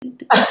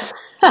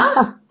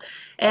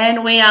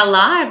And we are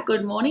live.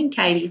 Good morning,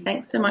 Katie.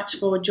 Thanks so much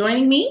for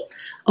joining me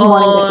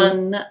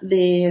Morning,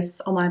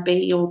 on my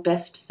Be Your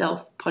Best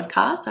Self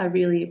podcast. I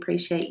really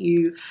appreciate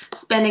you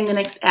spending the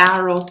next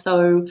hour or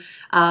so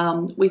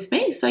with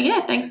me. So,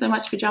 yeah, thanks so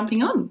much for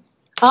jumping on.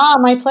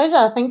 My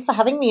pleasure. Thanks for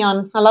having me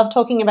on. I love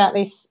talking about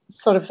this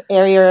sort of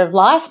area of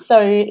life,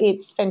 so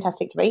it's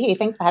fantastic to be here.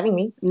 Thanks for having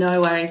me. No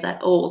worries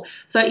at all.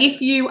 So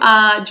if you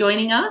are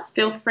joining us,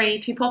 feel free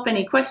to pop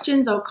any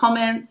questions or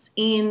comments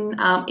in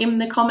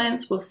the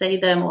comments. We'll see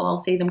them, or I'll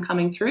see them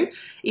coming through.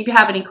 If you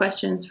have any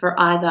questions for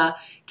either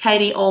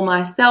Katie or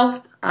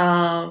myself,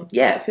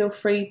 feel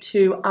free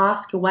to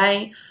ask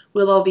away.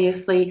 We'll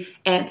obviously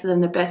answer them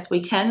the best we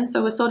can.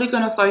 So we're sort of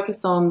going to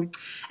focus on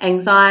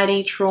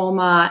anxiety,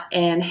 trauma,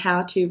 and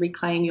how to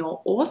reclaim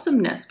your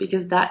awesomeness,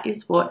 because that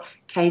is what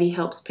Katie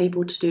helps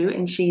people to do,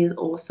 and she is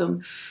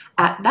awesome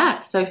at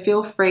that. So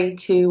feel free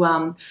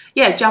to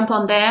jump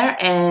on there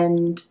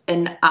and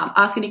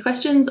ask any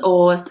questions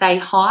or say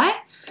hi.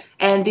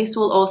 And this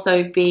will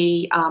also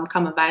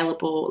become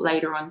available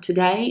later on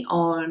today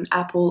on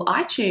Apple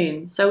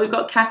iTunes. So we've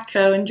got Kath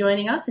Kerwin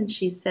joining us, and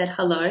she said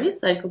hello.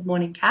 So good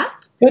morning,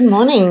 Kath. Good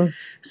morning.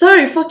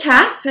 So for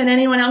Kath and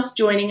anyone else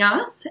joining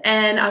us,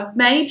 and I've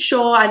made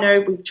sure, I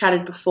know we've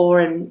chatted before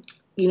and,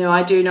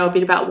 I do know a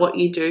bit about what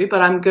you do, but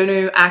I'm going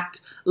to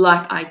act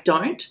like I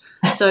don't.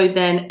 So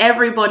then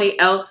everybody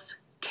else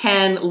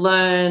can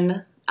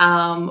learn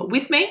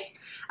with me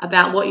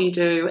about what you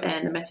do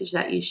and the message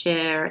that you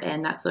share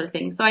and that sort of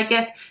thing. So I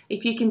guess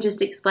if you can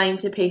just explain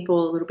to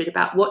people a little bit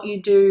about what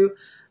you do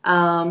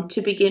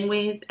to begin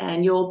with,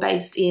 and you're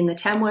based in the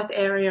Tamworth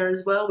area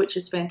as well, which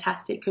is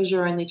fantastic because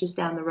you're only just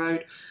down the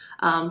road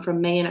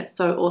from me, and it's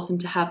so awesome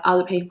to have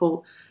other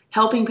people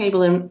helping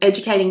people and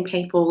educating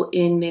people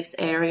in this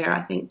area,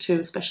 I think too,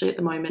 especially at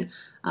the moment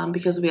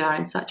because we are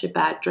in such a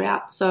bad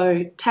drought.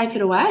 So take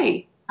it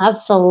away.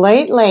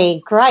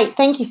 Absolutely. Great.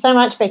 Thank you so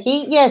much,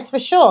 Becky. Yes, for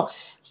sure.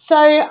 So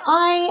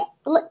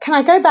can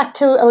I go back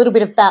to a little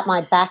bit about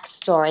my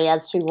backstory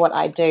as to what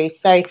I do?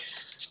 So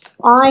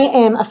I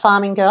am a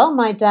farming girl.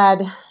 My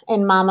dad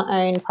and mum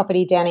own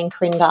property down in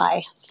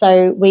Quirindi.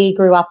 So we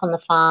grew up on the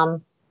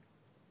farm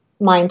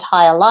my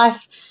entire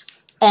life,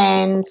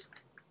 and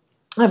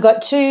I've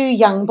got two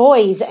young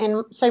boys.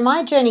 And so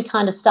my journey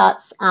kind of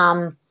starts,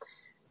 I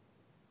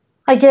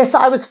guess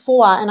I was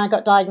 4 and I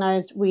got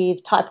diagnosed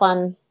with type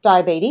 1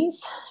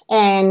 diabetes,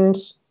 and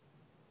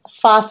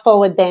fast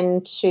forward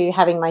then to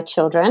having my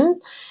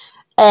children,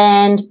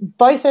 and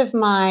both of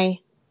my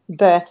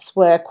births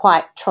were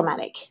quite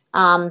traumatic.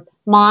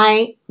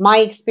 My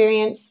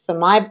experience for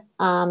my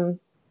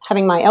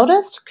having my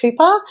eldest,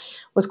 Cooper,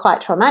 was quite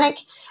traumatic.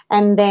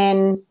 And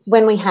then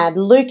when we had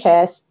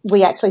Lucas,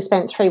 we actually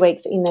spent 3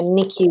 weeks in the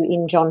NICU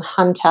in John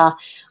Hunter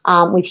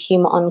with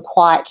him on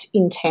quite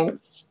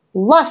intense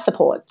life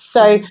support.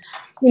 So,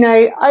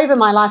 over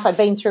my life, I've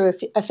been through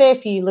a fair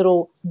few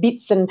little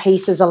bits and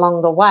pieces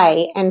along the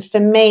way. And for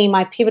me,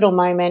 my pivotal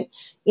moment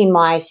in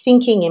my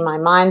thinking, in my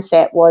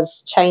mindset,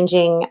 was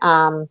changing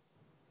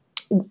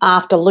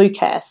after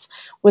Lucas.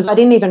 I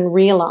didn't even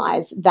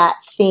realise that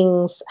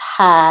things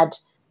had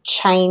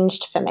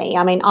changed for me.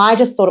 I mean, I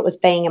just thought it was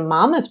being a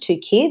mum of 2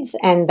 kids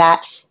and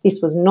that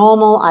this was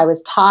normal. I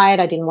was tired.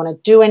 I didn't want to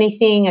do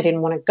anything. I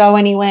didn't want to go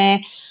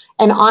anywhere.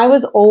 And I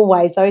was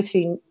always, those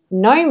who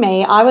know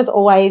me, I was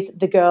always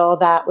the girl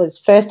that was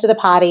first to the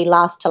party,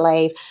 last to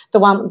leave, the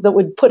one that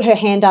would put her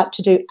hand up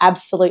to do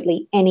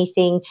absolutely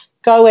anything,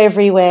 go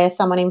everywhere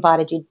someone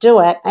invited you, do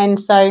it. And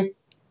so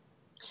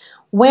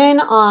when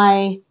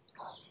I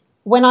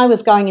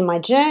was going in my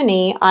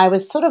journey, I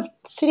was sort of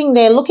sitting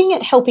there looking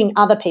at helping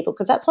other people,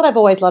 because that's what I've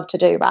always loved to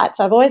do, right?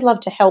 So I've always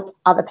loved to help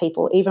other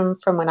people, even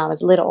from when I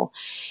was little.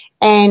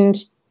 And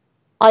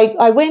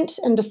I went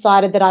and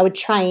decided that I would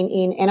train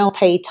in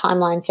NLP,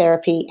 timeline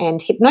therapy,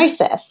 and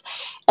hypnosis.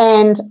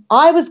 And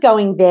I was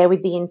going there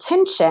with the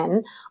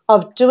intention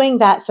of doing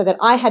that so that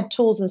I had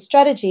tools and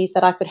strategies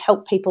that I could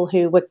help people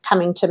who were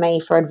coming to me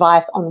for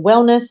advice on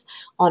wellness,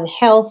 on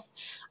health,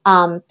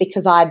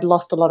 because I'd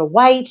lost a lot of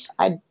weight.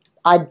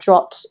 I'd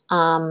dropped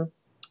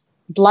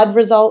blood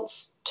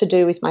results to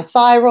do with my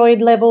thyroid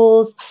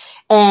levels,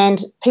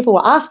 and people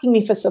were asking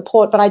me for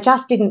support, but I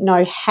just didn't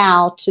know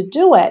how to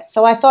do it.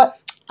 So I thought,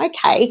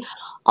 okay,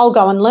 I'll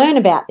go and learn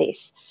about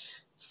this.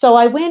 So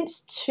I went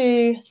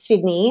to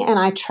Sydney and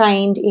I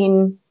trained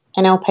in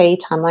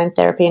NLP, timeline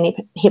therapy,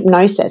 and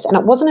hypnosis. And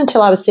it wasn't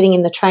until I was sitting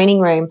in the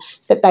training room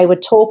that they were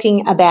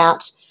talking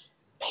about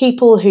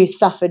people who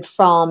suffered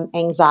from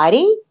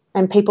anxiety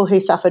and people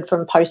who suffered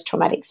from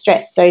post-traumatic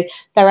stress. So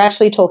they were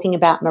actually talking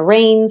about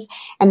Marines,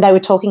 and they were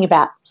talking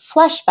about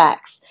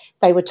flashbacks.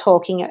 They were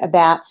talking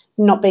about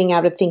not being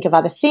able to think of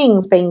other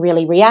things, being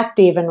really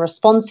reactive and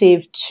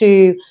responsive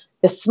to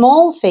the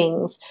small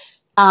things,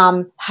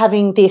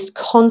 having this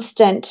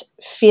constant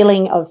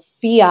feeling of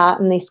fear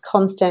and this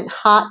constant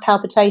heart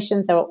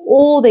palpitations. There were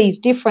all these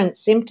different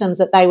symptoms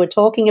that they were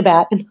talking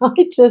about. And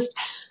I just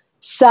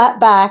sat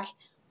back,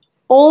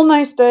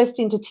 almost burst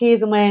into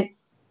tears and went,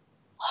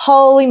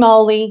 holy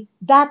moly,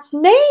 that's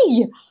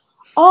me.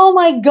 oh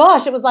my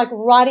gosh, it was like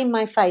right in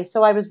my face.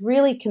 So I was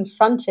really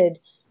confronted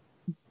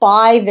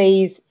by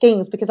these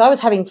things because I was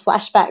having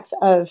flashbacks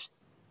of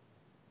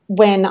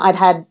when I'd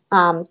had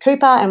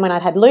Cooper and when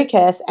I'd had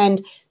Lucas,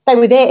 and they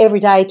were there every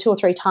day, 2 or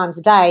 3 times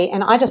a day,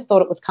 and I just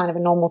thought it was kind of a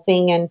normal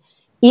thing, and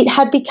it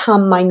had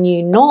become my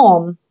new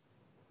norm.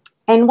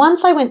 And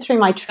once I went through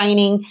my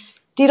training,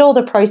 did all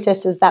the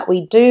processes that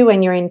we do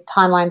when you're in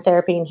timeline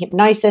therapy and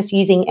hypnosis,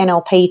 using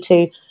NLP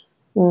to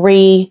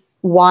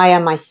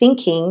rewire my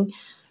thinking,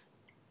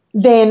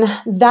 then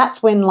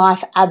that's when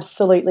life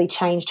absolutely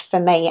changed for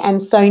me.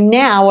 And so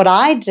now what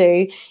I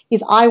do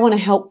is I want to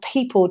help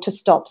people to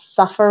stop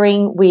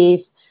suffering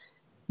with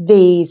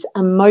these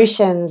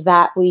emotions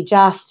that we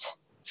just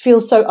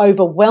feel so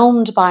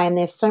overwhelmed by, and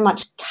there's so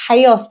much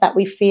chaos that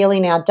we feel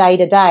in our day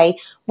to day,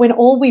 when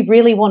all we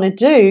really want to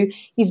do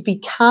is be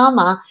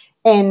calmer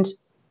and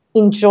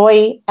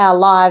enjoy our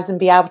lives and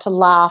be able to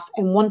laugh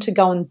and want to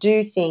go and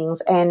do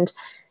things and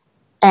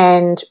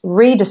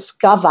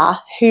rediscover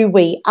who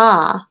we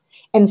are.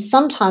 And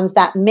sometimes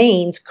that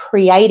means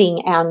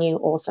creating our new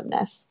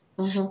awesomeness.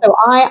 Mm-hmm. So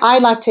I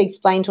like to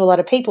explain to a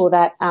lot of people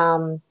that,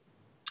 the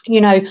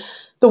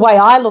way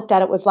I looked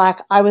at it was like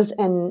I was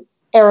an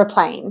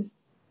aeroplane.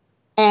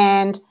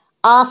 And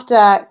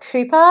after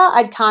Cooper,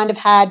 I'd kind of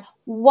had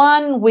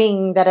one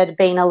wing that had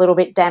been a little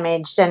bit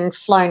damaged and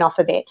flown off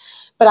a bit.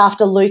 But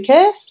after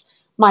Lucas,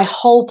 my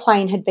whole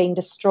plane had been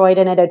destroyed,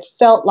 and it had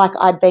felt like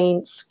I'd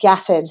been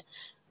scattered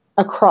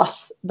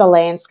across the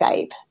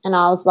landscape. And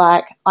I was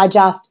like, I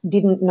just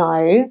didn't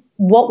know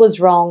what was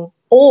wrong,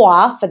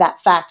 or for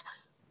that fact,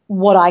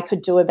 what I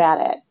could do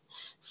about it.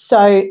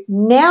 So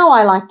now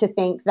I like to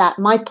think that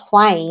my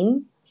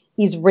plane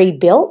is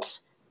rebuilt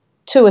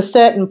to a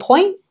certain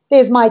point.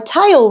 There's my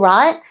tail,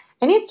 right?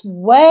 And it's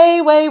way,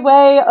 way,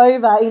 way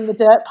over in the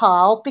dirt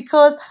pile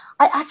because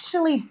I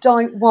actually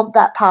don't want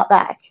that part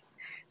back.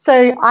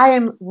 So I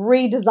am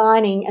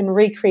redesigning and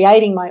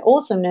recreating my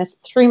awesomeness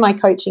through my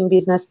coaching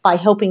business by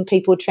helping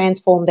people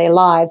transform their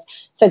lives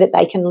so that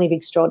they can live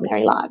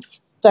extraordinary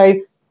lives. So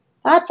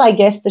that's, I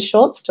guess, the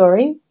short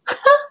story.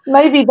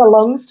 Maybe the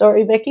long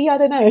story, Becky. I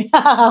don't know.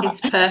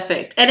 It's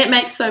perfect. And it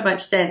makes so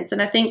much sense.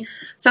 And I think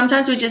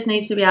sometimes we just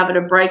need to be able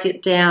to break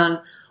it down,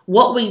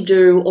 what we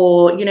do,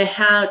 or,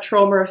 how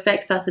trauma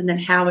affects us and then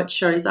how it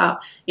shows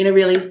up in a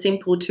really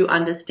simple to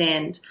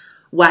understand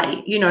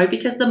way,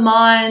 because the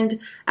mind,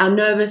 our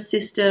nervous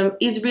system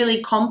is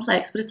really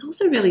complex, but it's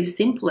also really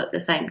simple at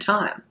the same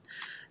time.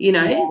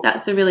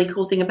 That's a really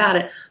cool thing about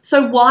it.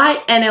 So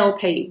why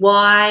NLP?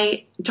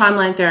 Why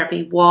timeline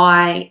therapy?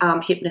 Why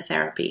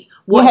hypnotherapy?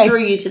 What drew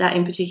you to that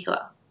in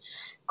particular?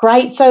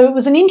 Great. So it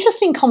was an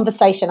interesting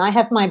conversation. I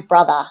have my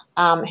brother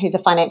who's a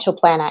financial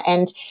planner,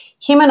 and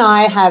him and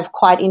I have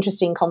quite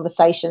interesting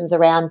conversations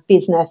around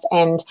business,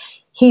 and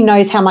he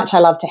knows how much I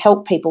love to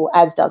help people,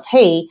 as does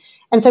he.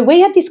 And so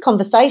we had this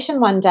conversation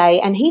one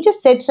day, and he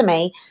just said to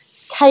me,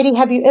 Katie,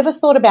 have you ever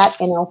thought about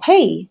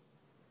NLP?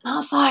 And I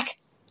was like,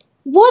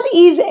 what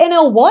is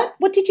NL what?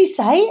 What did you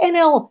say?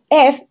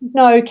 NLF?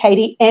 No,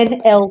 Katie,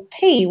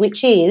 NLP,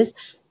 which is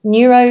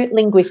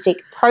neuro-linguistic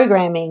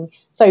programming.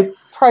 So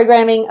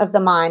programming of the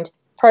mind,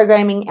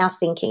 programming our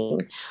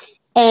thinking.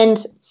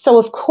 And so,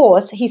 of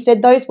course, he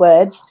said those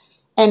words,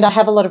 and I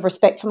have a lot of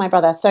respect for my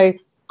brother. So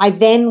I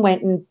then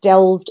went and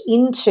delved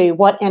into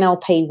what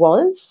NLP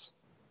was.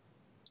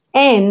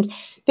 And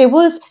there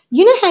was,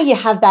 how you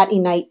have that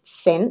innate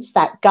sense,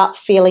 that gut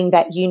feeling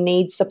that you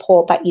need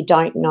support, but you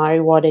don't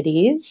know what it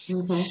is?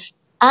 Mm-hmm.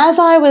 As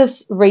I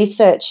was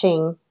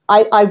researching,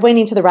 I went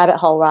into the rabbit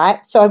hole, right?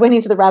 So I went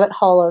into the rabbit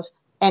hole of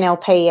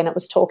NLP, and it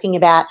was talking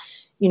about,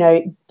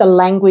 the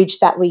language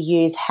that we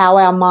use, how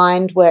our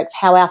mind works,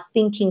 how our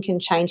thinking can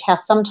change, how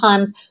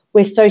sometimes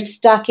we're so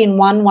stuck in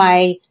one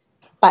way,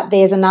 but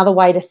there's another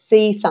way to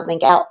see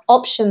something. Our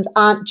options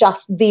aren't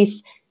just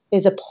this.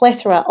 There's a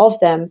plethora of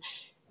them.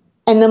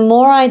 And the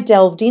more I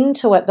delved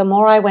into it, the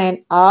more I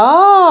went,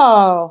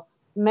 oh,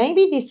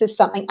 maybe this is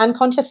something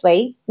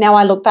unconsciously. Now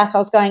I look back, I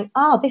was going,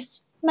 oh,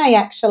 this may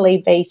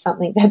actually be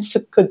something that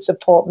could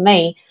support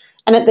me.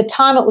 And at the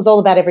time it was all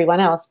about everyone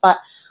else. But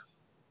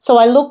so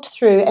I looked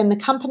through, and the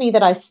company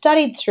that I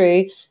studied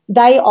through,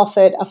 they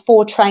offered a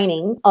 4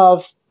 training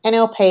of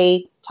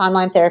NLP,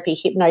 timeline therapy,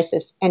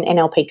 hypnosis, and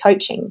NLP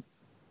coaching.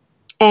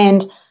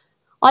 And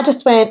I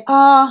just went,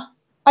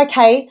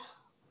 okay,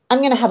 I'm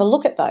going to have a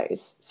look at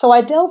those. So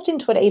I delved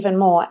into it even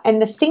more.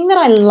 And the thing that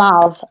I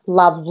love,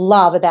 love,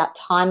 love about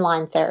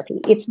timeline therapy,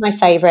 it's my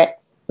favorite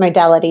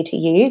modality to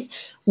use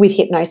with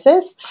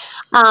hypnosis,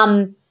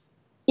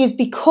 is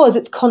because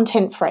it's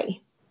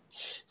content-free.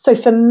 So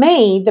for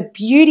me, the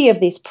beauty of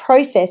this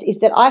process is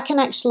that I can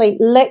actually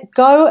let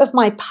go of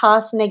my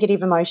past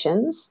negative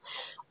emotions,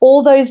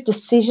 all those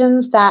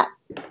decisions that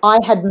I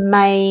had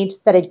made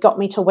that had got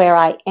me to where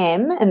I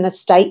am and the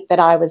state that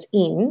I was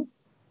in.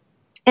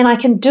 And I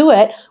can do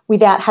it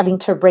without having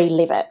to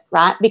relive it,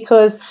 right?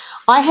 Because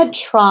I had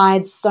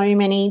tried so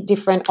many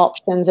different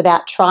options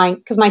about trying,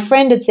 because my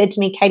friend had said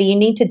to me, Katie, you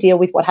need to deal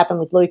with what happened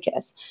with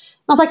Lucas.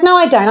 And I was like, no,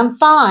 I don't. I'm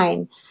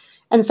fine.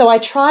 And so I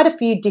tried a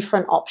few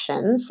different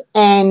options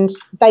and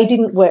they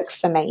didn't work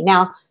for me.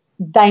 Now,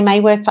 they may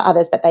work for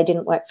others, but they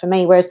didn't work for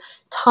me. Whereas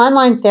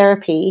timeline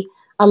therapy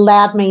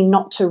allowed me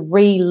not to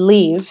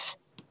relive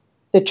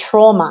the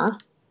trauma,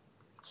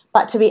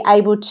 but to be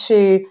able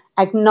to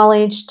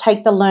acknowledge,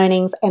 take the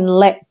learnings and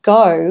let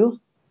go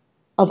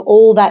of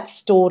all that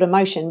stored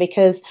emotion.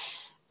 Because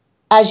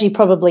as you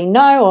probably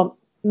know or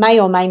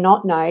may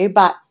not know,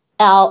 but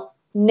our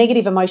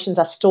negative emotions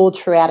are stored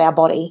throughout our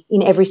body,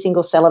 in every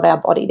single cell of our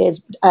body.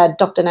 There's a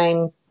doctor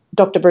named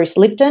Dr. Bruce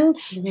Lipton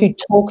who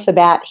talks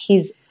about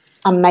his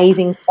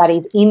amazing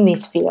studies in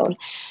this field.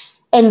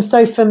 And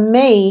so for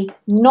me,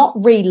 not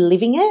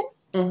reliving it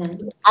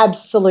is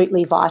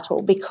absolutely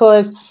vital,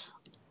 because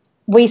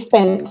we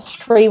spent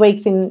 3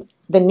 weeks in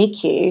the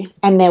NICU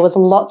and there was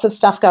lots of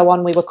stuff go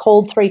on. We were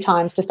called 3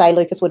 times to say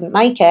Lucas wouldn't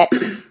make it.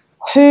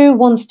 Who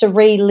wants to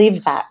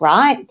relive that,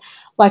 right?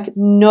 Like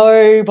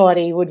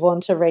nobody would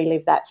want to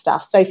relive that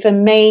stuff. So for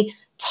me,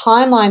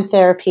 timeline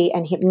therapy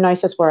and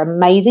hypnosis were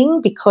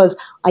amazing because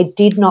I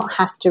did not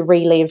have to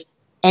relive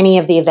any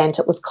of the event.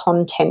 It was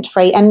content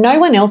free and no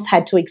one else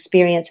had to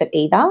experience it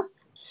either.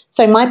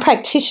 So my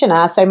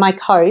practitioner, so my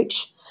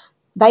coach,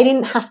 they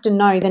didn't have to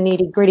know the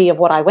nitty gritty of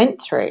what I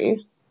went through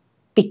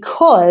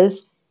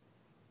because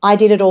I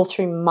did it all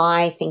through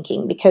my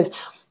thinking, because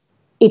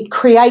it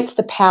creates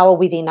the power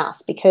within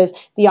us, because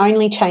the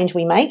only change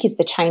we make is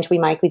the change we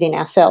make within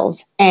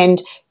ourselves. And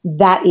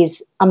that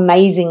is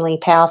amazingly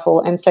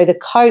powerful. And so the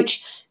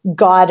coach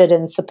guided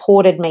and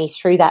supported me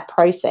through that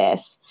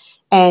process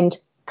and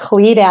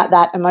cleared out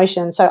that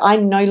emotion. So I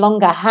no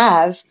longer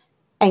have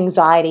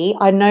anxiety.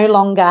 I no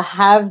longer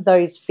have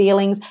those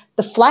feelings.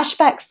 The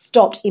flashbacks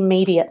stopped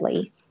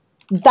immediately.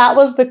 That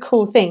was the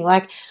cool thing.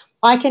 Like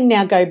I can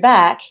now go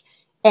back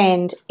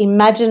and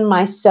imagine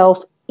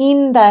myself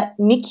in that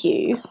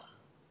NICU,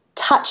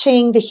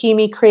 touching the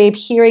Humi crib,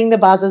 hearing the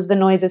buzzes, the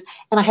noises,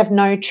 and I have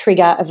no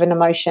trigger of an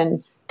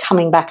emotion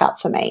coming back up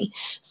for me.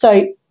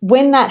 So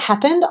when that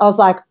happened, I was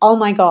like, oh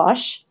my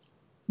gosh,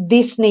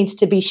 this needs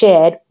to be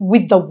shared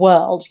with the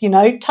world, you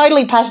know,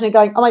 totally passionate,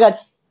 going, oh my God,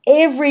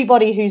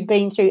 everybody who's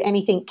been through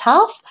anything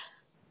tough,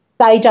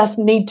 they just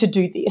need to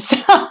do this.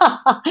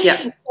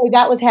 Yeah. So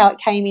that was how it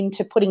came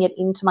into putting it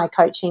into my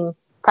coaching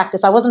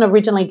practice. I wasn't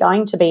originally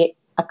going to be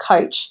a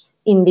coach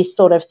in this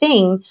sort of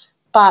thing,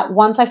 but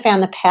once I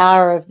found the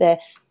power of the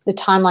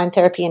timeline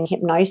therapy and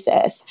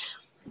hypnosis,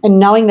 and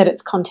knowing that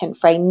it's content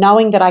free,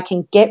 knowing that I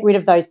can get rid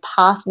of those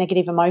past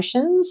negative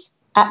emotions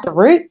at the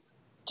root,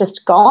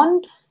 just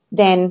gone,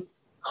 then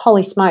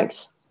holy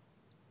smokes,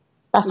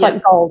 that's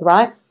like gold,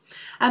 right?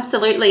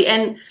 Absolutely.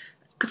 And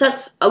because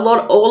that's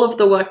all of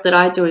the work that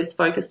I do is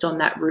focused on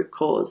that root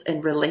cause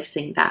and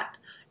releasing that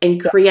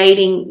and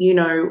creating, you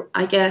know,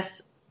 I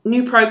guess,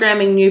 new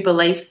programming, new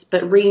beliefs,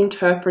 but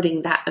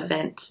reinterpreting that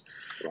event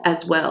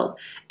as well.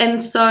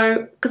 And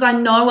so, because I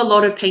know a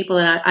lot of people,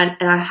 and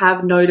I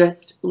have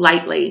noticed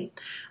lately,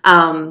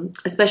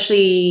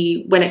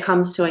 especially when it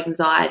comes to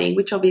anxiety,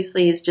 which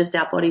obviously is just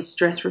our body's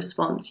stress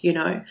response, you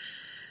know,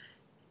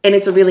 and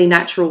it's a really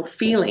natural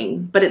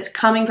feeling, but it's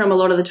coming from a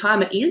lot of the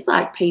time, it is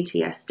like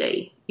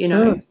PTSD, you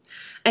know.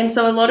 And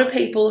so a lot of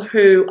people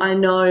who I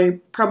know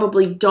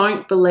probably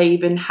don't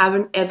believe and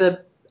haven't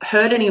ever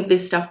heard any of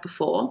this stuff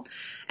before,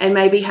 and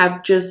maybe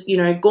have just, you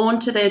know, gone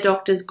to their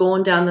doctors,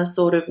 gone down the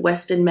sort of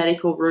Western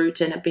medical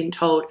route and have been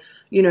told,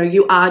 you know,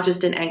 you are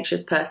just an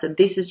anxious person.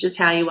 This is just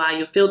how you are.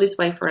 You'll feel this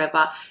way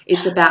forever.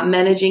 It's about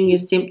managing your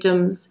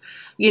symptoms,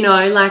 you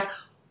know, like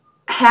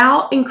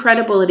how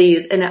incredible it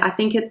is. And I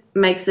think it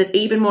makes it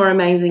even more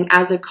amazing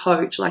as a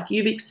coach, like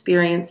you've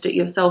experienced it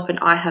yourself and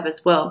I have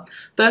as well.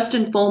 First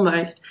and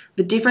foremost,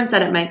 the difference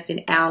that it makes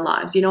in our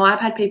lives. You know,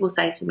 I've had people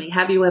say to me,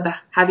 have you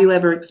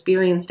ever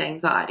experienced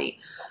anxiety?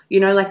 You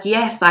know, like,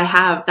 yes, I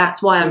have.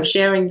 That's why I'm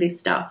sharing this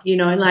stuff. You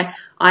know, like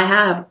I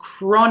have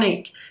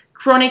chronic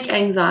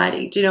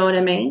anxiety. Do you know what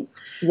I mean?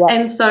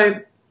 Yeah.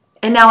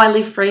 And now I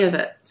live free of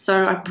it.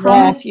 So I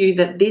promise you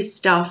that this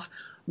stuff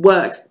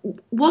works.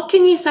 What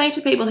can you say to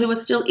people who are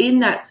still in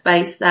that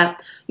space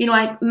that, you know,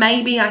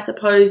 I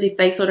suppose if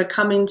they sort of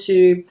come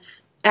into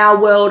our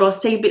world or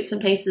see bits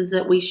and pieces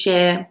that we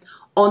share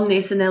on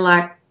this and they're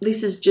like,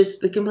 this is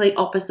just the complete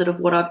opposite of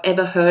what I've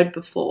ever heard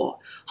before.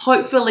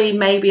 Hopefully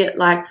maybe it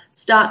like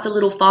starts a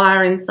little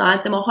fire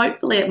inside them, or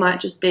hopefully it might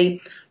just be,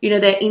 you know,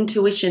 their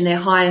intuition, their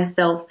higher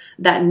self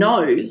that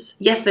knows,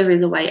 yes, there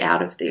is a way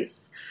out of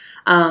this.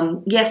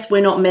 Yes,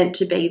 we're not meant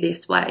to be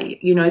this way.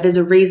 You know, there's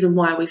a reason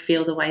why we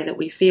feel the way that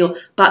we feel,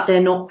 but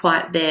they're not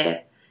quite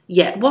there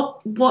yet.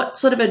 What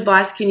sort of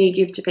advice can you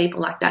give to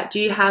people like that? Do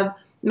you have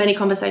many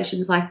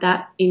conversations like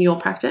that in your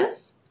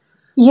practice?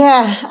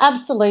 Yeah,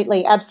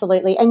 absolutely.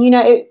 Absolutely. And, you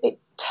know, it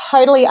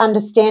totally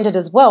understand it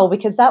as well,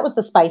 because that was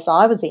the space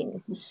I was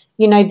in.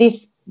 You know,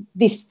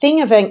 this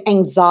thing of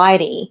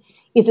anxiety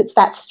is it's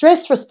that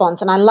stress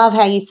response. And I love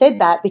how you said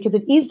that, because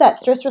it is that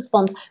stress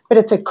response, but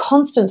it's a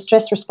constant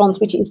stress response,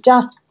 which is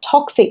just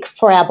toxic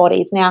for our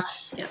bodies. Now,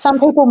 some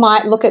people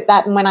might look at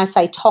that and when I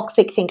say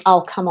toxic think,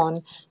 oh, come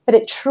on, but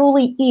it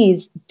truly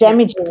is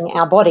damaging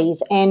our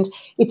bodies. And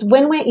it's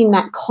when we're in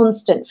that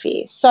constant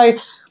fear. So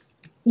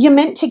you're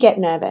meant to get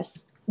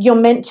nervous. You're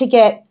meant to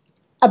get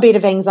a bit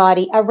of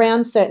anxiety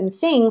around certain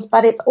things,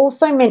 but it's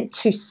also meant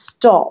to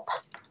stop.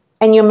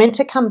 And you're meant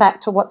to come back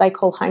to what they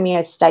call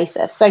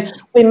homeostasis. So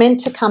we're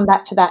meant to come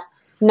back to that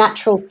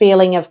natural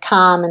feeling of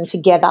calm and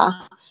together.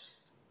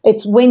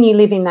 It's when you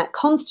live in that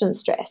constant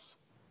stress,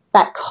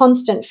 that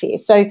constant fear.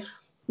 So,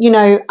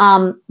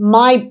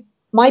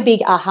 my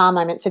big aha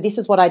moment, so this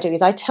is what I do,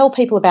 is I tell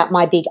people about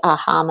my big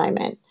aha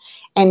moment,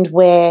 and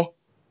where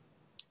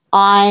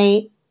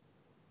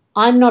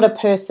I'm not a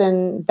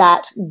person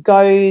that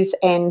goes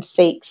and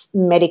seeks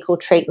medical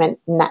treatment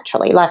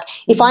naturally. Like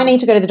if I need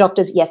to go to the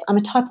doctors, yes, I'm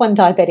a type 1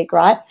 diabetic,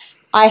 right?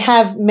 I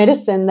have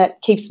medicine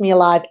that keeps me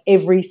alive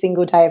every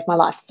single day of my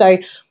life. So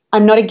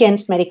I'm not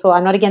against medical.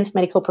 I'm not against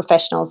medical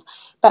professionals.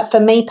 But for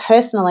me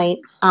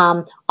personally,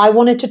 I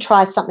wanted to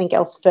try something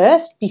else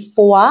first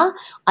before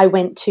I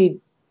went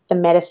to the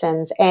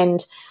medicines.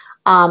 And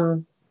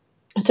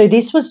so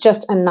this was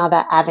just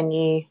another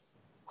avenue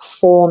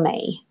for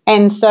me.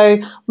 And so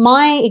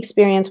my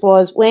experience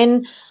was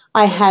when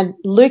I had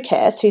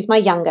Lucas, who's my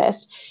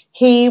youngest,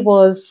 he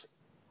was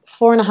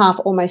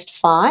 4.5, almost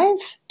 5,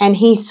 and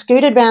he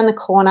scooted around the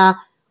corner.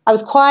 I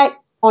was quite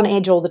on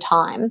edge all the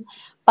time,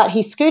 but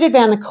he scooted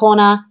around the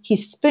corner,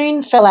 his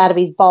spoon fell out of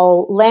his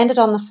bowl, landed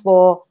on the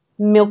floor,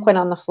 milk went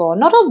on the floor.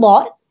 Not a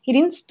lot. He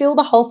didn't spill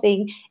the whole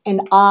thing,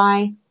 and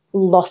I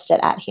lost it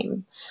at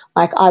him.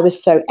 Like I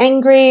was so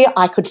angry.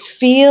 I could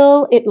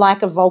feel it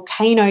like a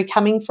volcano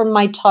coming from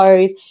my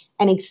toes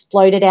and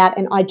exploded out,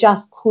 and I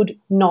just could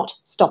not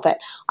stop it.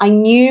 I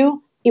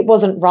knew it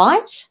wasn't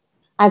right.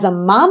 As a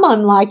mum,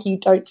 I'm like, you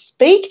don't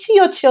speak to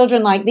your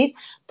children like this,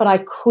 but I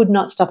could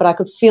not stop it. I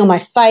could feel my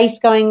face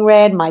going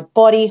red, my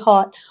body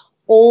hot,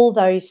 all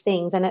those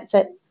things. And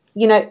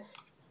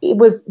it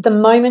was the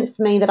moment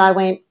for me that I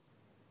went,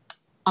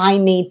 I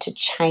need to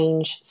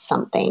change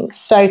something.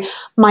 So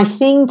my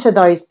thing to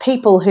those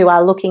people who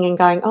are looking and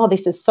going, oh,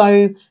 this is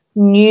so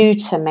new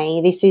to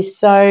me, this is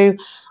so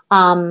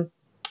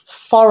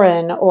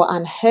foreign or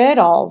unheard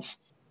of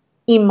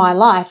in my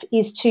life,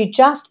 is to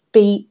just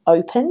be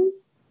open.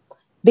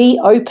 Be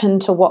open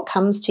to what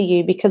comes to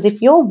you, because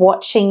if you're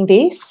watching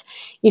this,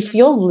 if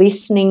you're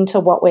listening to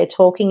what we're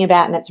talking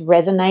about and it's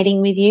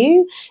resonating with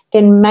you,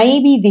 then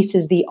maybe this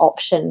is the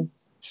option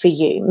for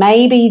you.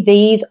 Maybe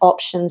these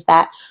options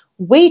that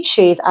we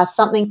choose are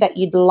something that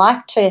you'd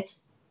like to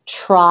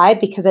try,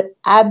 because it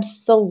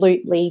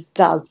absolutely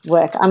does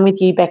work. I'm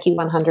with you, Becky,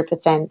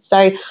 100%.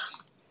 So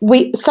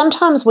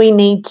sometimes we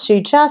need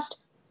to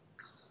just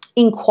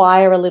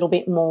inquire a little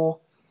bit more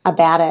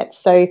about it.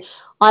 So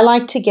I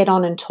like to get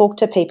on and talk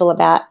to people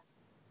about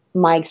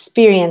my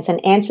experience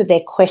and answer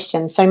their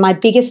questions. So my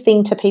biggest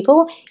thing to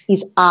people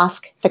is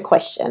ask the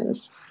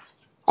questions.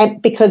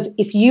 And because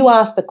if you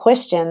ask the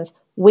questions,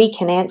 we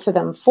can answer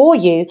them for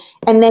you.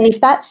 And then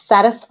if that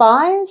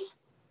satisfies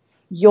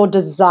your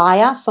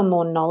desire for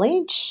more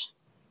knowledge,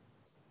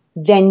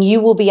 then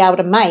you will be able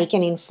to make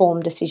an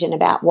informed decision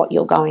about what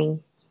you're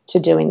going to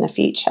do in the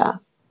future.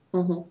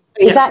 Mm-hmm.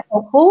 Is that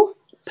helpful?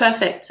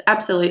 Perfect.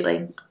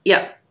 Absolutely.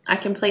 Yep. I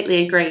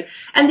completely agree.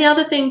 And the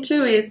other thing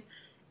too is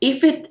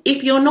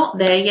if you're not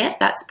there yet,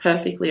 that's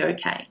perfectly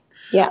okay.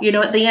 Yeah.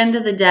 At the end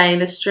of the day,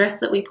 the stress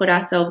that we put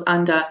ourselves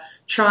under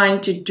trying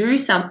to do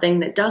something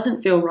that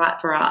doesn't feel right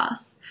for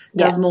us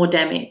does more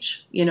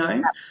damage,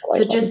 Absolutely.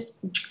 So just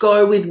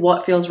go with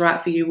what feels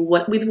right for you,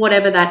 with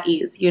whatever that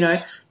is,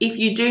 If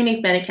you do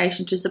need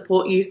medication to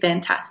support you,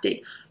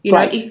 fantastic.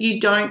 If you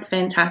don't,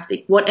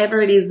 fantastic.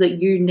 Whatever it is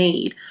that you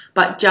need,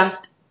 but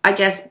just, I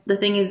guess the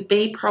thing is,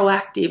 be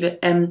proactive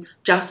and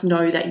just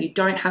know that you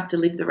don't have to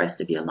live the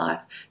rest of your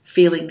life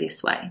feeling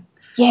this way.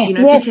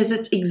 Because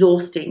it's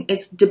exhausting.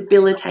 It's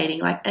debilitating.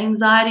 Like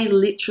anxiety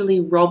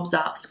literally robs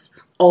us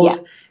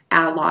of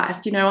our life.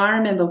 I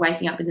remember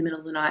waking up in the middle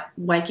of the night,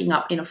 waking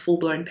up in a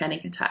full-blown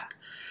panic attack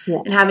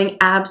and having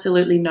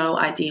absolutely no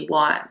idea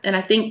why. And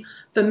I think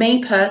for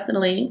me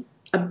personally,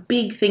 a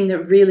big thing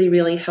that really,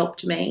 really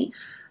helped me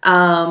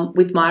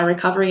with my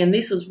recovery, and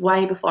this was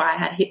way before I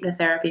had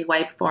hypnotherapy,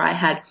 way before I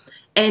had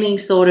any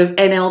sort of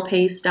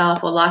NLP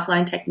stuff or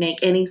Lifeline technique,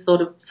 any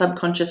sort of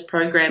subconscious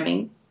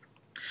programming,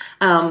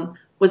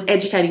 was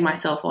educating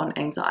myself on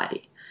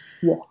anxiety.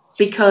 Yeah.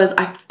 Because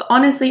I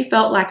honestly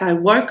felt like I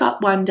woke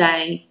up one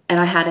day and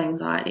I had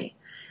anxiety.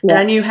 Yeah. And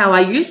I knew how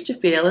I used to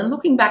feel. And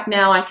looking back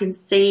now, I can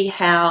see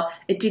how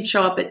it did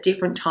show up at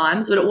different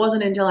times. But it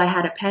wasn't until I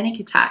had a panic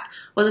attack,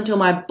 it wasn't until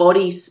my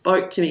body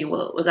spoke to me,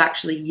 well, it was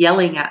actually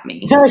yelling at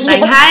me,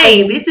 saying,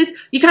 hey,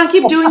 you can't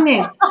keep doing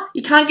this.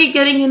 You can't keep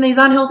getting in these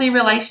unhealthy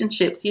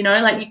relationships, you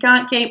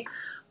can't keep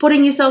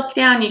putting yourself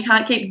down. You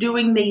can't keep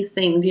doing these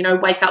things,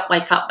 wake up,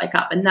 wake up, wake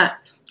up. And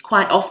that's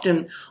quite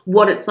often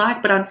what it's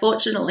like. But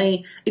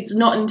unfortunately, it's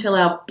not until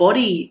our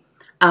body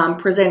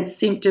presents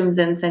symptoms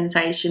and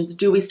sensations,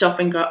 do we stop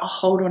and go, oh,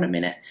 hold on a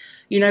minute?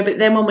 But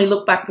then when we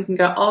look back, we can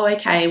go, oh,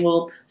 okay,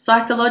 well,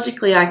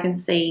 psychologically, I can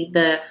see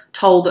the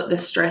toll that the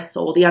stress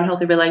or the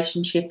unhealthy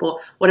relationship or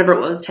whatever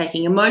it was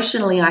taking.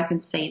 Emotionally, I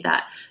can see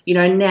that.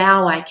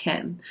 Now I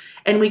can.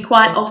 And we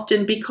quite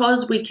often,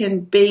 because we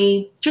can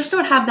just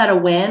not have that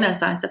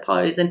awareness, I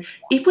suppose. And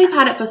if we've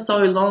had it for so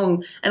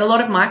long, and a lot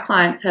of my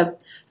clients have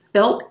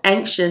felt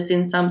anxious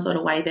in some sort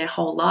of way their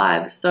whole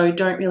lives, so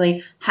don't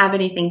really have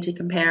anything to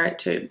compare it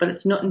to. But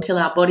it's not until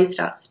our body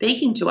starts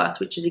speaking to us,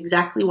 which is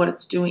exactly what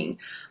it's doing.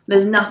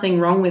 There's nothing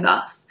wrong with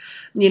us.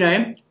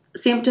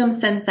 Symptoms,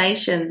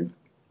 sensations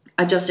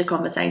are just a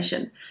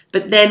conversation.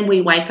 But then we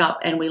wake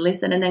up and we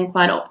listen, and then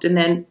quite often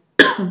then,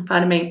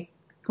 pardon me,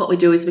 what we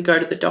do is we go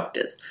to the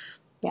doctors.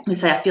 Yeah. We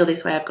say, I feel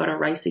this way, I've got a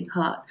racing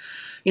heart.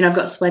 I've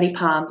got sweaty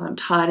palms, I'm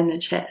tight in the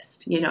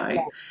chest, Yeah.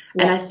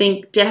 And I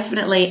think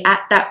definitely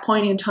at that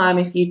point in time,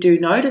 if you do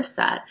notice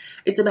that,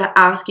 it's about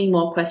asking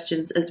more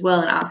questions as well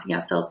and asking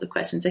ourselves the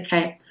questions,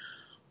 okay,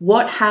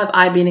 what have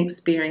I been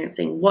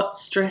experiencing? What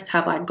stress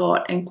have I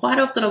got? And quite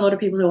often a lot of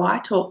people who I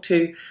talk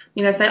to,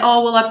 say,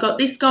 oh, well, I've got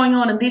this going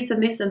on and this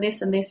and this and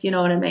this and this, you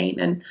know what I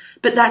mean?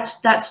 But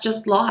that's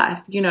just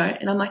life,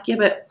 And I'm like, yeah,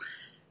 but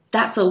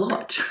that's a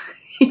lot.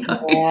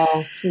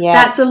 Yeah.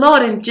 That's a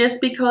lot. And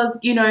just because,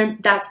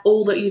 that's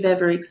all that you've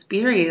ever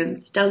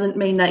experienced doesn't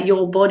mean that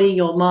your body,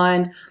 your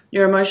mind,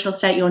 your emotional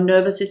state, your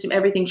nervous system,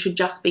 everything should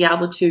just be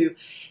able to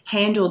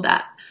handle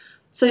that.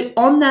 So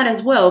on that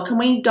as well, can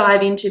we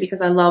dive into,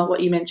 because I love what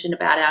you mentioned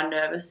about our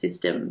nervous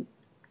system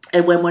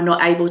and when we're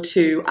not able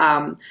to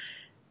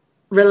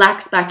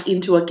relax back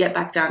into or get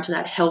back down to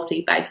that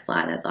healthy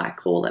baseline, as I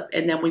call it,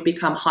 and then we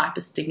become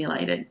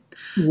hyperstimulated.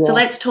 Yeah. So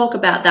let's talk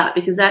about that,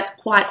 because that's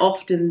quite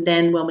often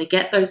then when we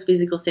get those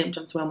physical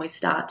symptoms, when we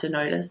start to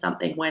notice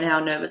something, when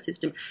our nervous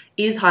system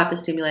is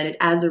hyperstimulated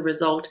as a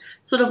result,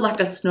 sort of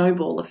like a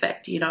snowball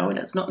effect, and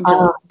it's not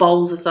until it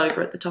bowls us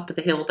over at the top of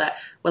the hill that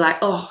we're like,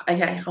 oh,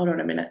 okay, hold on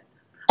a minute.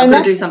 I'm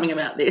going to do something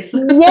about this.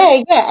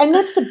 Yeah. And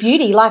that's the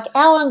beauty. Like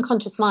our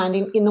unconscious mind,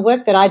 in the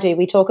work that I do,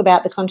 we talk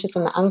about the conscious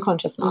and the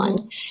unconscious mind.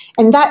 Mm-hmm.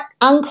 And that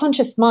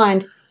unconscious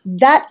mind,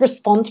 that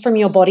response from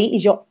your body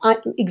is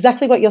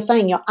exactly what you're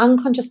saying, your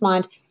unconscious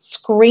mind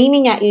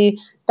screaming at you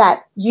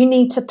that you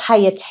need to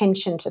pay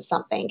attention to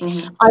something.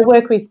 Mm-hmm. I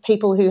work with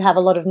people who have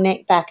a lot of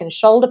neck, back and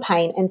shoulder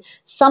pain, and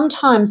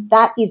sometimes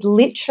that is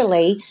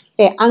literally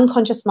their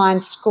unconscious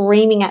mind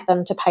screaming at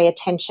them to pay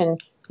attention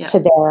to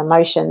their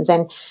emotions.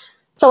 And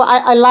so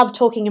I love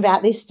talking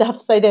about this stuff.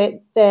 So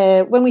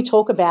when we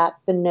talk about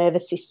the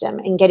nervous system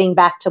and getting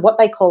back to what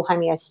they call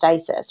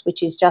homeostasis,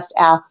 which is just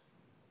our,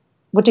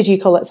 what did you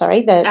call it?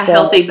 Sorry, a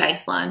healthy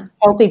baseline.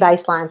 Healthy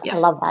baseline. Yeah. I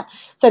love that.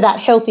 So that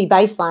healthy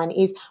baseline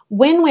is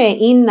when we're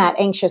in that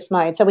anxious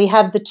mode. So we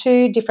have the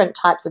two different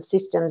types of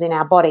systems in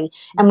our body,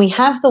 and we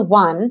have the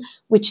one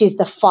which is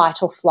the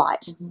fight or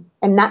flight,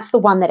 and that's the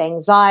one that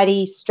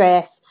anxiety,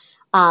 stress,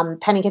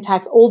 panic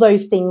attacks, all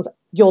those things.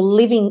 You're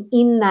living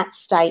in that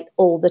state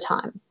all the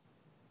time.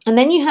 And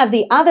then you have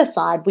the other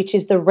side, which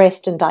is the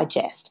rest and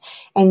digest.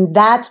 And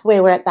that's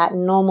where we're at that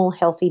normal,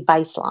 healthy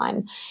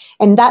baseline.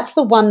 And that's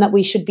the one that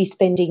we should be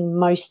spending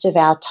most of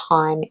our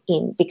time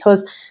in,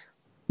 because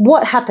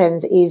what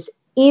happens is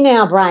in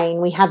our brain,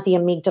 we have the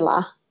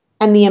amygdala,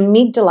 and the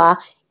amygdala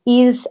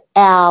is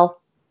our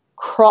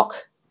croc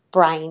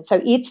brain.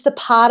 So it's the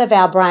part of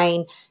our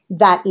brain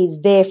that is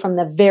there from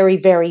the very,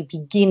 very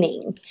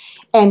beginning.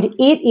 And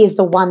it is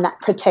the one that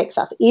protects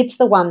us. It's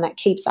the one that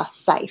keeps us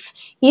safe.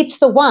 It's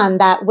the one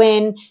that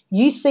when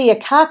you see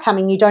a car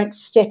coming, you don't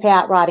step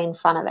out right in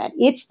front of it.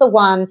 It's the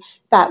one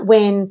that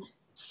when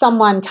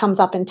someone comes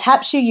up and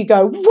taps you, you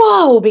go,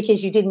 whoa,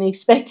 because you didn't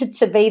expect it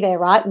to be there,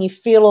 right? And you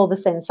feel all the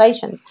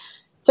sensations.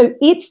 So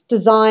it's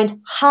designed,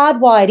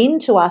 hardwired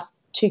into us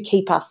to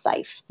keep us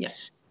safe. Yeah.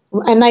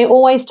 And they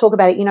always talk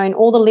about it, in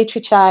all the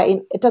literature,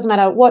 it doesn't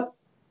matter what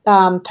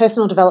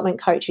personal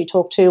development coach you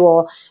talk to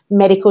or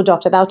medical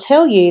doctor, they'll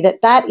tell you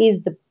that is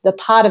the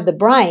part of the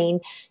brain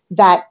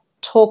that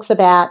talks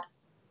about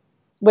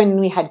when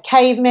we had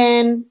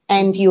cavemen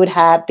and you would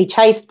be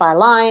chased by a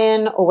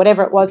lion or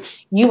whatever it was,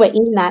 you were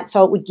in that,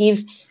 so it would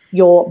give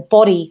your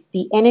body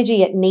the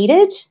energy it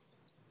needed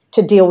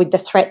to deal with the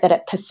threat that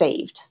it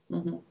perceived.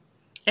 Mm-hmm.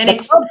 And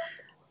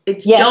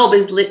its job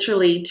is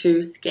literally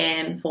to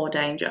scan for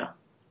danger.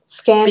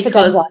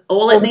 Because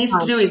all it needs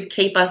to do is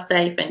keep us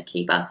safe and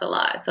keep us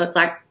alive. So it's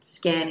like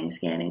scanning,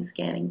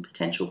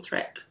 potential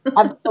threat.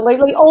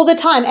 Absolutely, all the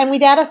time. And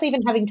without us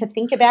even having to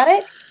think about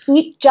it,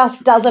 it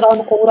just does it on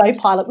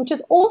autopilot, which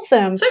is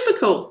awesome. Super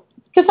cool.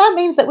 Because that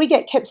means that we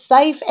get kept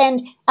safe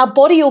and our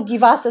body will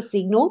give us a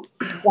signal,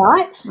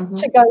 right,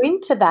 to go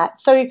into that.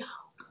 So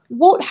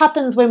what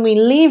happens when we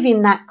live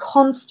in that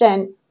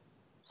constant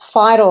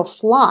fight or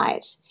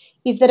flight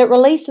is that it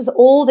releases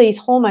all these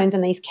hormones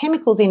and these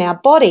chemicals in our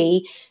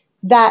body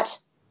that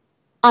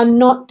are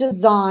not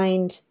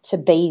designed to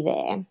be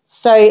there.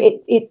 So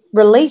it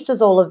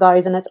releases all of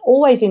those, and it's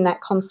always in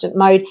that constant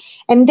mode.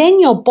 And then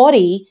your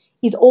body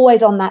is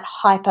always on that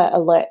hyper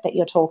alert that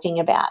you're talking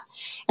about.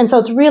 And so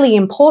it's really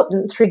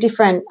important through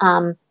different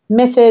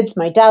methods,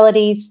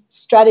 modalities,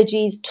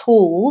 strategies,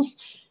 tools,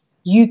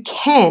 you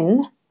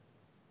can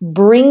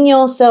bring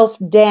yourself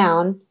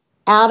down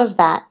out of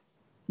that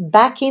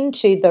back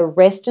into the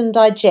rest and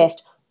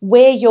digest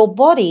where your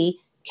body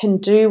can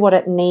do what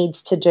it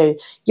needs to do.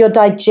 Your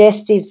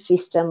digestive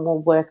system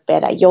will work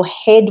better. Your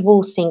head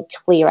will think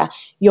clearer.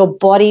 Your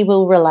body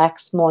will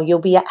relax more.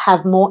 You'll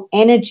have more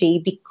energy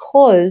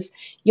because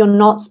you're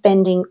not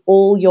spending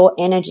all your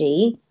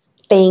energy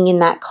being in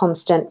that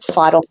constant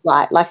fight or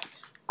flight. Like,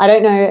 I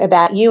don't know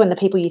about you and the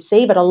people you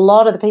see, but a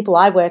lot of the people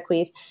I work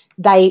with,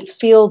 they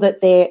feel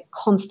that they're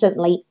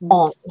constantly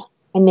on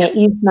and there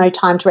is no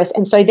time to rest.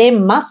 And so their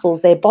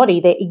muscles, their body,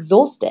 they're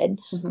exhausted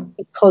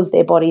because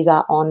their bodies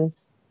are on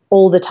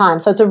all the time.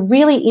 So it's a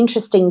really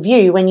interesting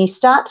view when you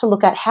start to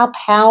look at how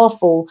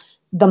powerful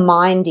the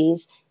mind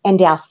is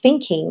and our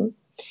thinking.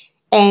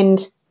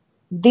 And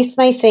this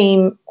may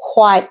seem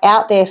quite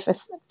out there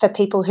for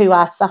people who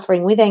are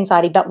suffering with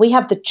anxiety, but we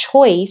have the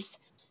choice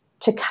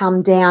to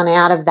come down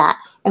out of that.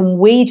 And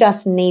we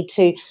just need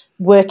to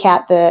work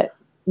out the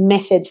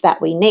methods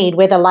that we need,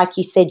 whether, like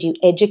you said, you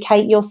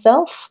educate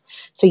yourself.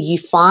 So you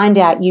find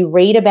out, you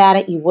read about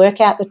it, you work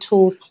out the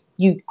tools,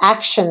 you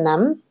action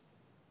them,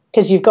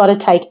 because you've got to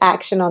take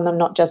action on them,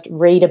 not just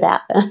read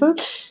about them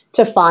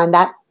to find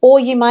that. Or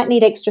you might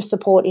need extra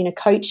support in a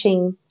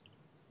coaching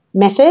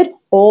method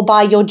or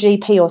by your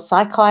GP or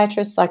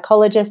psychiatrist,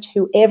 psychologist,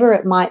 whoever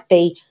it might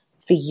be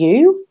for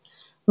you.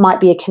 Might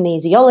be a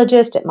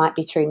kinesiologist, it might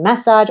be through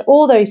massage,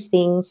 all those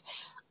things,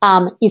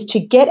 is to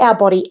get our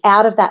body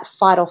out of that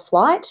fight or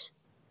flight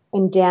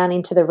and down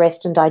into the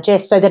rest and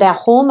digest so that our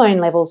hormone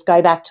levels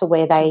go back to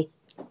where they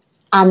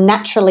are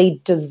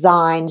naturally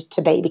designed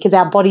to be, because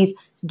our body's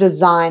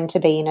designed to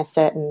be in a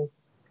certain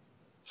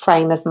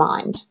frame of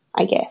mind,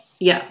 I guess.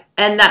 Yeah,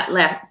 and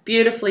that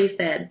beautifully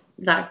said.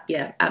 That,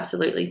 yeah,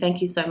 absolutely.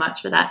 Thank you so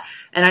much for that.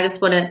 And I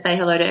just want to say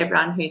hello to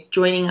everyone who's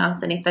joining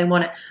us. And if they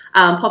want to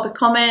pop a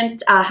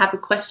comment, have a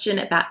question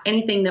about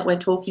anything that we're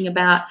talking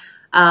about,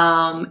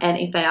 and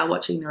if they are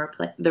watching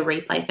the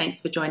replay, thanks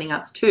for joining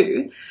us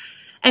too.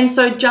 And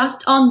so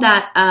just on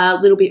that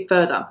a little bit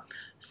further.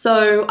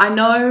 So I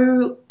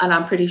know, and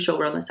I'm pretty sure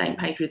we're on the same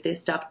page with this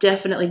stuff,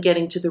 definitely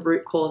getting to the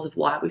root cause of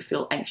why we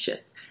feel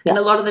anxious. Yeah. And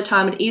a lot of the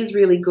time it is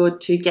really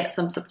good to get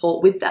some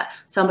support with that,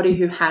 somebody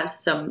who has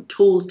some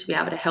tools to be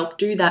able to help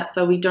do that,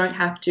 so we don't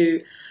have to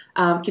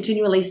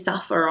continually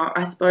suffer, or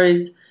I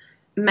suppose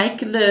make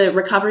the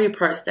recovery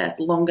process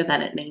longer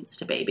than it needs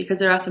to be, because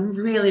there are some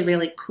really,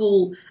 really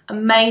cool,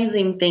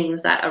 amazing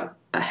things that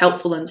are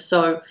helpful and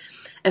so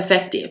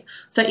effective.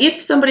 So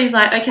if somebody's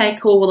like, okay,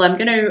 cool, well, I'm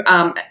going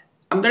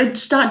to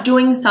start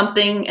doing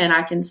something, and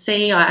I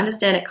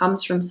understand it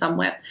comes from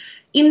somewhere.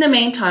 In the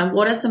meantime,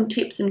 what are some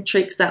tips and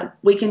tricks that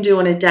we can do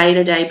on a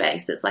day-to-day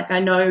basis? Like, I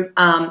know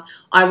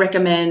I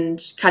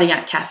recommend cutting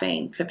out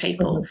caffeine for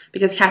people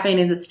because caffeine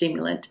is a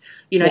stimulant.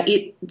 You know,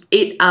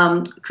 it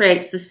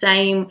creates the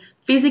same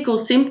physical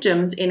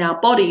symptoms in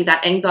our body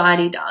that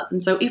anxiety does.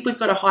 And so if we've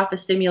got a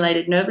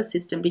hyperstimulated nervous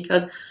system,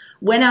 because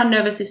when our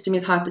nervous system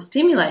is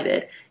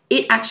hyperstimulated,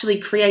 it actually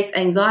creates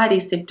anxiety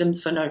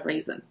symptoms for no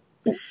reason.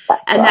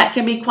 And that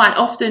can be quite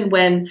often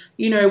when,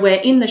 you know, we're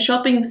in the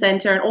shopping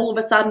center and all of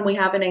a sudden we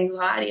have an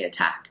anxiety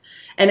attack,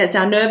 and it's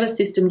our nervous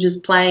system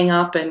just playing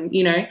up and,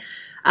 you know,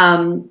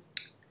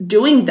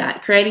 doing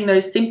that, creating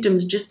those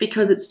symptoms just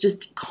because it's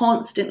just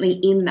constantly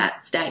in that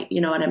state,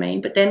 you know what I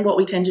mean? But then what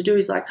we tend to do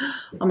is like,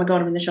 oh my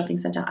God, I'm in the shopping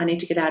center, I need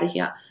to get out of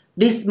here.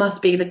 This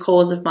must be the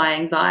cause of my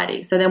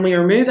anxiety. So then we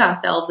remove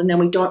ourselves, and then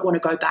we don't want to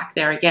go back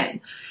there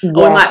again. Yeah.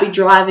 Or we might be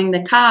driving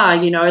the car,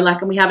 you know,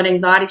 like, and we have an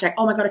anxiety attack.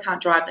 Oh my God, I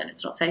can't drive then.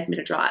 It's not safe for me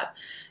to drive,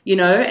 you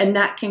know, and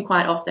that can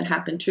quite often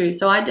happen too.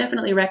 So I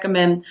definitely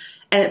recommend,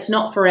 and it's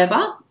not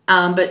forever,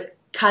 but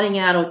cutting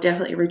out or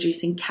definitely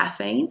reducing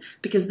caffeine,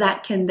 because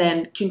that can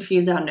then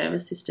confuse our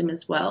nervous system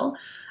as well.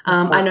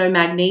 I know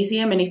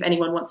magnesium, and if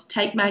anyone wants to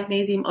take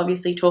magnesium,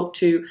 obviously talk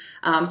to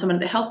someone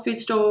at the health food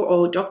store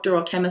or doctor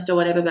or chemist or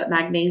whatever, but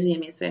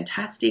magnesium is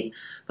fantastic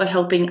for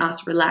helping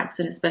us relax,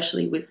 and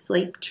especially with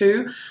sleep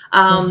too.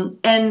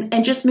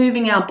 And just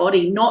moving our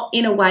body, not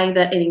in a way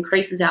that it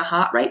increases our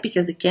heart rate,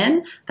 because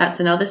again, that's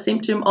another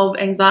symptom of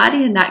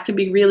anxiety, and that can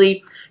be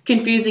really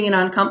confusing and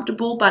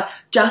uncomfortable, but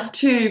just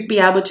to be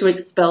able to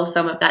expel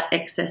some of that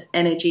excess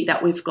energy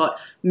that we've got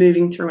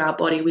moving through our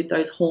body with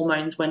those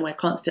hormones when we're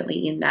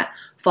constantly in that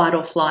fight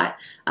or flight,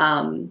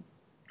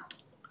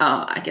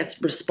 I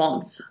guess,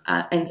 response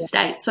and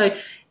state. So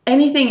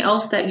anything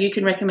else that you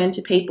can recommend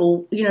to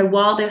people, you know,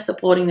 while they're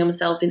supporting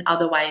themselves in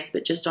other ways,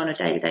 but just on a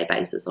day-to-day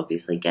basis?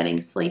 Obviously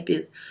getting sleep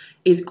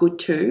is good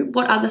too.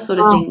 What other sort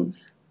of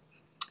things?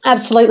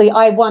 Absolutely.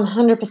 I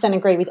 100%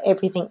 agree with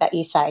everything that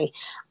you say.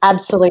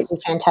 Absolutely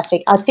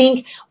fantastic. I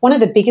think one of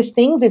the biggest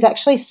things is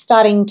actually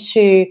starting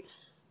to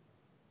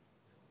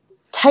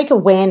take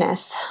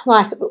awareness.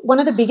 Like, one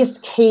of the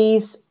biggest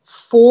keys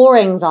for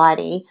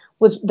anxiety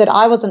was that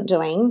I wasn't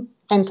doing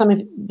and some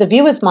of the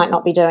viewers might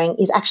not be doing,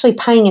 is actually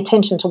paying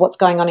attention to what's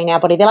going on in our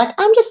body. They're like,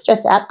 I'm just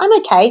stressed out. I'm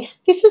okay.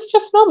 This is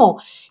just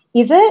normal.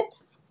 Is it?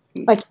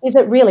 Like, is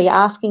it really?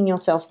 Asking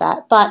yourself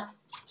that. But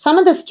some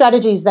of the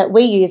strategies that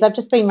we use, I've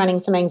just been running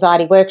some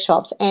anxiety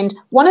workshops, and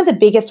one of the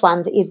biggest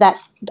ones is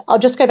that, I'll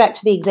just go back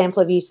to the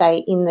example of you,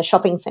 say, in the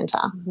shopping centre,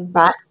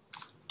 right?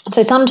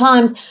 So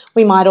sometimes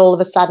we might all of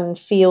a sudden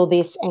feel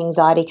this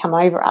anxiety come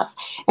over us,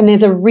 and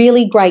there's a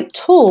really great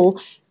tool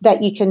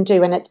that you can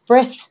do, and it's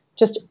breath,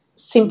 just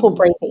simple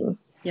breathing.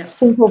 Yeah.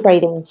 Simple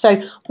breathing.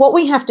 So what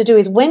we have to do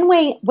is when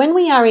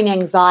we are in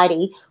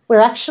anxiety, we're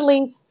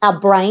actually, our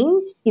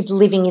brain is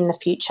living in the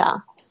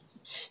future.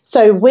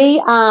 So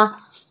we are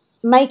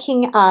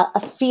making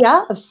a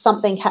fear of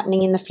something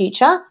happening in the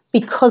future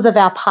because of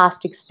our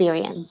past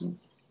experience.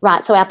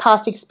 Right, so our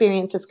past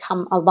experiences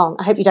come along.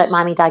 I hope you don't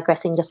mind me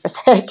digressing just for a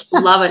sec.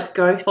 Love it.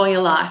 Go for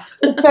your life.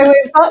 So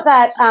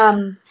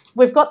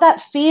we've got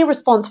that fear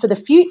response for the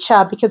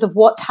future because of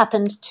what's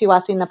happened to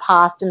us in the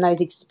past and those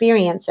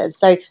experiences.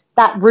 So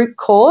that root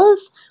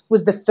cause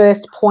was the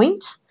first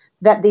point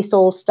that this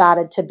all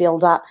started to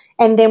build up.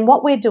 And then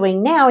what we're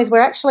doing now is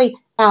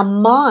our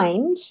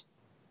mind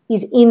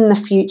is in the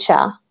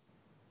future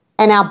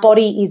and our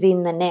body is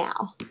in the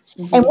now.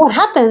 And what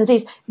happens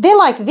is they're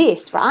like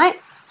this, right?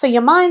 So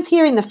your mind's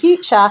here in the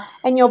future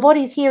and your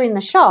body's here in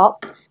the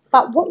shop.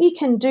 But what you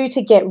can do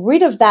to get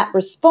rid of that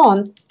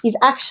response is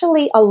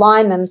actually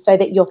align them so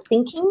that your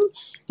thinking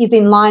is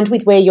in line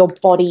with where your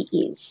body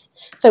is.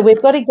 So we've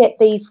got to get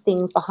these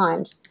things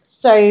behind.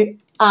 So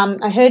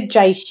I heard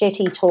Jay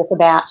Shetty talk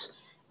about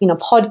in a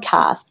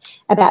podcast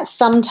about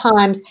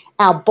sometimes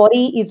our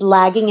body is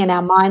lagging and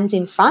our mind's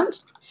in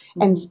front.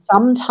 And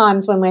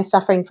sometimes when we're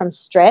suffering from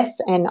stress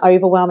and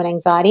overwhelm and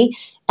anxiety,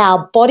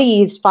 our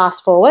body is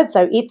fast forward,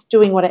 so it's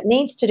doing what it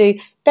needs to do,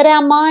 but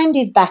our mind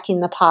is back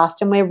in the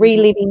past and we're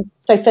reliving.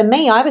 So for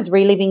me, I was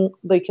reliving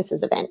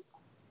Lucas's event.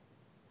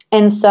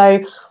 And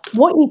so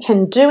what you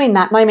can do in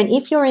that moment,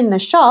 if you're in the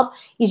shop,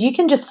 is you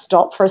can just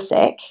stop for a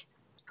sec.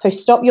 So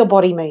stop your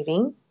body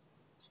moving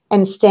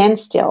and stand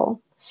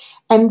still.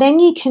 And then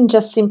you can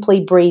just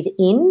simply breathe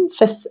in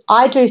for,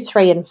 I do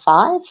 3 and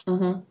 5.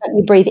 But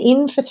you breathe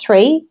in for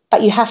 3,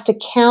 but you have to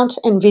count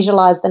and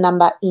visualize the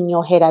number in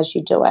your head as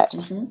you do it.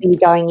 So you're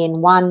going in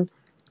 1,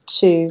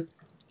 2,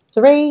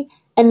 3,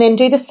 and then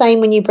do the same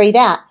when you breathe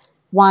out.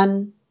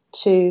 1,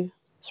 2,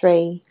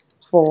 3,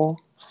 4,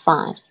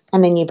 5.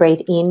 And then you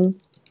breathe in,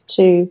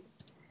 2,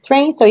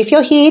 3. So if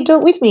you're here, do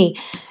it with me.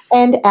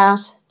 And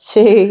out,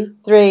 2,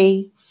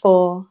 3,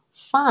 4,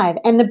 5.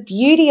 And the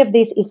beauty of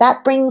this is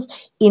that brings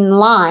in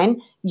line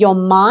your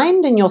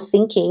mind and your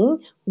thinking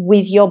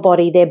with your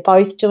body. They're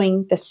both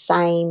doing the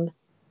same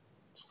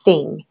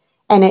thing.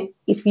 And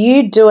if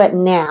you do it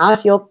now,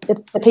 if you're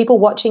the people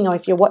watching or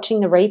if you're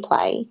watching the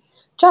replay,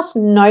 just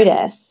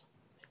notice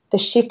the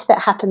shift that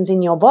happens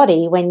in your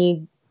body when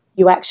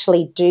you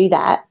actually do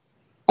that.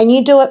 And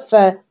you do it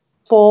for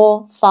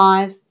 4,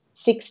 5,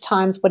 6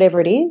 times, whatever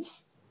it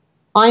is.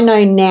 I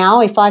know now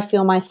if I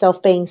feel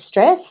myself being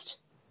stressed,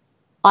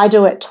 I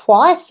do it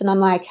twice and I'm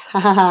like,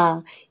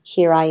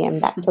 here I am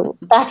back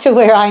to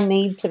where I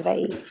need to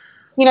be.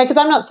 You know, because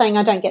I'm not saying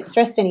I don't get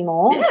stressed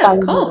anymore. Yeah,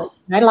 of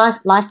course. You know,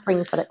 life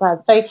brings what it does.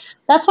 So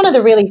that's one of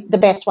the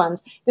best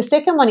ones. The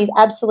second one is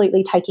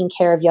absolutely taking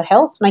care of your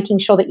health, making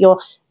sure that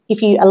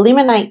if you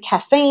eliminate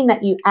caffeine,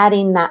 that you add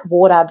in that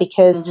water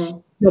because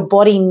your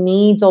body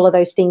needs all of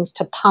those things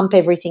to pump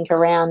everything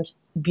around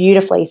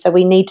beautifully. So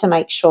we need to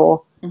make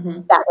sure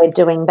that we're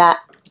doing that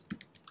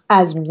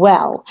as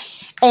well.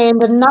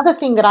 And another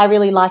thing that I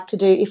really like to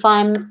do if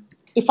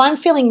I'm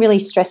feeling really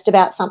stressed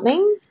about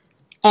something,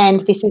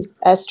 and this is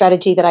a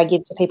strategy that I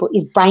give to people,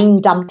 is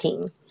brain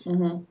dumping.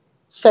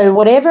 So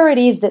whatever it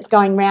is that's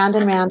going round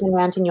and round and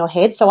round in your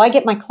head, so I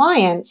get my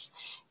clients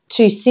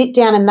to sit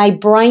down and they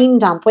brain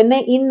dump when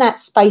they're in that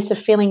space of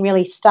feeling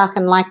really stuck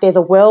and like there's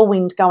a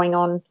whirlwind going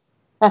on.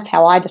 That's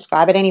how I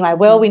describe it anyway.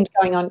 Whirlwind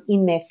going on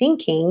in their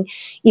thinking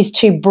is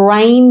to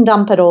brain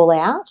dump it all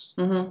out.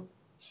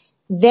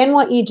 Then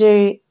what you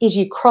do is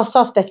you cross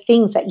off the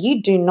things that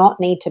you do not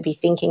need to be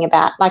thinking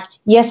about. Like,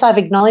 yes, I've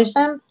acknowledged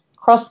them,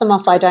 cross them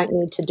off, I don't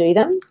need to do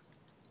them.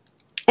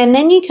 And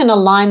then you can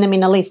align them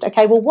in a list.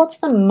 Okay, well, what's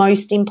the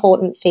most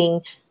important thing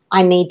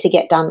I need to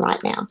get done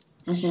right now?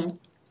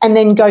 And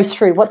then go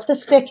through, what's the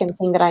second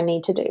thing that I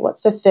need to do?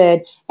 What's the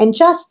third? And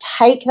just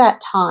take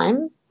that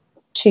time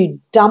to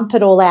dump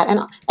it all out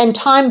and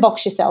time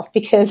box yourself,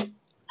 because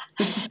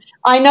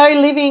I know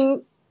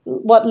living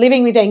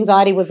with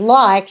anxiety was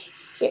like.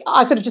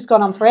 I could have just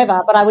gone on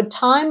forever, but I would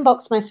time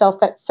box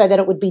myself so that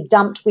it would be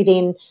dumped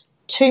within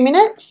 2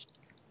 minutes,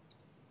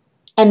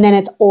 and then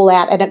it's all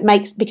out. And it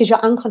makes, because your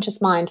unconscious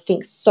mind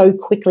thinks so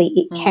quickly,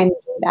 it can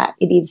do that.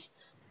 It is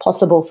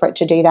possible for it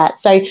to do that.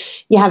 So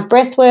you have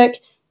breath work,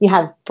 you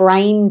have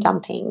brain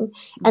dumping,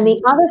 and the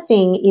other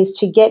thing is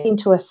to get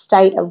into a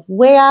state of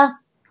where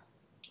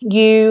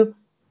you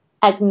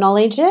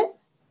acknowledge it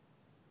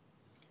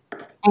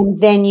and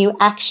then you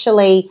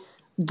actually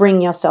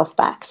bring yourself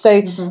back. So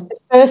the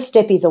first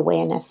step is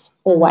awareness,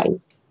 always.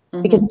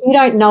 because if you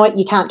don't know it,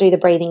 you can't do the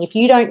breathing. If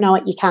you don't know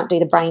it, you can't do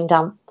the brain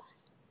dump.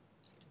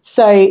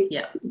 So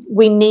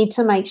we need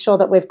to make sure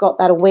that we've got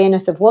that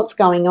awareness of what's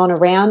going on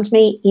around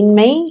me, in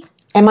me.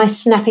 Am I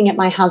snapping at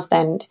my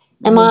husband?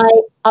 Am I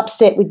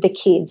upset with the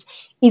kids?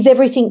 Is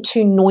everything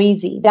too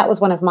noisy? That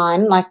was one of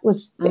mine. Like, it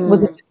was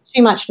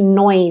too much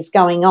noise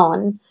going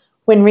on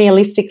when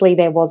realistically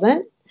there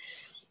wasn't.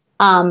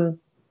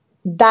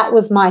 That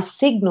was my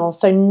signal.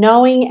 So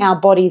knowing our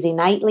bodies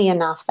innately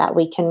enough that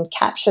we can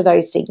capture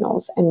those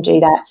signals and do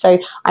that. So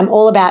I'm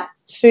all about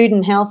food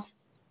and health,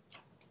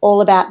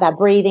 all about that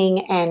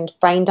breathing and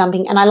brain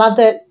dumping. And I love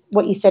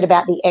what you said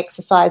about the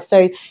exercise.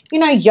 So,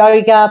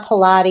 yoga,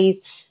 Pilates,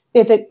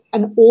 there's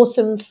an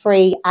awesome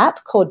free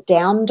app called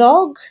Down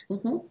Dog,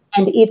 and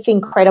it's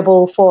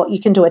incredible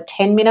you can do a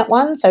 10-minute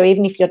one. So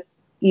even if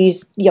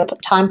you're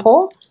time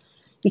poor,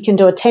 you can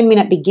do a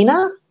 10-minute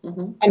beginner,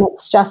 and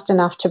it's just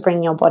enough to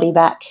bring your body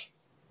back.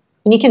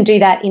 And you can do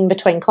that in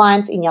between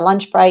clients, in your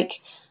lunch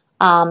break,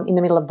 in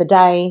the middle of the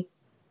day,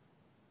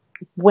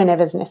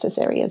 whenever's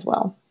necessary as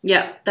well.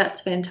 Yeah,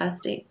 that's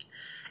fantastic.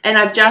 And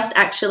I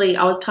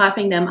was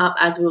typing them up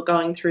as we were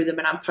going through them,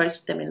 and I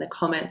posted them in the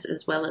comments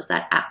as well as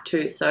that app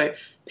too. So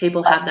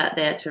people have that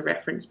there to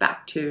reference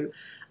back to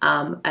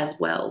as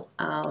well.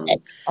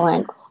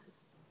 Excellent.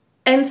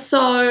 And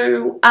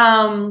so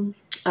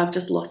I've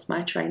just lost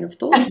my train of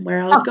thought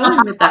where I was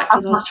going with that,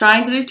 because I was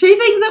trying to do two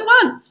things at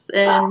once,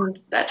 and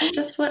that's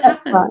just what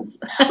happens.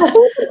 Right. I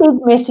think the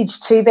big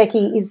message too,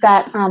 Becky, is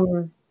that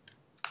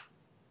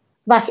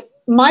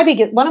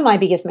one of my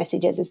biggest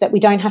messages is that we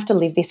don't have to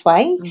live this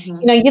way.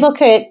 You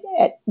look at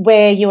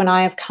where you and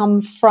I have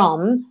come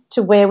from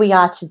to where we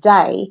are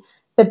today,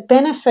 the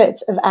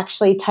benefits of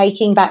actually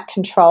taking back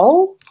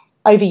control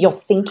over your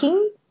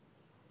thinking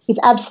is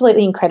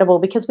absolutely incredible,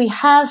 because we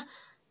have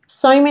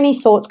so many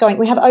thoughts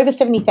we have over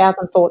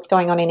 70,000 thoughts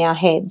going on in our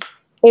heads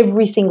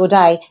every single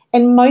day,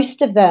 and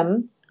most of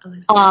them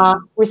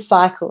are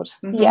recycled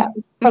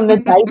from the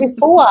day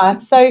before.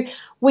 So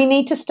we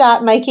need to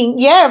start making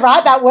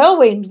that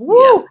whirlwind.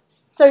 Woo!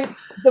 So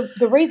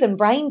the reason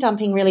brain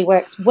dumping really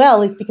works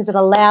well is because it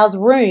allows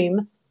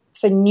room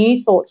for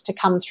new thoughts to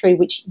come through,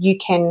 which you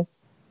can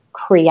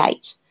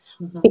create.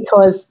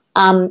 Because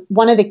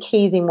one of the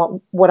keys in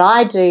what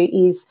I do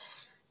is,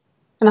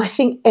 and I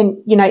think,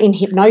 in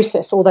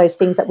hypnosis, all those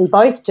things that we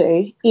both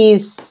do,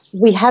 is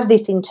we have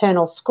this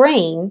internal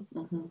screen,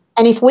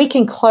 and if we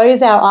can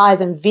close our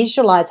eyes and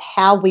visualize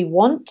how we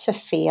want to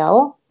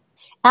feel,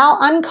 our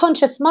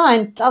unconscious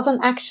mind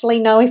doesn't actually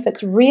know if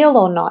it's real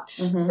or not.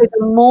 So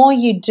the more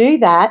you do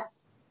that,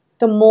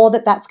 the more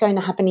that's going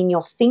to happen in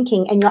your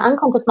thinking, and your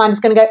unconscious mind is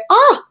going to go,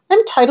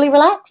 I'm totally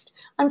relaxed.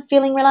 I'm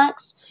feeling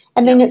relaxed.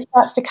 And then it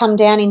starts to come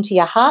down into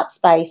your heart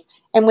space.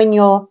 And when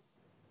your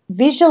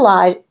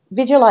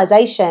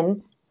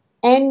visualization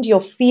and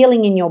your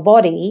feeling in your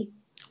body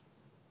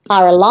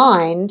are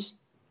aligned,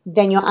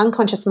 then your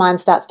unconscious mind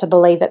starts to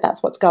believe that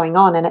that's what's going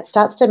on, and it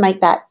starts to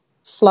make that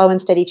slow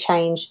and steady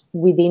change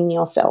within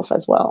yourself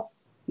as well.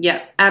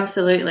 Yeah,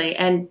 absolutely.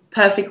 And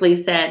perfectly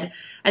said.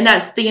 And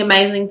that's the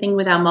amazing thing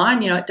with our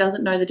mind. It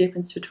doesn't know the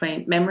difference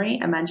between memory,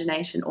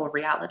 imagination, or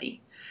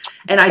reality.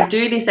 And I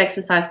do this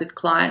exercise with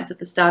clients at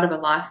the start of a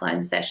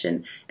Lifeline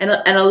session. And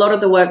a lot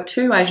of the work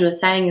too, as you were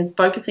saying, is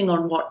focusing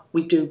on what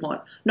we do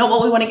want, not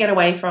what we want to get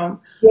away from,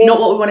 not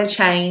what we want to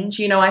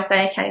change. I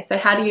say, okay, so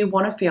how do you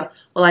want to feel?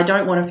 Well, I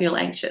don't want to feel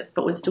anxious,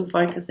 but we're still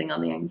focusing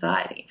on the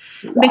anxiety.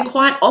 I mean,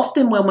 quite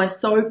often when we're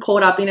so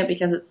caught up in it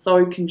because it's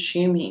so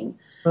consuming,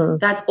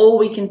 that's all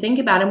we can think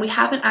about. And we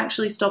haven't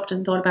actually stopped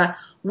and thought about,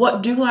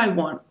 what do I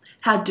want?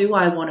 How do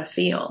I want to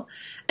feel?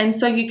 And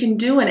so you can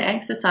do an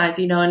exercise,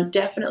 and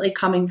definitely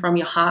coming from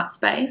your heart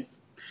space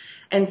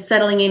and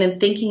settling in and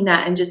thinking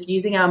that, and just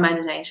using our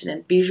imagination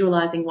and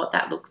visualizing what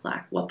that looks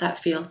like, what that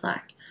feels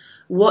like.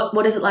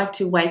 What is it like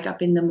to wake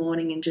up in the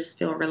morning and just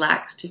feel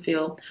relaxed, to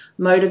feel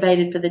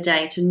motivated for the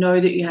day, to know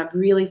that you have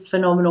really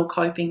phenomenal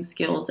coping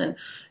skills, and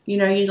you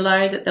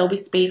know that there'll be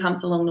speed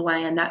humps along the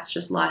way, and that's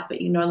just life, but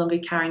you're no longer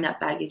carrying that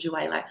baggage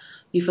away. Like,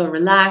 you feel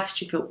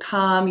relaxed, you feel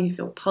calm, you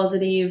feel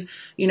positive.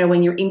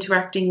 When you're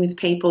interacting with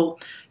people,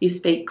 you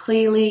speak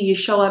clearly, you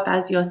show up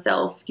as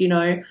yourself.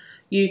 You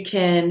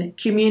can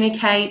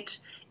communicate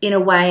in a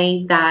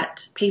way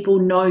that people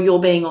know you're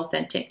being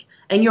authentic,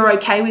 and you're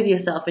okay with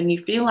yourself, and you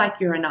feel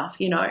like you're enough.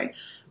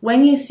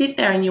 When you sit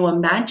there and you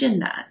imagine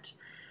that,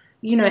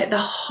 the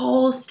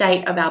whole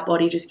state of our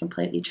body just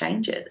completely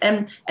changes.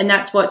 And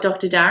that's what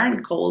Dr.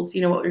 Darren calls,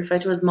 what we refer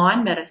to as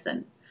mind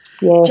medicine.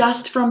 Yes.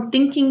 Just from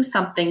thinking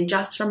something,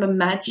 just from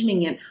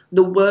imagining it,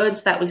 the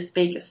words that we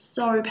speak are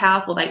so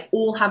powerful. They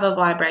all have a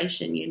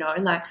vibration,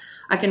 Like,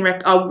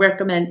 I'll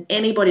recommend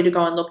anybody to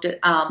go and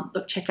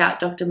check out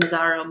Dr.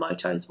 Masaru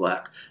Emoto's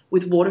work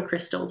with water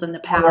crystals and the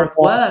power of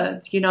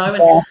words,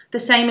 and the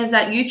same as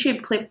that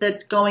YouTube clip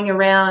that's going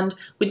around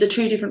with the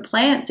two different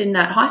plants in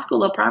that high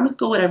school or primary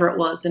school, whatever it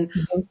was, and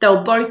they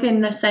were both in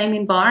the same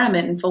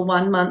environment, and for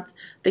 1 month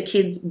the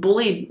kids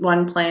bullied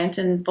one plant,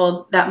 and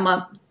for that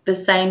month the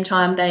same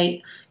time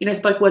they,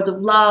 spoke words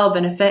of love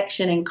and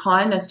affection and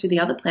kindness to the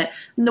other plant.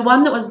 And the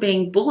one that was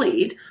being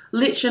bullied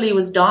literally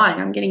was dying.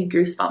 I'm getting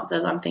goosebumps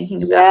as I'm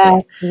thinking about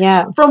this.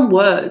 Yeah. From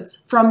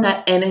words, from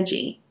that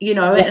energy,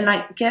 and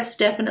I guess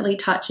definitely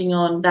touching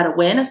on that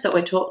awareness that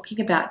we're talking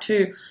about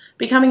too,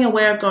 becoming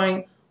aware of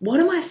going,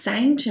 what am I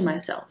saying to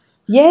myself?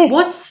 Yes.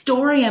 What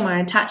story am I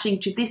attaching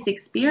to this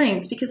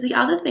experience? Because the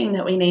other thing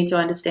that we need to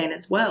understand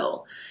as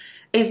well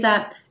is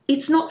that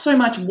it's not so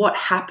much what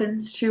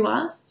happens to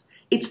us,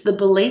 it's the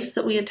beliefs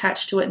that we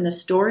attach to it and the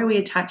story we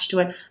attach to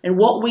it and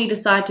what we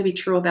decide to be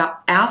true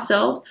about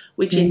ourselves,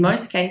 which in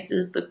most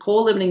cases, the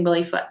core limiting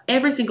belief for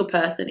every single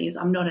person is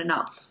I'm not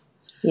enough.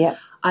 Yeah.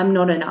 I'm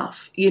not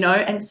enough,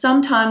 and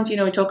sometimes, we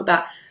talk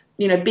about,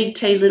 big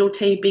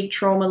T, big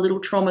trauma, little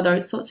trauma,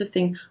 those sorts of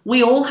things.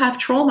 We all have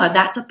trauma.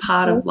 That's a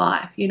part of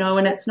life,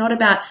 and it's not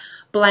about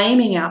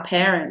blaming our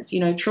parents.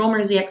 Trauma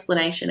is the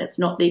explanation. It's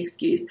not the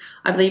excuse.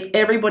 I believe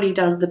everybody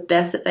does the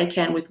best that they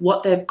can with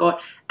what they've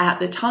got at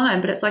the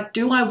time. But it's like,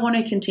 do I want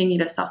to continue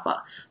to suffer?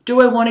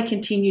 Do I want to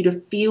continue to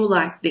feel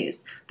like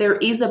this? There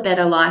is a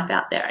better life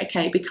out there.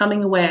 Okay.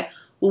 Becoming aware.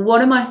 Well,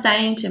 what am I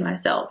saying to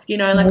myself?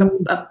 Like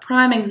a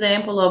prime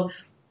example of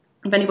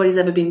if anybody's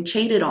ever been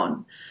cheated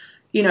on,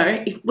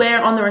 if we're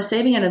on the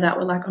receiving end of that,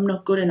 we're like, I'm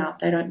not good enough.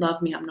 They don't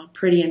love me. I'm not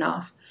pretty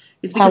enough.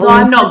 It's because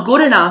I'm not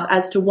good enough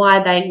as to why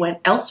they went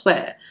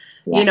elsewhere,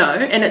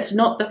 and it's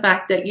not the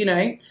fact that,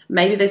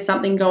 maybe there's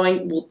something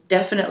going, well,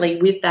 definitely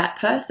with that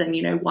person,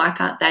 why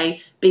can't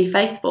they be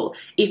faithful?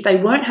 If they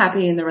weren't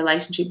happy in the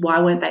relationship, why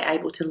weren't they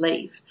able to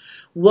leave?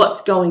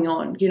 What's going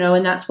on?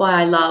 And that's why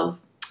I love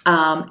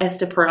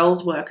Esther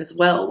Perel's work as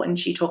well, when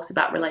she talks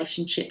about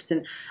relationships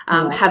and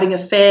having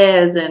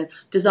affairs and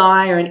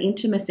desire and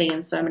intimacy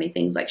and so many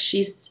things. Like,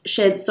 she's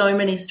shared so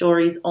many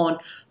stories on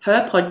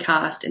her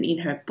podcast and in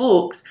her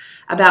books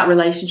about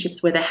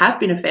relationships where there have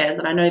been affairs.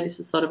 And I know this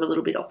is sort of a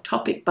little bit off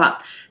topic,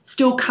 but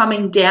still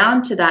coming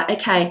down to that,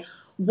 okay,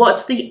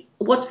 what's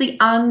the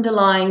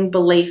underlying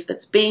belief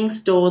that's being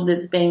stored,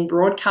 that's being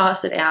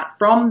broadcasted out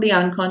from the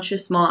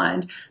unconscious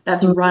mind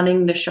that's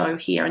running the show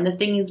here? And the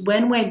thing is,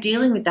 when we're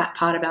dealing with that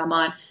part of our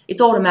mind,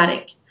 it's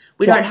automatic.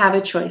 We don't have a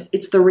choice.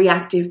 It's the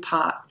reactive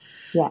part,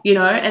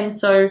 and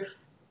so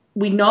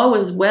we know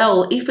as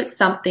well, if it's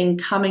something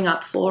coming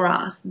up for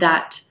us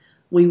that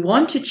we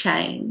want to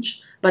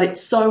change, but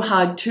it's so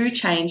hard to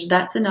change,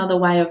 that's another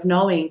way of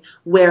knowing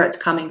where it's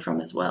coming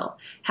from as well,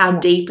 how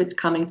deep it's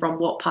coming from,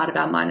 what part of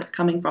our mind it's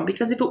coming from.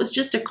 Because if it was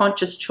just a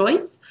conscious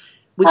choice,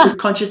 we could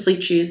consciously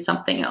choose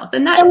something else.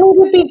 And that's... And we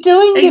would be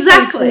doing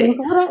exactly things,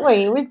 wouldn't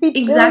we? We'd be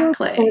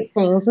exactly doing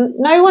things.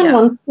 No one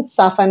wants to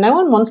suffer. No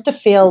one wants to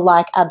feel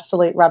like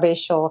absolute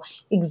rubbish or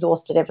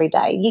exhausted every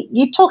day.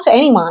 You talk to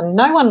anyone,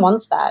 no one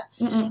wants that.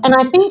 And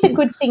I think the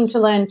good thing to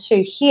learn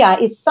too here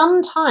is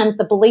sometimes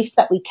the beliefs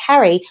that we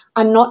carry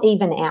are not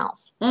even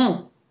ours.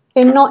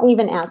 They're not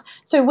even ours.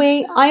 So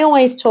I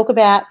always talk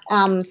about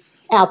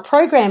our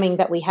programming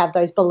that we have,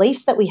 those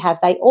beliefs that we have,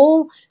 they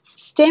all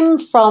stem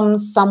from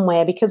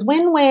somewhere, because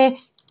when we're,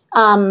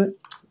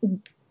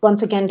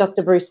 once again,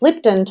 Dr. Bruce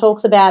Lipton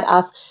talks about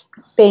us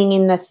being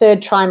in the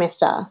third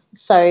trimester.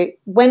 So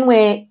when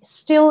we're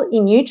still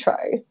in utero,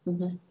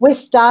 we're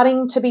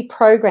starting to be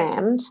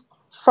programmed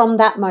from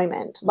that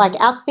moment. Like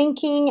our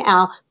thinking,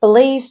 our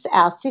beliefs,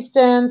 our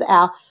systems,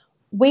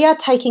 we are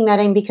taking that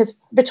in, because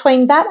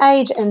between that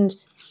age and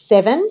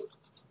 7,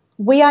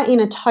 we are in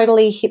a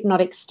totally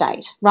hypnotic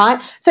state,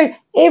 right? So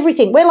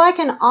everything, we're like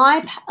an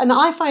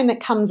iPhone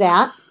that comes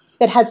out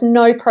that has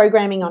no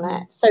programming on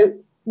it. So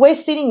we're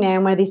sitting there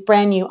and we're this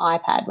brand new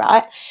iPad,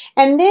 right?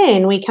 And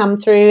then we come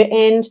through,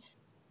 and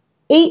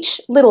each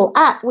little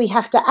app we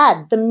have to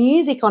add. The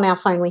music on our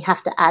phone we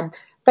have to add.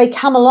 They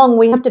come along,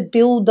 we have to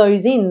build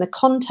those in, the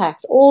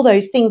contacts, all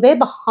those things. They're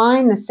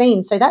behind the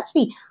scenes. So that's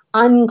the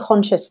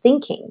unconscious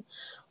thinking.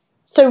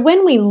 So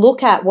when we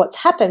look at what's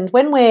happened,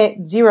 when we're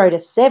 0 to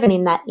 7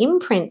 in that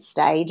imprint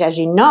stage, as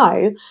you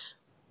know,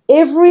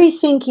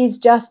 everything is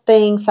just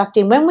being sucked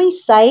in. When we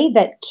say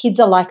that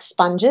kids are like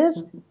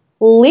sponges,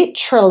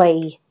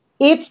 literally,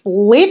 it's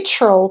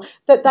literal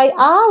that they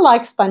are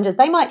like sponges.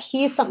 They might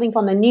hear something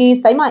on the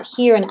news, they might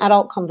hear an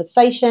adult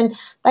conversation,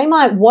 they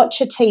might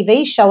watch a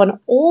TV show, and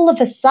all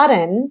of a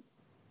sudden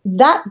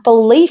that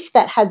belief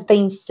that has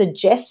been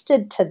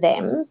suggested to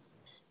them,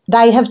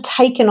 they have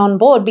taken on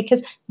board,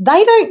 because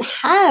they don't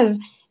have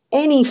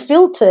any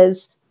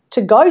filters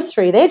to go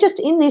through. They're just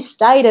in this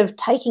state of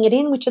taking it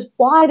in, which is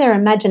why their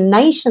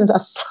imaginations are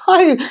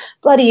so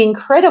bloody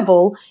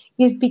incredible,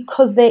 is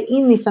because they're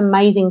in this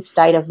amazing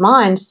state of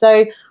mind.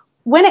 So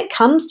when it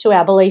comes to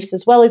our beliefs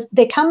as well,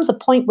 there comes a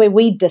point where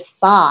we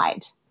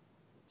decide.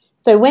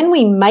 So when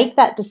we make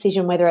that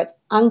decision, whether it's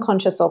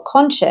unconscious or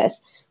conscious,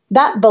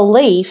 that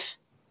belief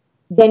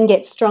then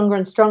gets stronger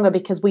and stronger,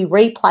 because we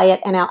replay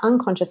it and our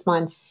unconscious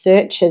mind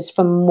searches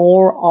for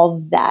more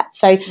of that.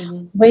 So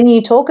when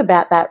you talk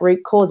about that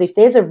root cause, if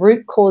there's a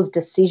root cause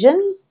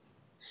decision,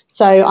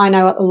 so I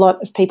know a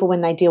lot of people,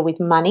 when they deal with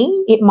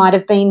money, it might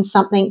have been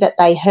something that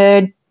they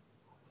heard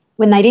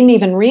when they didn't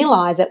even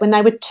realise it when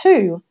they were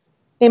 2.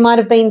 there might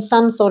have been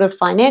some sort of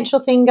financial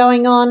thing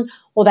going on,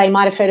 or they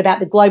might have heard about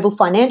the global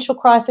financial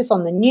crisis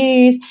on the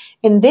news,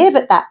 and they've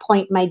at that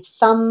point made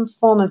some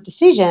form of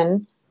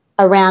decision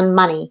around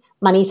money.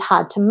 Money's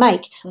hard to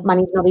make.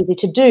 Money's not easy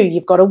to do.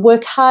 You've got to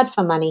work hard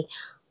for money.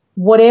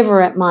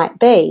 Whatever it might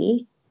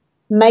be,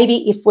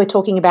 maybe if we're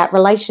talking about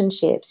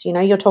relationships,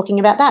 you're talking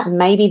about that.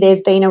 Maybe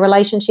there's been a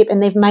relationship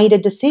and they've made a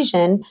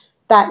decision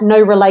that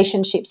no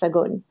relationships are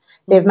good.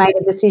 They've made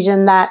a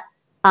decision that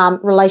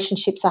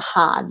relationships are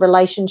hard,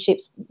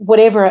 relationships,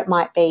 whatever it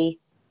might be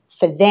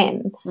for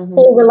them,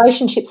 or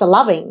relationships are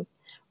loving,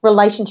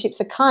 relationships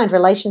are kind,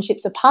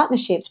 relationships are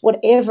partnerships,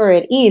 whatever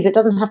it is. It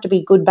doesn't have to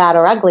be good, bad,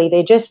 or ugly.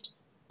 They're just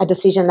a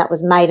decision that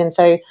was made. And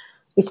so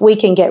if we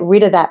can get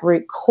rid of that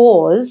root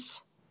cause,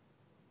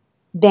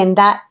 then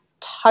that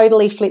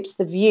totally flips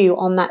the view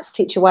on that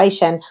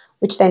situation,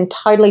 which then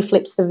totally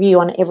flips the view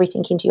on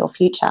everything into your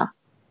future.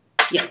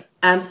 Yeah,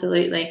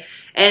 absolutely.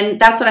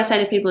 And that's what I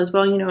say to people as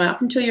well.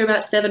 Up until you're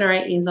about 7 or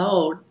 8 years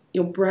old,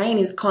 your brain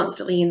is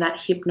constantly in that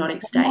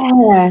hypnotic state.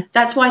 Yeah.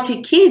 That's why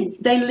to kids,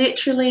 they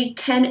literally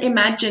can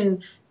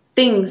imagine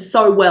things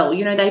so well.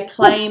 They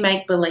play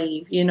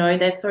make-believe,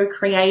 they're so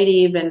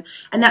creative, and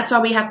that's why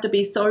we have to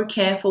be so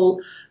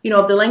careful,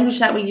 of the language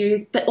that we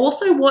use, but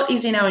also what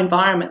is in our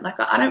environment. Like,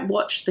 I don't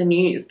watch the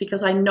news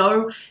because I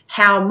know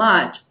how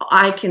much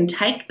I can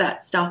take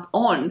that stuff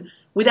on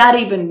without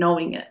even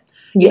knowing it.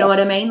 You know what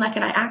I mean? Like,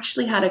 and I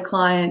actually had a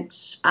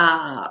client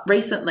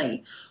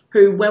recently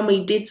who, when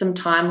we did some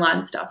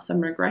timeline stuff,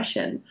 some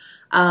regression,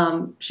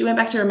 she went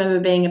back to remember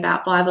being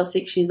about 5 or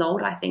 6 years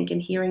old, I think,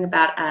 and hearing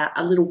about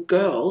a little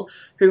girl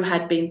who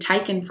had been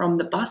taken from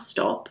the bus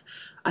stop.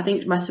 I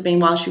think it must have been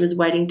while she was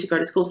waiting to go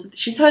to school. So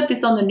she's heard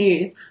this on the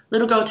news.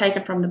 Little girl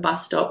taken from the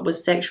bus stop,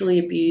 was sexually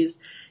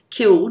abused,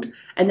 killed,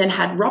 and then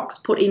had rocks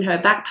put in her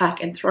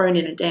backpack and thrown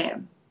in a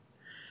dam.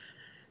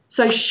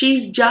 So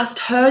she's just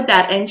heard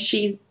that, and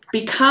she's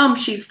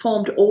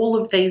formed all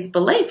of these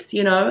beliefs,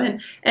 and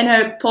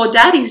her poor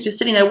daddy's just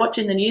sitting there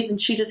watching the news, and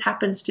she just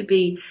happens to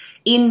be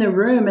in the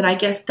room. And I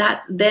guess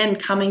that's then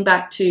coming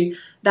back to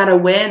that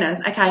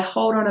awareness. Okay,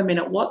 hold on a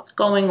minute. What's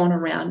going on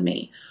around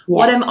me? Yeah.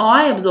 What am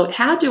I absorbing?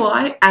 How do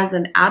I, as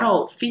an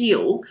adult,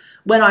 feel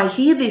when I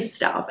hear this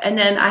stuff? And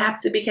then I have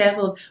to be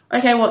careful of,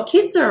 okay, what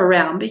kids are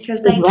around,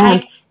 because they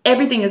take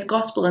everything as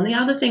gospel. And the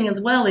other thing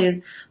as well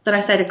is that I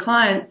say to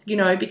clients,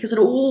 because it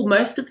all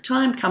most of the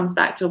time comes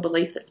back to a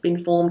belief that's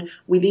been formed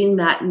within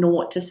that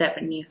 0 to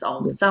 7 years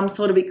old, some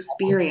sort of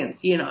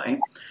experience,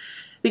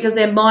 because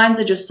their minds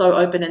are just so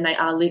open, and they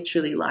are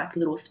literally like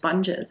little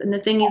sponges. And the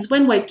thing is,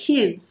 when we're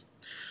kids,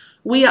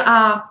 we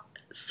are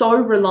so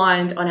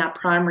reliant on our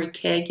primary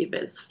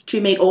caregivers to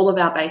meet all of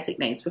our basic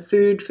needs, for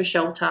food, for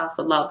shelter,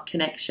 for love,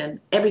 connection,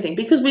 everything,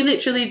 because we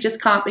literally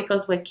just can't,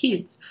 because we're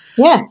kids.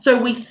 Yeah.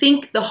 So we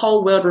think the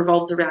whole world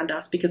revolves around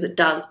us because it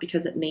does,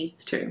 because it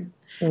needs to.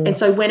 And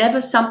so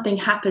whenever something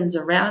happens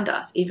around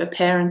us, if a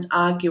parent's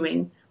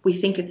arguing, we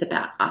think it's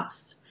about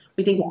us.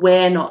 We think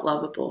we're not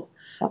lovable.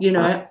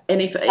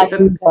 And if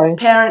a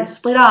parent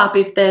split up,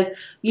 if there's,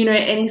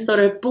 any sort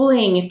of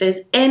bullying, if there's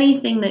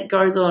anything that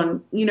goes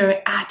on,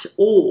 at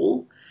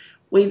all,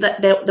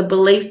 the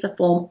beliefs are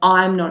formed,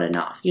 I'm not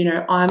enough,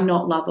 I'm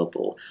not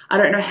lovable. I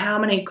don't know how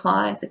many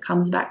clients it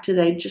comes back to,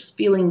 they're just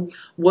feeling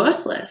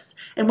worthless.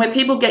 And where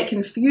people get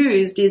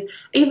confused is,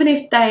 even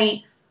if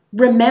they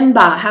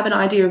have an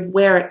idea of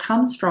where it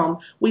comes from,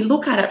 we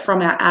look at it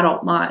from our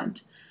adult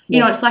mind.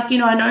 It's like,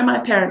 I know my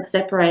parents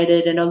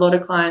separated, and a lot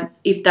of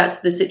clients, if that's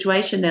the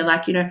situation, they're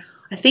like,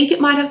 I think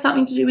it might have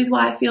something to do with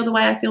why I feel the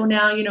way I feel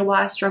now,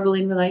 why I struggle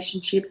in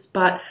relationships.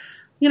 But,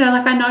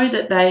 like, I know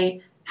that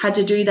they had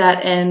to do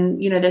that,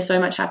 and, they're so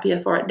much happier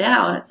for it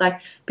now. And it's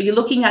like, but you're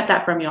looking at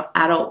that from your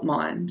adult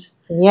mind.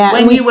 Yeah.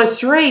 When you were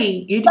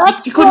 3, you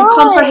couldn't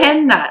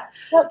comprehend that.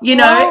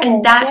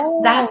 And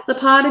that's the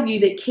part of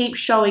you that keeps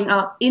showing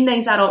up in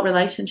these adult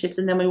relationships,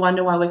 and then we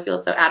wonder why we feel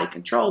so out of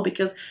control,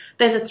 because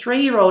there's a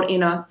 3-year-old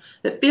in us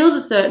that feels a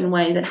certain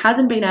way, that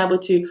hasn't been able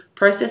to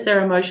process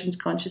their emotions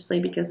consciously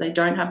because they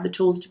don't have the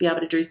tools to be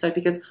able to do so,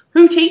 because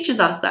who teaches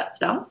us that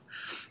stuff?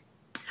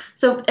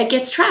 So it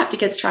gets trapped. It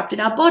gets trapped in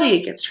our body.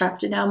 It gets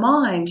trapped in our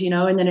mind,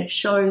 and then it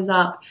shows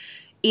up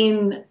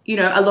in,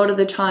 a lot of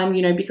the time,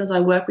 because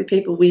I work with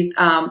people with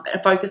a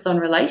focus on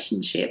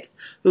relationships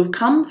who've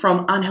come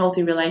from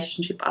unhealthy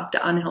relationship after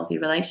unhealthy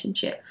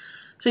relationship.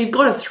 So you've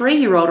got a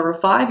 3-year-old or a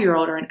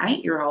 5-year-old or an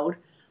 8-year-old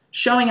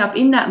showing up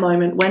in that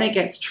moment when it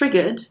gets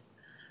triggered,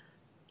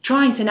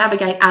 trying to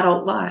navigate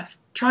adult life,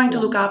 trying to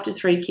look after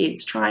 3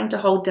 kids, trying to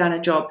hold down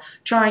a job,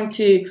 trying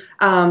to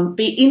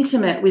be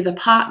intimate with a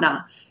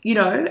partner.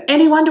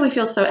 Any wonder we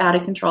feel so out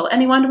of control.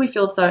 Any wonder we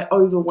feel so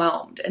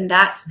overwhelmed. And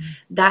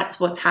that's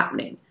what's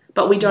happening.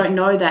 But we don't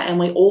know that. And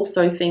we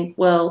also think,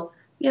 well,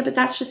 yeah, but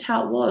that's just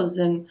how it was.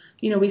 And,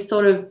 we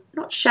sort of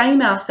not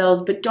shame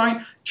ourselves, but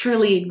don't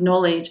truly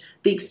acknowledge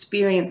the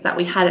experience that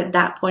we had at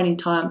that point in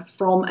time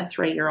from a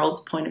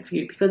 3-year-old's point of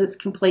view, because it's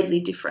completely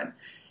different.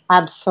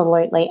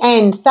 Absolutely.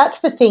 And that's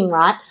the thing,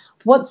 right?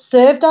 What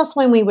served us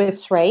when we were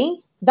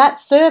 3, that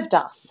served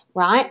us,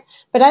 right?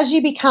 But as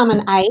you become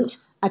an 8,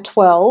 a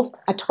 12,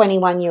 a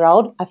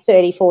 21-year-old, a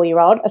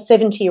 34-year-old, a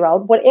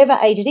 70-year-old, whatever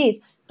age it is,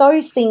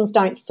 those things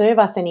don't serve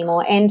us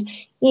anymore. And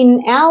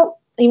in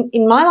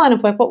my line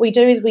of work, what we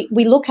do is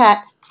we look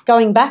at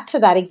going back to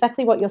that,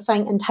 exactly what you're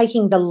saying, and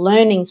taking the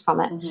learnings from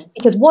it. Mm-hmm.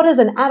 Because what as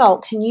an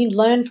adult can you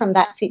learn from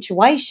that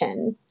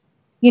situation?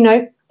 You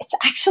know, it's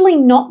actually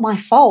not my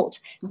fault.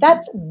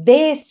 That's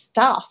their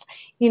stuff.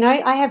 You know,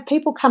 I have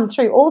people come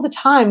through all the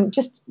time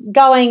just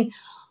going,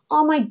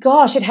 oh my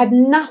gosh, it had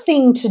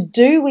nothing to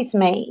do with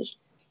me.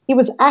 It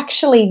was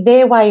actually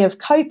their way of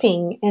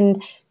coping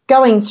and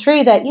going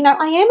through that. You know,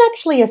 I am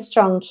actually a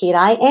strong kid.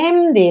 I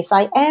am this,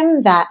 I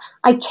am that.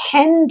 I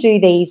can do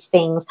these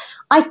things.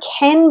 I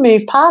can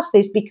move past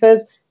this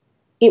because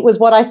it was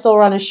what I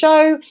saw on a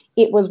show.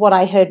 It was what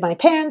I heard my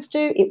parents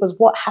do. It was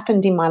what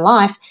happened in my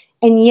life.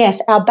 And yes,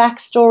 our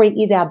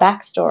backstory is our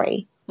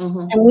backstory.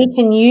 Mm-hmm. And we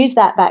can use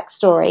that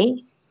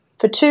backstory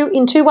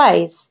in two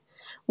ways.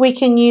 We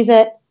can use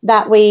it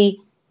that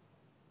we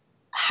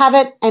have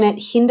it and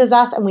it hinders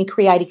us and we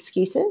create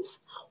excuses,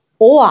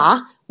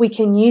 or we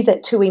can use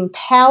it to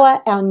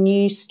empower our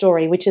new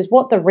story, which is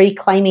what the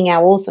reclaiming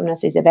our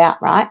awesomeness is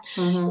about, right?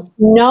 Mm-hmm.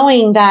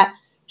 Knowing that,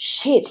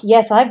 shit,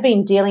 yes, I've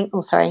been dealing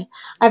with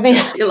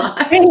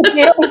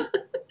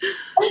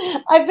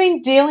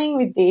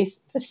this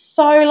for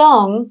so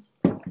long.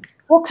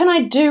 What can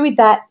I do with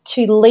that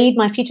to lead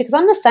my future? Because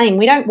I'm the same.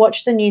 We don't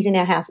watch the news in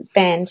our house. It's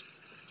banned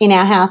in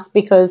our house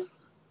because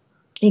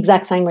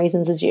exact same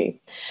reasons as you.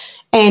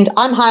 And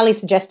I'm highly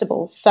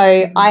suggestible,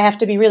 so I have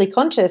to be really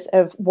conscious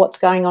of what's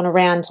going on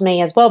around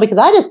me as well, because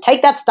I just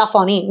take that stuff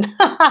on in,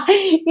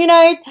 you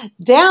know,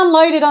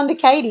 download it onto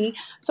Katie.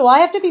 So I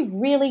have to be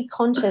really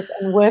conscious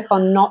and work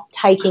on not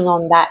taking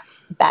on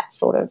that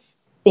sort of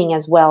thing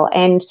as well.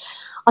 And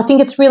I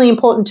think it's really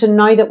important to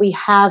know that we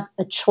have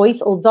a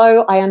choice,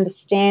 although I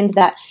understand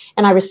that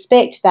and I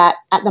respect that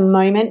at the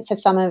moment for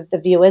some of the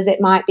viewers it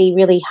might be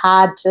really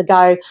hard to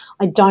go,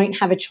 I don't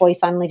have a choice,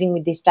 I'm living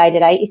with this day to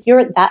day. If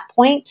you're at that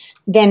point,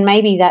 then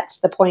maybe that's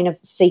the point of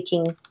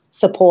seeking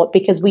support,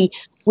 because we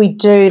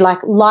do,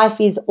 like, life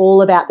is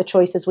all about the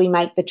choices we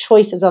make, the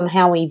choices on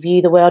how we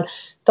view the world,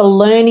 the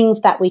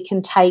learnings that we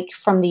can take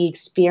from the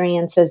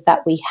experiences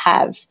that we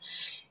have.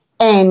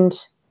 And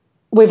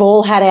we've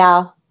all had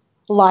our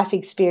life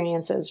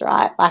experiences,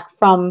 right? Like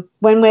from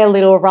when we're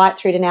little right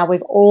through to now,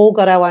 we've all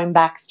got our own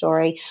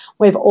backstory.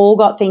 We've all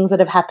got things that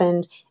have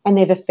happened and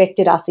they've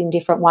affected us in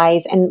different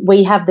ways. And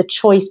we have the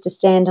choice to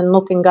stand and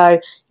look and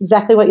go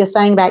exactly what you're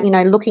saying about, you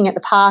know, looking at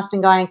the past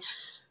and going,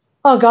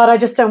 oh God, I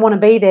just don't want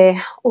to be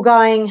there, or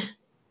going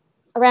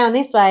around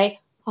this way,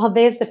 oh,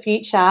 there's the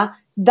future.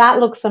 That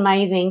looks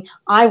amazing.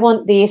 I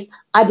want this.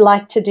 I'd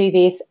like to do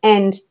this.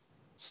 And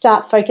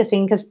start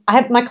focusing, because I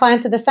have my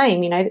clients are the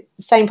same, you know,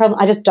 the same problem.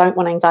 I just don't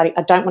want anxiety.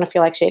 I don't want to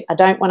feel like shit. I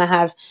don't want to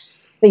have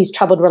these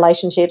troubled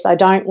relationships. I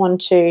don't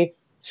want to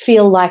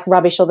feel like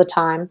rubbish all the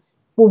time.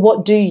 Well,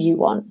 what do you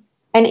want?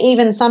 And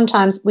even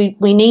sometimes we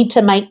need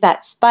to make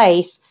that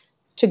space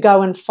to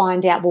go and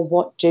find out, well,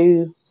 what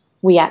do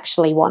we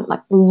actually want?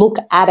 Like, look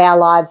at our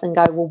lives and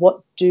go, well,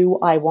 what do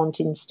I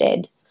want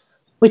instead?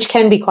 Which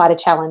can be quite a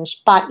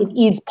challenge, but it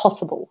is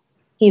possible.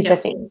 Here's the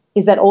thing,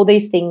 is that all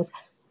these things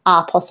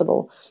are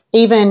possible.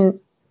 Even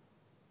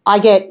I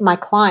get my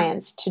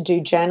clients to do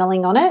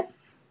journaling on it,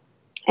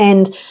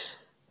 and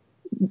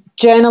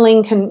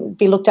journaling can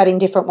be looked at in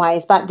different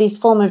ways, but this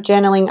form of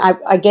journaling,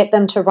 I get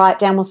them to write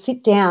down, well,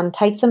 sit down,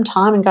 take some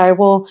time and go,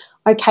 well,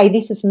 okay,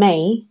 this is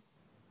me.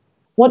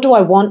 What do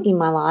I want in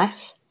my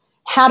life?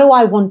 How do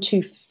I want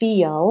to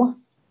feel?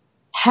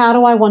 How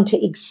do I want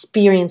to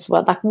experience the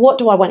world? Like, what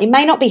do I want? It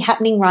may not be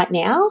happening right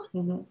now,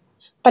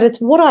 but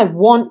it's what I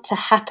want to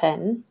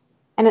happen.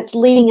 And it's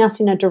leading us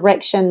in a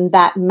direction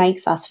that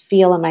makes us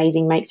feel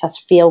amazing, makes us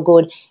feel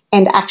good,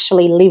 and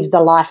actually live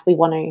the life we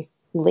want to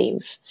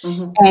live.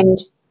 And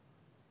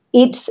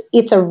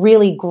it's a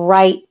really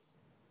great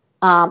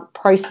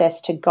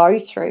process to go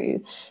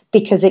through,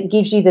 because it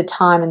gives you the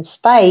time and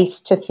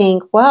space to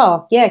think,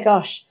 well, yeah,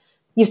 gosh,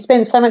 you've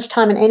spent so much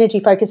time and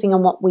energy focusing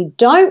on what we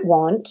don't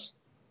want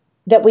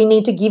that we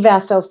need to give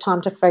ourselves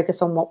time to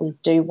focus on what we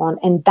do want,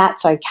 and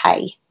that's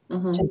okay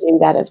to do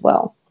that as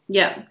well.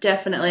 Yeah,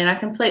 definitely. And I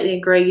completely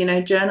agree. You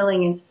know,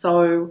 journaling is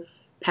so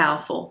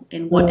powerful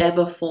in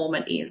whatever form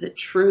it is. It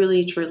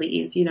truly,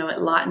 truly is. You know,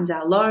 it lightens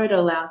our load. It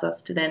allows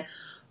us to then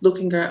look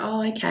and go,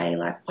 oh, okay,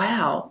 like,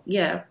 wow,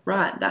 yeah,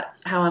 right,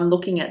 that's how I'm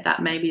looking at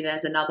that. Maybe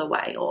there's another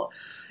way, or,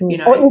 you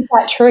know. Or is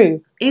that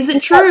true? Is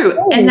it true?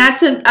 And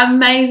that's an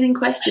amazing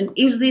question.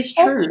 Is this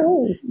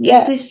true?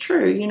 Yeah. Is this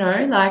true? You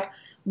know, like,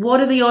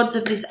 what are the odds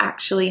of this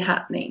actually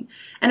happening?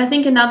 And I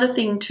think another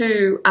thing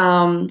too,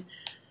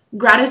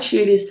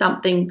 gratitude is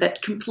something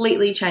that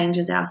completely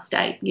changes our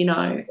state, you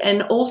know,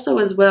 and also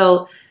as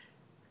well,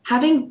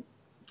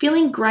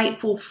 feeling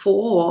grateful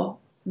for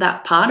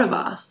that part of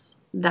us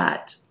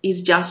that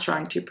is just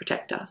trying to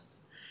protect us.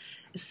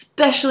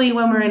 especially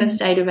when we're in a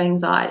state of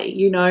anxiety.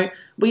 You know,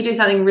 we do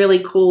something really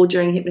cool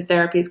during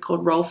hypnotherapy. It's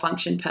called role,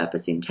 function,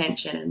 purpose,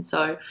 intention. And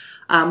so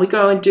we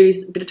go and do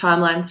a bit of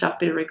timeline stuff,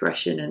 bit of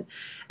regression,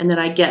 and then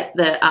I get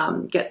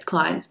get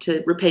clients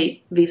to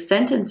repeat this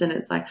sentence, and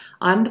it's like,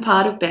 I'm the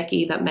part of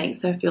Becky that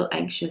makes her feel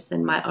anxious,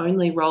 and my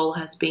only role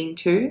has been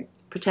to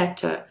protect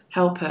her,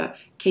 help her,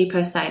 keep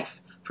her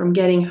safe from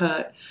getting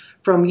hurt,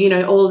 from, you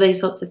know, all these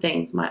sorts of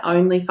things. My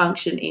only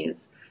function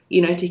is,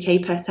 you know, to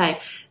keep her safe.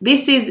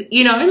 This is,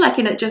 you know, like,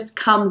 and it just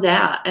comes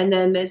out. And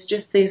then there's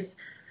just this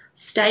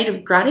state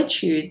of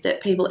gratitude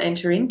that people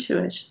enter into.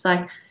 And it's just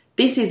like,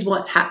 this is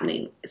what's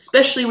happening,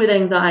 especially with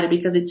anxiety,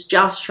 because it's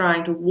just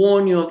trying to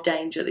warn you of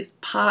danger. This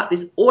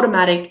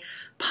automatic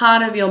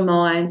part of your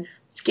mind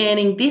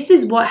scanning. This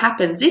is what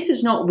happens. This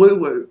is not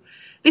woo-woo.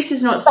 This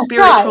is not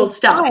spiritual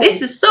stuff. Science.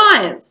 This is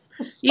science.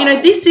 You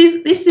know, this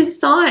is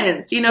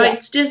science. You know,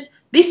 it's just,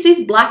 this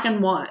is black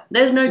and white.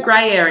 There's no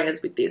gray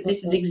areas with this.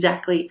 This is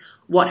exactly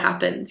what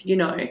happens, you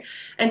know.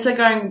 And so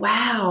going,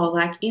 wow,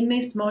 like in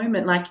this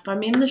moment, like if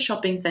I'm in the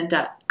shopping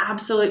center,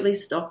 absolutely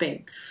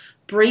stopping,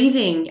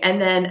 breathing.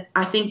 And then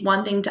I think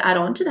one thing to add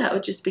on to that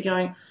would just be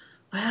going,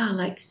 wow,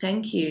 like,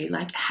 thank you.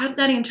 Like, have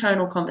that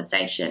internal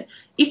conversation.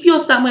 If you're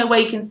somewhere where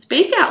you can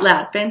speak out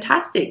loud,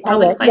 fantastic.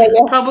 Public places,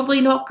 probably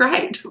not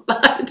great,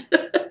 but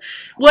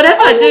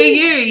whatever, do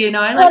you know?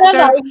 Like,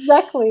 whatever,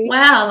 exactly.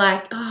 Wow,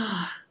 like,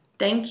 oh,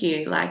 thank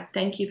you. Like,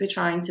 thank you for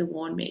trying to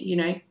warn me, you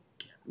know.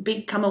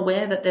 Become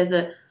aware that there's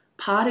a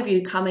part of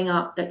you coming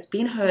up that's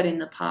been hurt in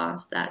the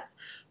past, that's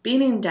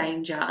been in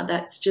danger,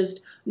 that's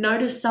just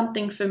noticed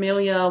something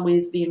familiar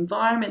with the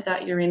environment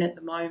that you're in at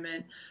the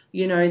moment,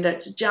 you know,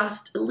 that's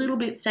just a little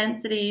bit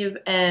sensitive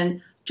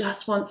and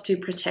just wants to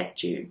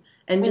protect you,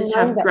 and just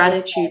have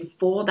gratitude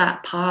for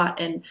that part,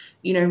 and,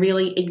 you know,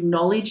 really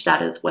acknowledge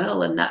that as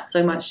well. And that's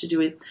so much to do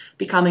with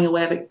becoming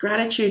aware. But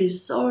gratitude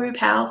is so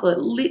powerful. It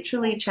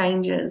literally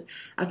changes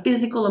our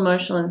physical,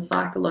 emotional, and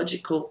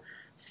psychological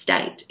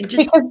state. It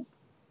just,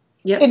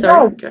 it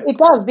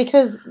does,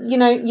 because, you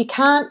know, you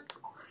can't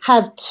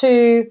have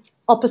two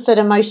opposite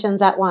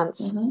emotions at once.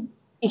 Mm-hmm.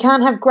 You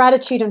can't have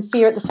gratitude and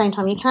fear at the same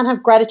time. You can't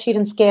have gratitude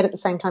and scared at the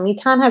same time. You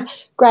can't have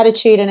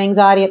gratitude and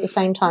anxiety at the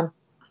same time.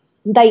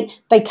 They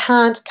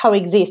can't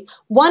coexist.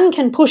 One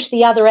can push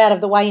the other out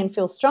of the way and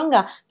feel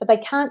stronger, but they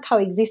can't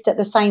coexist at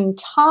the same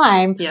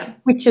time,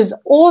 which is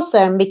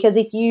awesome, because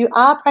if you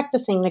are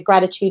practicing the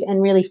gratitude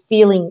and really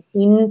feeling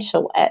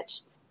into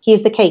it,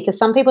 here's the key, because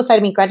some people say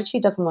to me,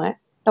 gratitude doesn't work.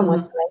 Don't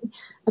work for me.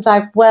 It's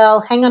like,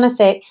 well, hang on a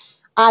sec.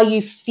 Are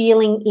you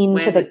feeling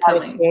into the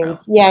gratitude?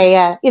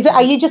 Yeah. Is it?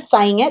 Are you just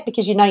saying it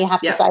because you know you have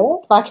to say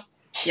it? Like,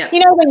 you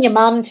know, when your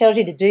mum tells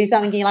you to do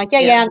something, you're like,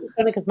 I'm just doing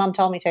it because mum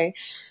told me to.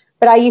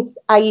 But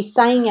are you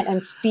saying it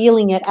and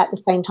feeling it at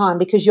the same time?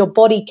 Because your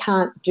body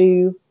can't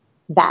do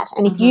that.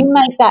 And if you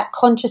make that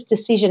conscious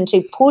decision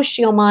to push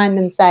your mind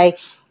and say,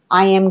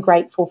 I am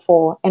grateful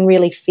for, and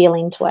really feel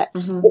into it.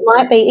 It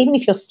might be, even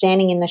if you're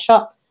standing in the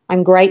shop,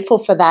 I'm grateful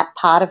for that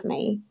part of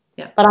me,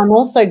 but I'm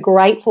also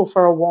grateful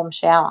for a warm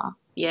shower.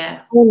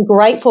 I'm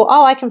grateful,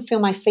 I can feel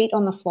my feet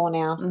on the floor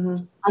now.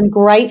 I'm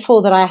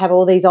grateful that I have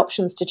all these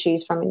options to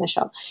choose from in the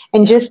shop.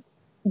 And just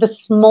the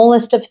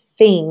smallest of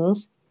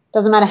things,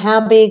 doesn't matter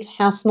how big,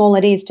 how small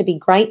it is to be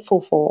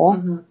grateful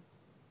for,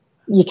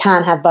 you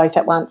can't have both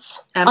at once.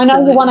 Absolutely. I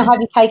know you want to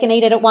have your cake and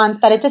eat it at once,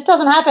 but it just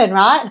doesn't happen,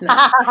 right?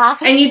 No.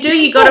 And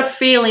you got to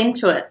feel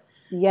into it.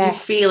 You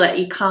feel it.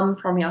 You come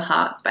from your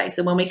heart space.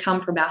 And when we come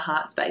from our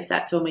heart space,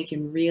 that's when we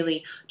can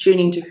really tune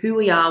into who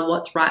we are,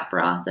 what's right for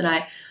us. And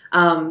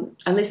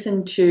I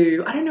listened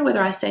to, I don't know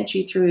whether I sent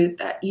you through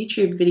that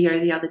YouTube video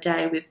the other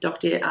day with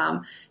Dr.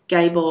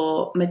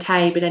 Gabor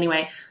Mate, but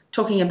anyway,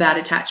 talking about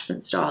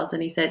attachment styles.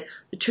 And he said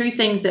the two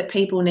things that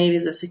people need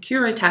is a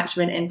secure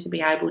attachment and to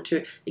be able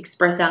to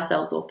express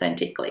ourselves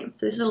authentically.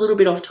 So this is a little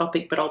bit off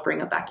topic, but I'll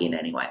bring it back in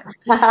anyway.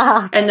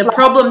 And the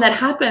problem that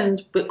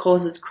happens, it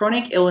causes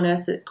chronic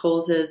illness, it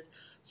causes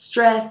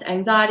stress,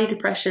 anxiety,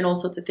 depression, all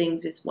sorts of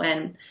things, is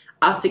when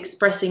us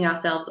expressing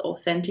ourselves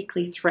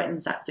authentically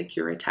threatens that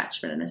secure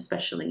attachment, and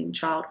especially in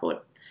childhood.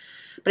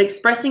 But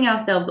expressing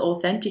ourselves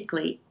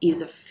authentically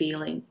is a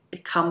feeling.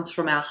 It comes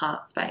from our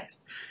heart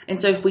space. And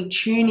so if we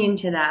tune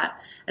into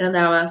that and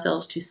allow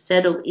ourselves to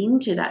settle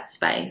into that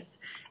space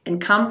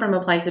and come from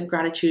a place of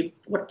gratitude,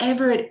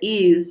 whatever it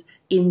is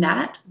in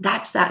that,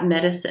 that's that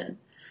medicine.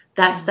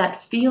 That's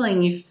that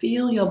feeling. You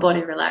feel your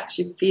body relax.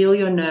 You feel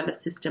your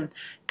nervous system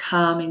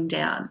calming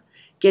down,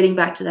 getting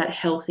back to that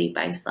healthy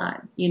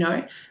baseline, you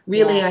know.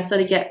 Really, I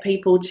sort of get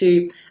people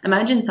to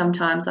imagine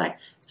sometimes, like,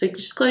 so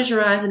just close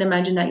your eyes and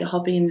imagine that you're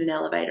hopping in an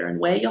elevator, and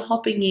where you're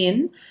hopping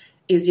in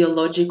is your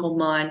logical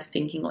mind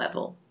thinking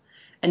level.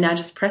 And now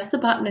just press the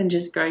button and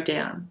just go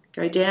down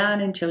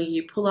until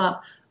you pull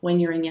up when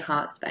you're in your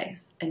heart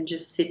space, and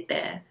just sit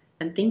there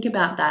and think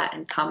about that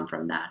and come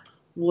from that.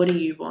 What do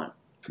you want?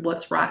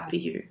 What's right for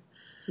you?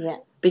 Yeah.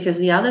 Because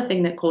the other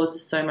thing that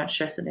causes so much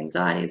stress and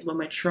anxiety is when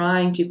we're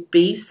trying to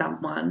be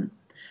someone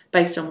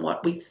based on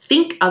what we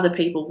think other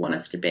people want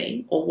us to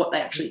be, or what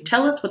they actually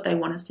tell us what they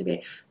want us to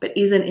be, but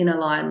isn't in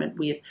alignment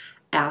with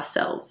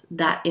ourselves.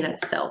 That in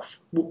itself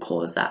will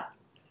cause that.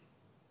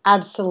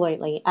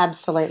 Absolutely,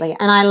 absolutely.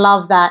 And I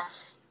love that,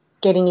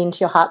 getting into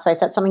your heart space.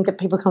 That's something that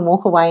people can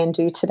walk away and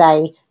do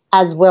today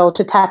as well,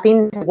 to tap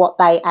into what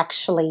they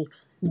actually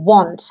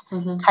want,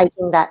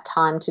 taking that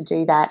time to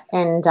do that.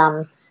 And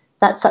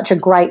that's such a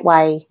great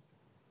way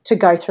to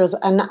go through.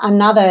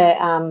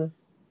 Another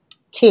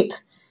tip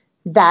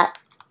that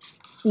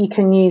you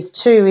can use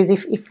too is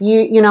if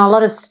you know, a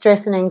lot of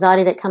stress and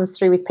anxiety that comes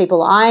through with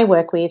people I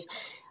work with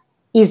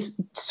is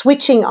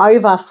switching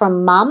over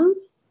from mum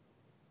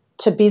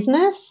to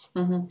business,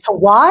 to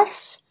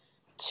wife,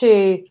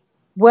 to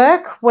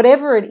work,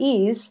 whatever it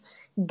is,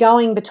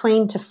 going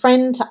between to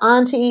friend, to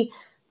auntie.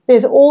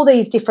 There's all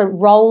these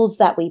different roles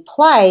that we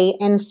play,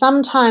 and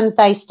sometimes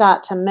they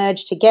start to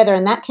merge together,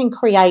 and that can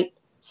create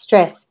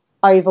stress,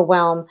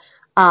 overwhelm,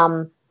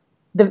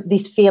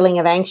 this feeling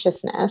of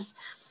anxiousness,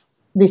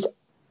 this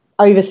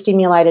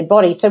overstimulated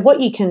body. So what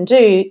you can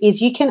do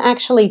is you can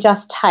actually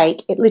just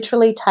it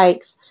literally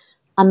takes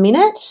a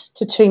minute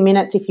to 2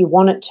 minutes if you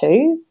want it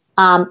to.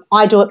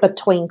 I do it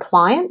between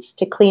clients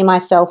to clear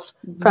myself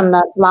from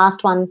the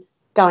last one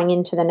going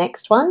into the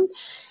next one.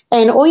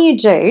 And all you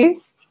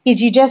do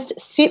is you just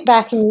sit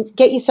back and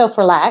get yourself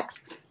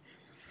relaxed,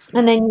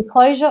 and then you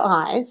close your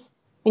eyes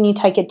and you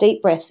take a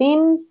deep breath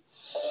in.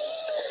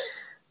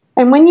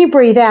 And when you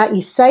breathe out,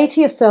 you say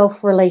to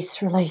yourself,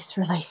 release, release,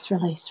 release,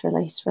 release,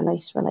 release,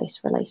 release,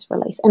 release, release,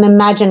 release. And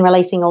imagine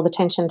releasing all the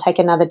tension. Take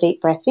another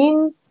deep breath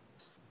in.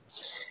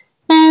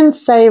 And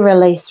say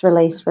release,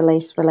 release,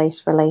 release,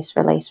 release, release,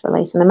 release,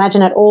 release. And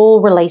imagine it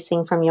all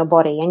releasing from your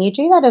body. And you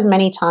do that as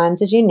many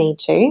times as you need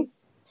to.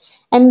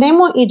 And then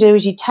what you do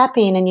is you tap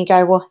in and you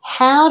go, well,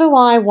 how do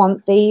I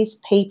want these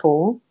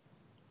people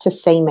to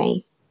see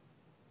me?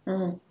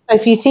 So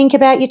if you think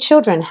about your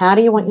children, how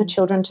do you want your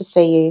children to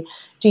see you?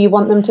 Do you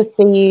want them to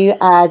see you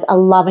as a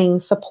loving,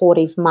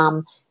 supportive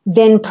mum?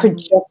 Then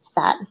project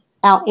that.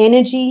 Our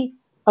energy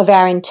of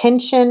our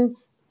intention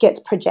gets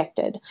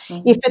projected.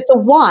 If it's a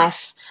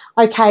wife,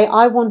 okay,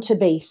 I want to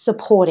be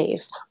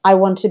supportive. I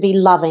want to be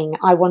loving.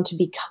 I want to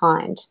be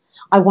kind.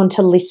 I want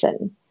to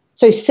listen.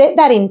 So set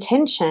that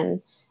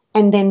intention,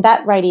 and then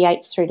that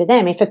radiates through to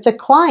them. If it's a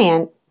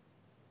client,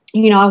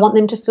 you know, I want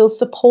them to feel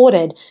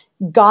supported,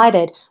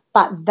 guided,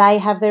 but they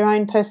have their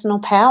own personal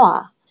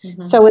power.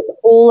 So it's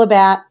all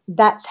about,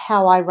 that's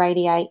how I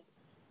radiate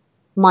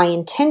my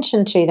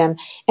intention to them,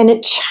 and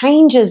it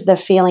changes the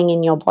feeling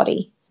in your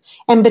body.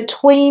 And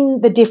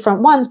between the different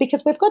ones,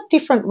 because we've got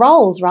different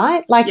roles,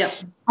 right? Like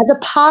as a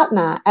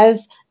partner,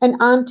 as an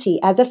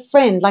auntie, as a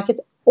friend, like it's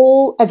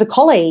all, as a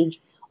colleague,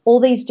 all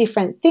these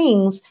different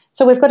things.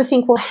 So we've got to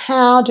think, well,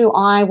 how do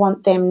I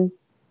want them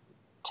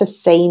to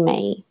see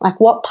me? Like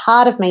what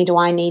part of me do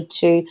I need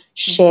to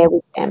share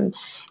with them?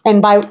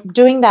 And by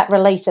doing that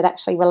release, it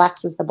actually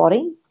relaxes the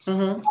body.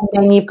 And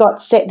then you've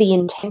got set the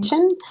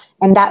intention,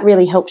 and that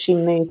really helps you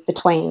move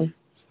between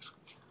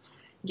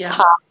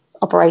tasks,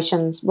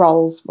 operations,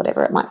 roles,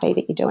 whatever it might be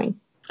that you're doing.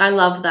 I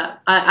love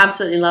that. I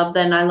absolutely love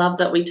that. And I love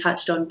that we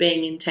touched on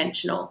being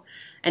intentional.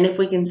 And if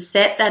we can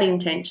set that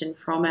intention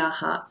from our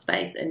heart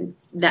space, and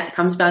that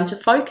comes down to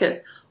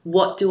focus,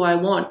 what do I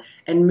want?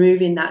 And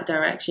move in that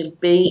direction,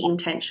 be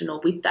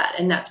intentional with that.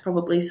 And that's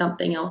probably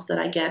something else that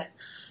I guess,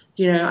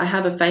 you know, I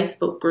have a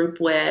Facebook group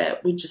where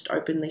we just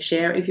openly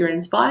share, if you're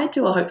inspired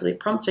to, or hopefully it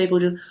prompts people,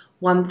 just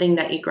one thing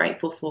that you're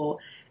grateful for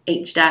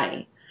each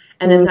day.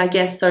 And then I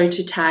guess so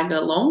to tag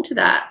along to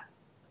that,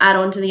 add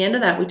on to the end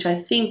of that, which I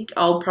think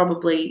I'll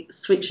probably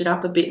switch it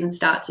up a bit and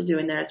start to do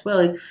in there as well,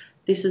 is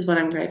this is what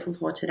I'm grateful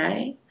for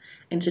today.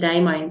 And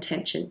today my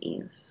intention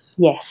is.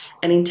 Yes.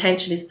 And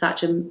intention is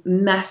such a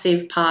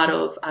massive part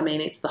of, I mean,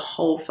 it's the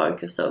whole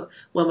focus of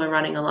when we're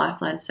running a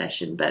Lifeline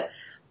session, but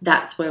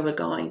that's where we're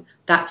going.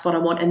 That's what I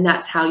want. And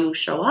that's how you'll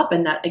show up.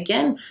 And that,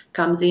 again,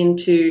 comes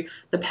into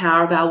the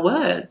power of our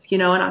words, you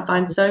know, and I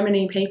find so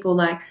many people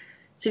like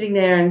sitting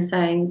there and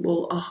saying,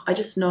 well, I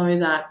just know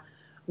that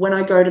when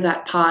I go to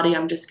that party,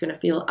 I'm just going to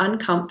feel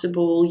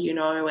uncomfortable, you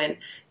know, and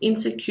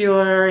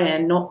insecure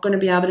and not going to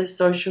be able to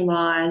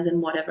socialize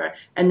and whatever.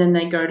 And then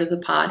they go to the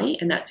party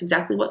and that's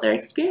exactly what their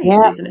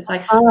experience is. And it's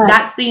like,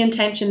 that's the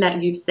intention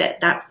that you've set.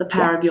 That's the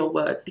power of your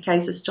words.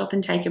 Okay, so stop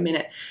and take a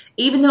minute.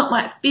 Even though it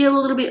might feel a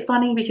little bit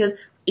funny because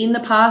in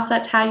the past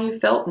that's how you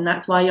felt and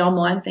that's why your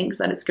mind thinks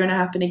that it's going to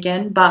happen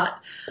again. But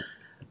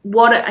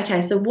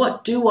so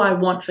what do I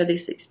want for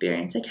this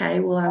experience?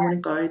 Okay, well, I want to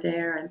go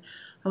there and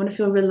I want to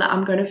feel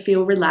I'm going to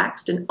feel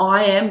relaxed, and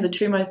I am the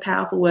two most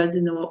powerful words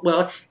in the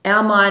world.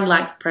 Our mind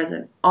likes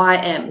present. I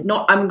am,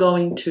 not I'm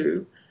going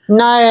to.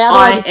 No,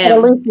 I am.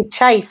 Elusive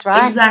chase,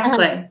 right?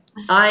 Exactly.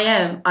 I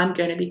am. I'm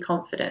going to be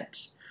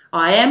confident.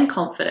 I am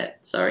confident.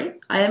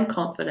 I am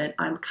confident.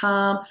 I'm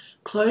calm.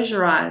 Close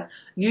your eyes.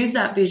 Use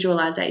that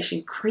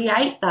visualization.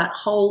 Create that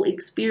whole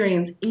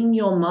experience in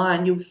your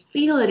mind. You'll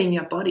feel it in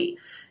your body.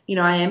 You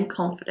know, I am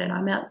confident.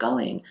 I'm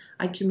outgoing.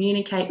 I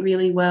communicate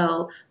really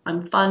well. I'm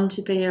fun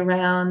to be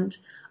around.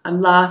 I'm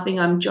laughing.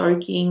 I'm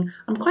joking.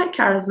 I'm quite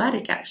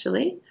charismatic,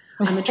 actually.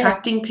 I'm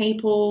attracting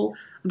people.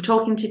 I'm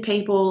talking to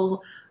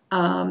people.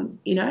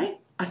 You know,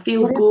 I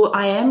feel good.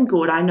 I am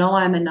good. I know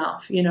I'm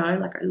enough, you know,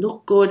 like I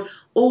look good,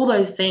 all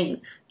those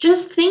things.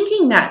 Just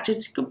thinking that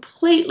just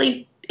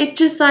completely, it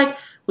just like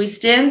we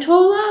stand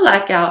taller,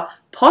 like our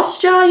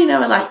posture, you know,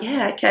 we're like,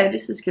 yeah, okay,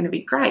 this is going to be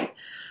great.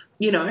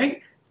 You know,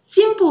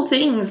 simple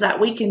things that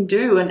we can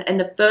do. And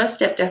the first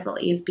step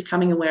definitely is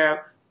becoming aware of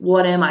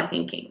what am I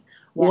thinking? Yeah.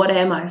 What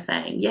am I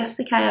saying? Yes,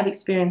 okay, I've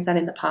experienced that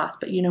in the past,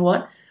 but you know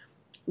what?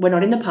 We're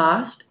not in the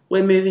past.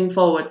 We're moving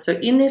forward. So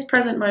in this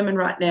present moment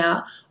right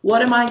now,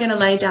 what am I going to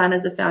lay down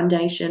as a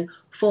foundation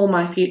for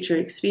my future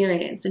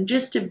experience? And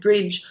just to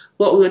bridge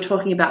what we were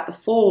talking about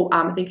before,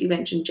 I think you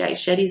mentioned Jay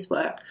Shetty's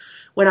work.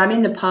 When I'm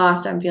in the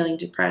past, I'm feeling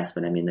depressed.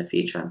 When I'm in the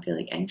future, I'm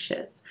feeling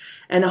anxious.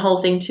 And the whole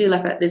thing too,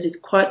 like there's this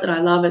quote that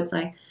I love. It's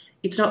like,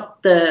 it's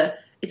not the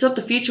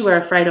future we're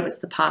afraid of. It's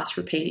the past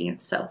repeating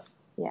itself.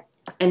 Yeah.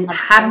 And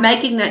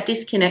making that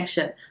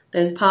disconnection.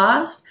 There's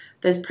past,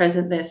 there's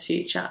present, there's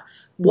future.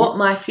 What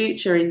my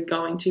future is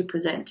going to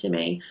present to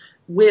me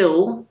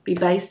will be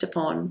based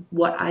upon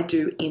what I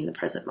do in the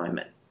present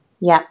moment.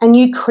 Yeah, and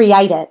you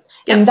create it.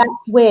 Yep. And that's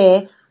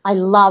where I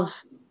love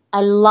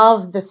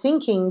the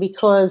thinking,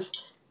 because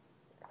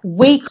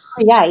we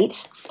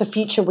create the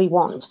future we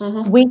want.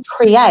 Mm-hmm. We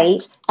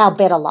create our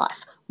better life.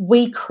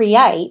 We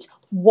create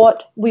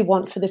what we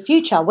want for the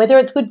future, whether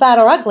it's good, bad,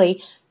 or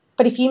ugly.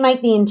 But if you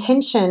make the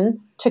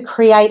intention to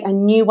create a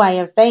new way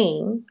of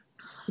being,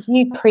 if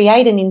you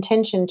create an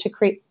intention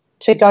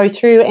to go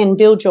through and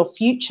build your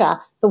future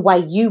the way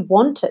you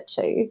want it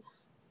to,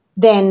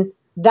 then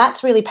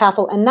that's really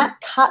powerful, and that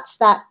cuts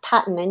that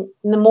pattern. And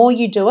the more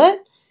you do it,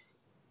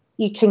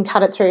 you can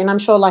cut it through. And I'm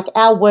sure like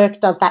our work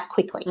does that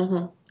quickly.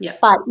 Mm-hmm. Yeah.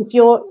 But if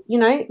you're, you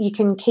know, you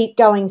can keep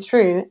going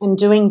through and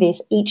doing this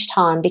each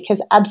time,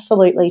 because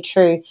absolutely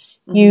true.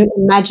 Mm-hmm. You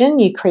imagine,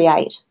 you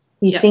create.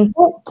 You think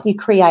it, you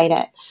create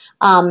it.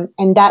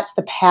 And that's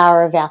the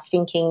power of our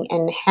thinking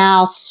and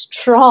how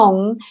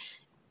strong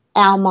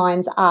our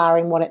minds are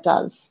in what it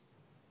does.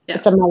 Yeah.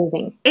 It's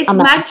amazing. It's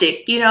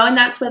magic, you know, and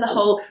that's where the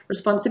whole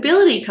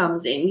responsibility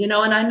comes in, you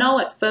know. And I know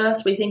at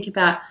first we think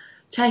about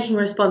taking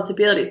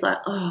responsibility. It's like,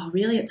 oh,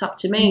 really, it's up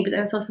to me. But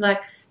then it's also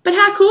like, but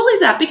how cool is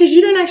that? Because you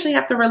don't actually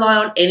have to rely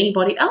on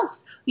anybody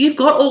else. You've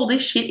got all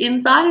this shit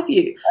inside of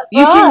you.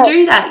 You can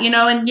do that, you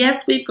know. And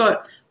yes, we've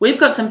got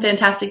some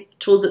fantastic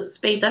tools that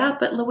speed that up,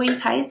 but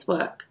Louise Hay's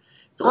work,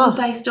 it's all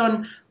based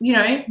on, you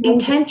know,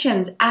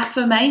 intentions,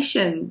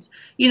 affirmations,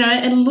 you know,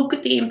 and look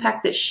at the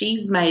impact that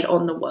she's made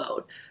on the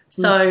world.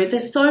 So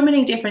there's so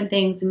many different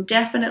things, and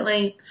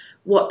definitely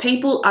what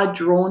people are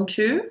drawn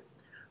to,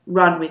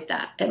 run with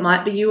that. It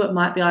might be you, it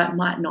might be I, it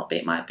might not be.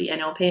 It might be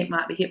NLP, it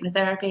might be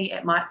hypnotherapy,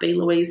 it might be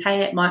Louise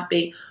Hay, it might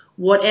be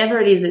whatever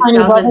it is, it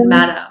doesn't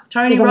matter.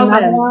 Tony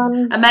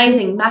Robbins,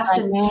 amazing.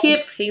 Master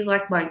Kip, he's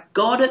like my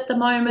god at the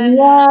moment.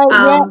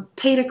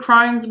 Peter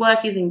Crone's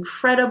work is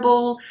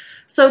incredible.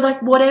 So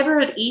like whatever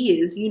it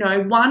is, you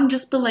know, one,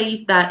 just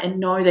believe that and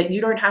know that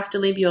you don't have to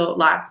live your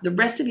life, the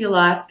rest of your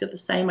life, feel the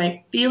same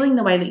way, feeling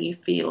the way that you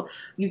feel.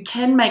 You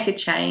can make a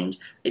change.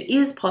 It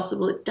is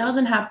possible. It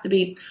doesn't have to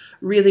be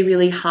really,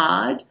 really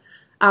hard.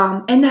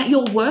 And that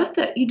you're worth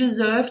it. You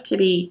deserve to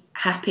be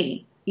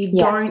happy. You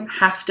don't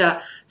have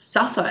to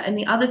suffer. And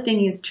the other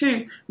thing is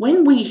too,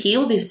 when we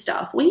heal this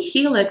stuff, we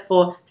heal it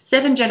for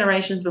 7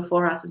 generations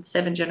before us and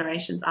 7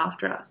 generations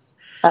after us.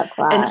 That's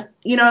right. And,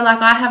 you know, like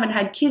I haven't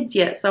had kids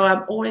yet, so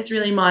I'm always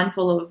really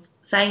mindful of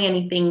saying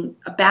anything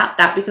about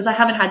that because I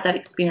haven't had that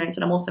experience,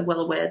 and I'm also well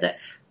aware that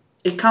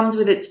it comes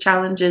with its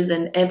challenges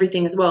and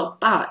everything as well.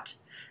 But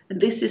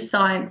this is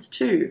science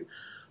too.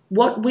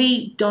 What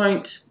we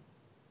don't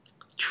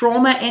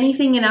trauma,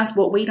 anything in us,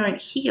 what we don't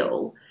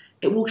heal,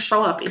 it will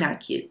show up in our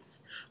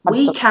kids.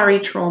 Absolutely. We carry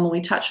trauma.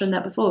 We touched on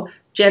that before.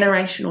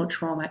 Generational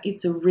trauma.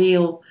 It's a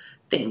real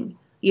thing,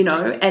 you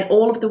know, and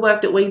all of the work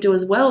that we do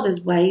as well,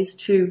 there's ways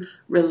to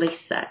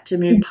release that, to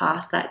move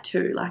past that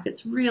too. Like,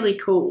 it's really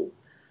cool.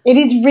 It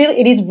is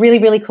really,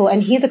 really cool.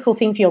 And here's a cool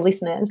thing for your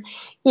listeners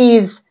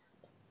is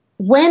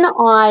when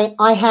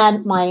I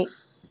had my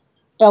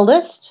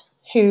eldest,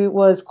 who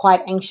was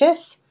quite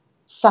anxious,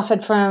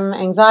 suffered from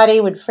anxiety,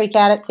 would freak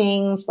out at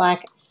things,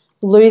 like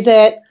lose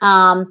it,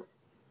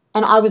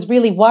 and I was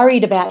really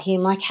worried about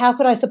him. Like, how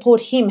could I support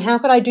him? How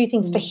could I do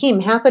things for him?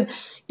 How could,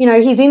 you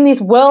know, he's in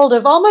this world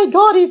of, oh, my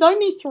God, he's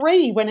only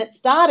 3 when it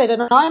started,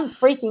 and I'm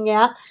freaking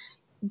out,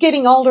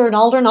 getting older and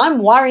older, and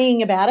I'm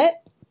worrying about it.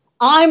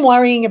 I'm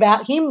worrying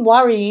about him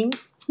worrying.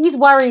 He's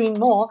worrying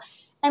more.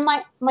 And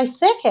my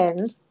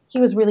second, he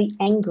was really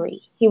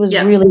angry. He was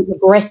really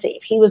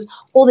aggressive. He was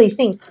all these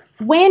things.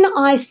 When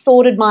I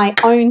sorted my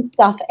own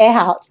stuff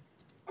out,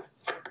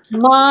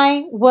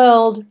 my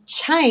world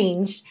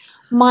changed.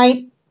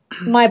 My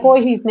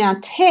boy, who's now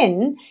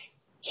 10,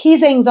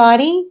 his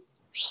anxiety,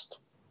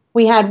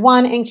 we had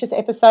one anxious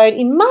episode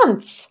in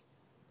months.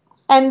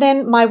 And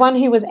then my one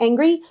who was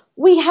angry,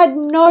 we had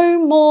no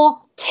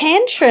more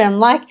tantrum.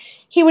 Like,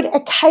 he would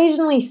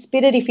occasionally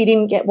spit it if he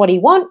didn't get what he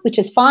wanted, which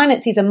is fine.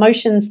 It's his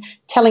emotions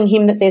telling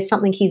him that there's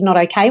something he's not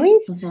okay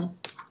with. Mm-hmm.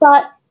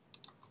 But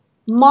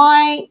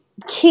my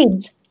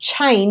kids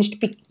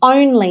changed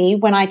only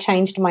when I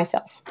changed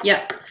myself.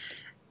 Yeah.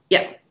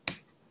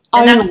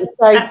 And Only. So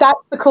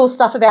that's the cool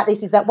stuff about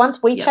this, is that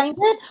once we Yep. change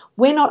it,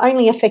 we're not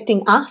only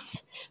affecting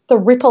us, the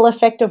ripple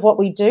effect of what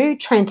we do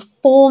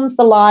transforms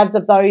the lives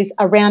of those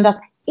around us,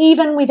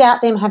 even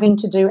without them having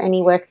to do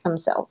any work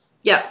themselves.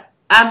 Yeah,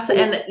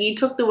 absolutely. And you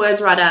took the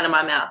words right out of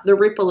my mouth, the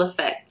ripple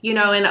effect, you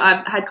know, and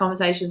I've had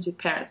conversations with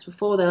parents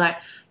before. They're like,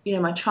 you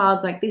know, my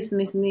child's like this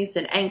and this and this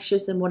and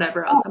anxious and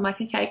whatever else. I'm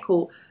like, okay,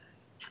 cool.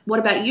 What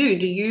about you?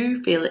 Do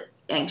you feel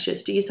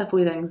anxious? Do you suffer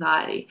with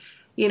anxiety?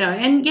 You know,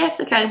 and yes,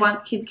 okay,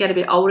 once kids get a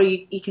bit older,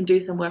 you can do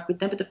some work with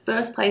them. But the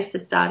first place to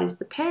start is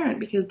the parent,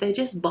 because they're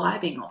just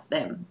vibing off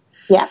them.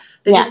 Yeah.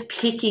 They're just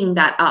picking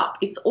that up.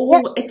 It's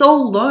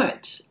all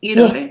learnt, you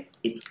know. Yeah.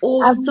 It's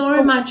all,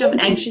 so much of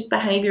anxious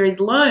behavior is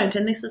learnt.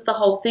 And this is the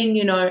whole thing,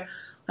 you know.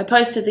 I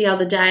posted the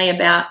other day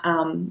about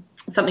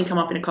something come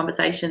up in a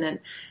conversation and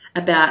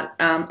about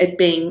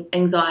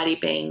anxiety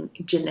being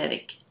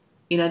genetic.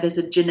 You know, there's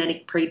a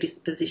genetic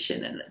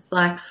predisposition, and it's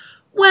like,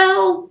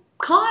 well,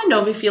 kind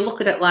of, if you look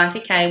at it like,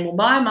 okay, well,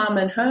 my mum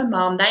and her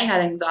mum, they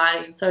had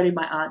anxiety, and so did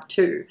my aunt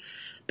too.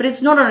 But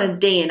it's not on a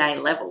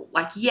DNA level.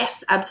 Like,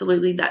 yes,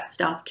 absolutely, that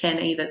stuff can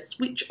either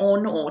switch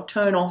on or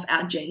turn off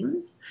our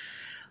genes.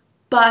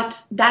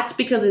 But that's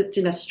because it's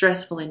in a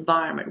stressful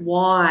environment.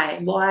 Why?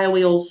 Why are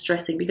we all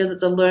stressing? Because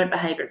it's a learnt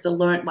behaviour. It's a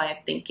learnt way of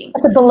thinking.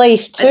 It's a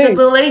belief too. It's a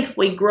belief.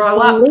 We grow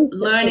up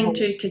learning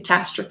to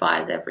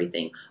catastrophize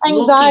everything.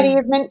 Anxiety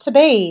is meant to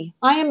be.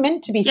 I am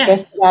meant to be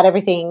stressed about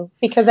everything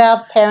because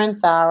our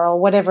parents are, or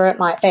whatever it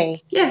might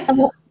be. Yes.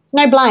 And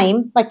no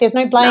blame. Like, there's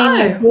no blame,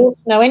 no guilt,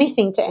 no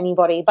anything to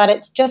anybody. But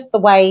it's just the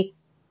way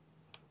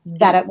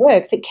that it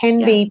works. It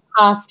can be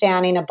passed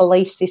down in a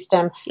belief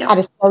system at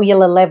a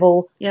cellular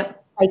level. Yep.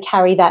 They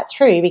carry that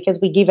through because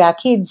we give our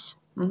kids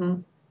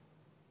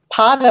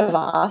part of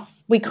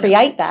us. We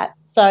create that.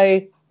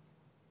 So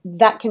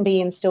that can be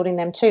instilled in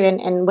them too.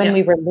 And when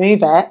we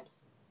remove it,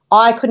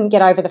 I couldn't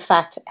get over the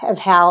fact of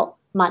how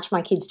much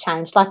my kids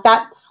changed. Like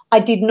that, I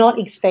did not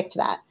expect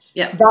that.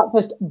 Yeah. That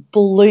just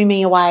blew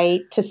me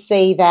away to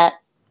see that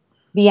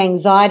the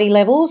anxiety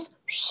levels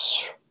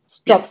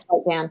dropped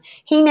straight down.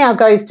 He now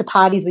goes to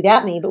parties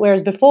without me, but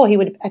whereas before he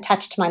would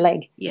attach to my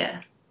leg.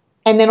 Yeah.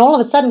 And then all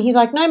of a sudden he's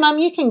like, no, Mum,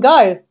 you can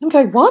go. I'm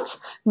going, what?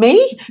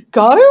 Me?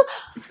 Go?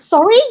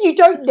 Sorry, you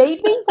don't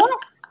need me? What?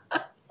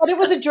 But it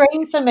was a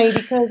dream for me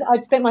because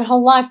I'd spent my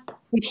whole life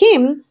with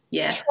him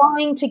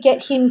trying to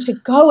get him to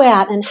go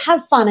out and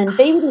have fun and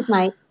be with his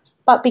mates.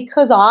 But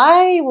because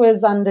I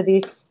was under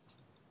this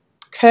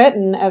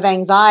curtain of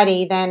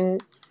anxiety, then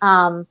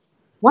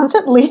once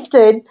it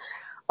lifted,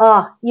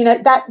 you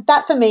know,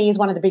 that for me is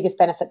one of the biggest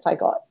benefits I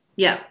got.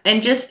 Yeah,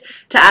 and just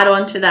to add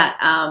on to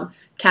that,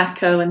 Kath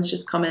Cohen's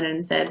just commented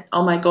and said,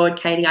 oh my God,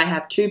 Katie, I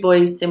have 2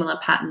 boys, similar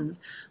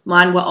patterns.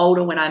 Mine were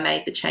older when I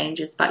made the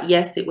changes, but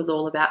yes, it was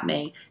all about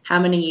me. How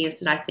many years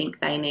did I think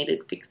they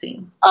needed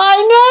fixing? I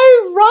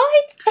know,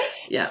 right?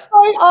 Yeah.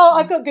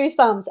 I got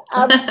goosebumps.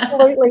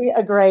 Absolutely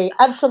agree.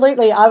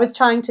 Absolutely. I was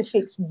trying to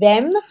fix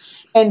them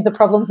and the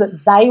problems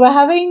that they were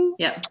having.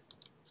 Yeah.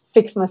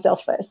 Fix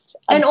myself first.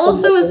 And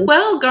also as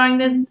well going,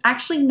 there's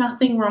actually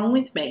nothing wrong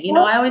with me. You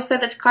know, I always say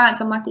that to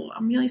clients. I'm like, well,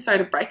 I'm really sorry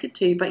to break it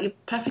to you, but you're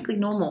perfectly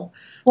normal.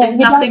 There's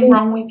nothing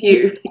wrong with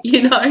you.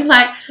 You know,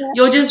 like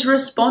you're just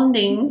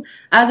responding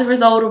as a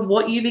result of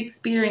what you've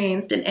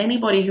experienced, and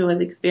anybody who has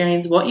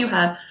experienced what you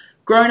have,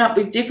 grown up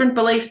with different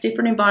beliefs,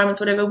 different environments,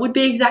 whatever, would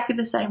be exactly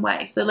the same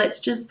way. So let's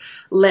just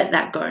let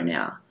that go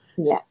now.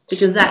 Yeah.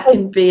 Because that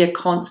can be a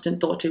constant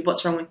thought too.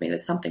 What's wrong with me?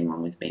 There's something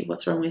wrong with me.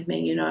 What's wrong with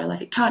me? You know,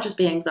 like it can't just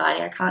be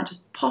anxiety. I can't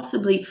just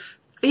possibly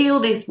feel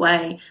this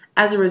way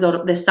as a result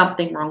of there's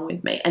something wrong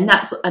with me. And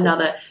that's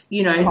another,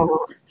 you know,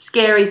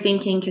 scary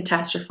thinking,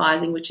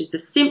 catastrophizing, which is a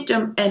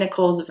symptom and a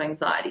cause of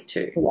anxiety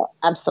too. Yeah,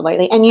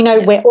 absolutely. And, you know,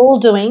 we're all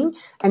doing,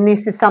 and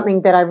this is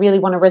something that I really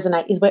want to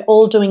resonate, is we're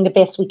all doing the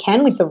best we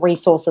can with the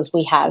resources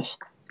we have.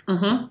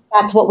 Mm-hmm.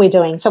 That's what we're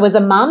doing. So as a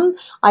mum,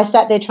 I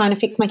sat there trying to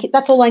fix my kids.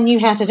 That's all I knew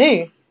how to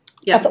do.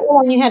 That's all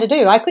I knew how to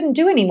do. I couldn't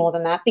do any more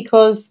than that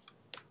because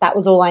that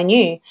was all I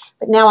knew.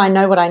 But now I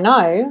know what I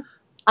know,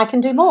 I can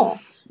do more.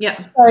 Yeah.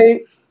 So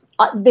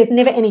there's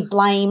never any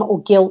blame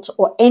or guilt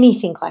or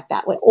anything like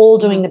that. We're all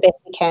doing the best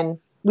we can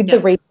with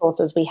the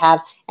resources we have.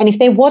 And if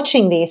they're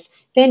watching this,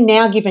 they're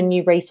now given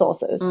new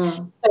resources.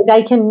 So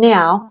they can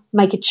now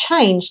make a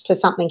change to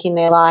something in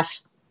their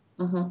life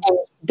and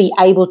be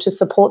able to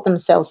support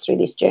themselves through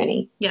this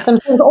journey,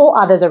 themselves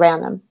or others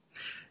around them.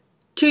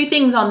 2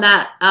 things on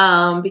that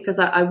because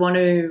I want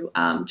to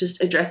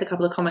just address a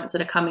couple of comments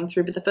that are coming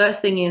through. But the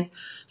first thing is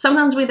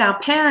sometimes with our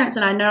parents,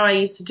 and I know I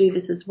used to do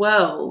this as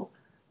well,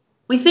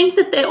 we think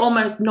that they're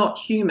almost not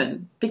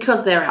human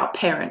because they're our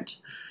parent,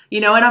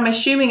 you know, and I'm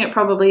assuming it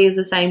probably is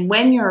the same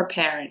when you're a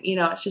parent, you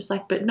know, it's just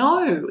like, but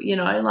no, you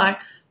know, like,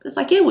 it's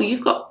like, yeah, well,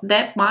 you've got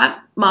that, my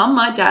mum,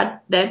 my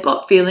dad, they've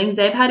got feelings,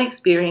 they've had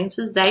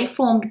experiences, they've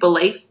formed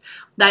beliefs,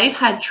 they've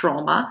had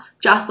trauma,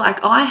 just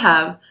like I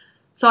have.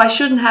 So I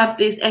shouldn't have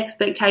this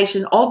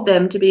expectation of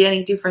them to be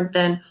any different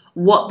than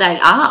what they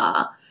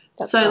are.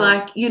 That's so, right.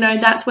 Like, you know,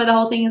 that's where the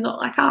whole thing is.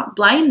 I can't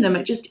blame them.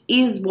 It just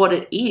is what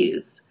it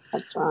is.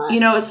 That's right. You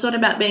know, it's not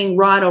about being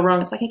right or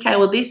wrong. It's like, okay,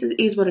 well, this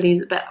is what it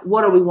is, but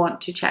what do we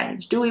want to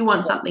change? Do we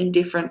want something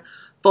different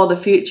for the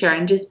future?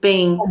 And just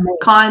being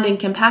kind and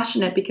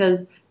compassionate,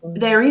 because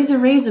there is a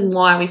reason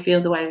why we feel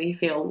the way we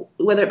feel,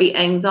 whether it be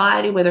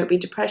anxiety, whether it be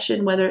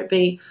depression, whether it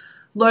be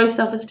low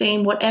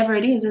self-esteem, whatever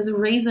it is, there's a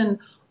reason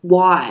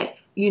why,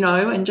 you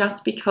know, and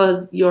just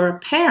because you're a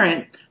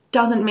parent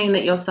doesn't mean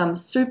that you're some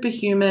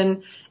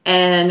superhuman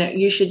and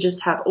you should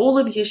just have all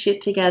of your shit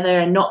together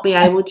and not be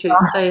able to.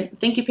 So I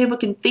think if people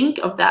can think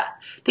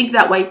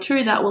that way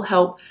too, that will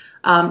help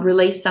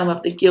release some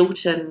of the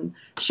guilt and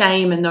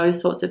shame and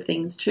those sorts of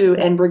things too,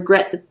 and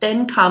regret that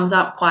then comes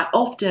up quite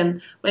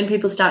often when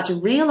people start to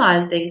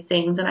realize these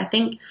things. And I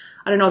think,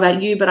 I don't know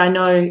about you, but I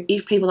know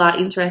if people are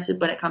interested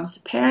when it comes to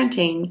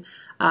parenting,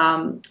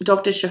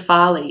 Dr.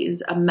 Shafali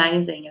is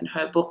amazing, and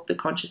her book, The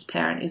Conscious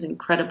Parent, is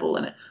incredible,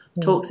 and it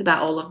talks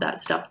about all of that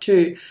stuff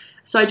too.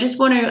 So I just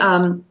want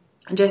to,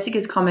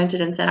 Jessica's commented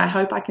and said, I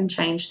hope I can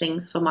change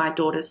things for my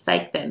daughter's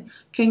sake then.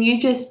 Can you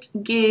just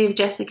give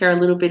Jessica a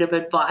little bit of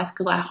advice?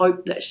 Because I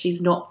hope that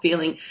she's not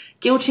feeling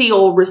guilty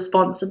or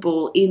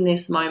responsible in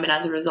this moment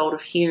as a result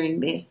of hearing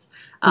this.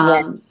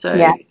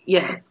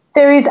 Yes.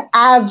 There is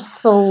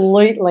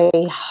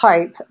absolutely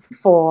hope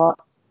for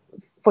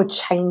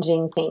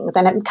changing things,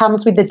 and it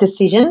comes with the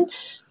decision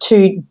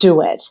to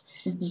do it.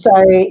 So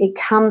it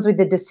comes with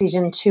the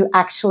decision to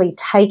actually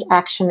take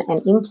action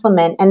and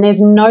implement, and there's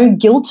no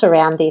guilt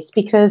around this,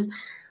 because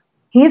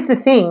here's the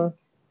thing,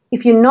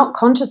 if you're not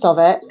conscious of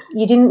it,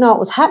 you didn't know it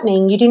was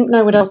happening, you didn't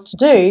know what else to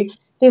do,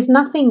 there's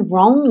nothing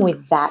wrong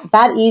with that.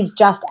 That is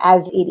just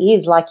as it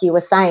is, like you were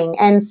saying.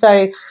 And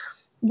so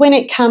when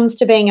it comes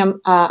to being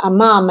a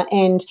mum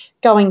and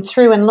going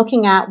through and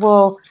looking at,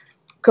 well,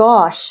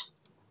 gosh,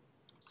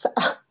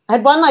 I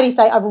had one lady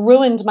say, I've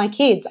ruined my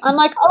kids. I'm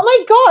like, oh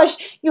my gosh,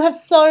 you have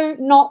so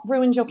not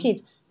ruined your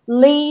kids.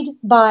 Lead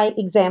by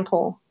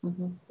example.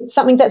 It's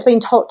something that's been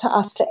taught to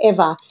us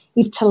forever,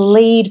 is to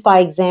lead by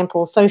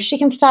example. So she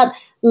can start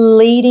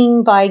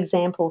leading by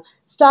example.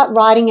 Start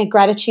writing a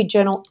gratitude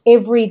journal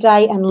every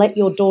day and let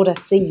your daughter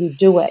see you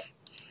do it.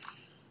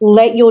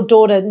 Let your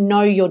daughter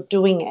know you're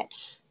doing it.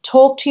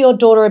 Talk to your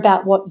daughter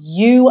about what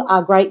you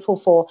are grateful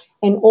for,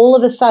 and all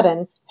of a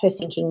sudden her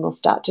thinking will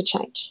start to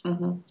change.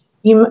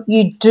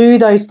 You do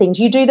those things.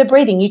 You do the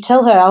breathing. You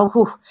tell her,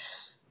 oh,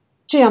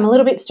 gee, I'm a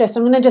little bit stressed.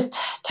 I'm going to just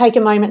take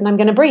a moment and I'm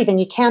going to breathe. And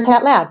you count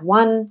out loud.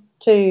 1,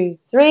 2,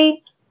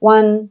 3.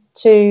 1,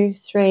 2,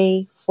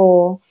 3,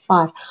 4,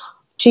 5.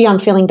 Gee, I'm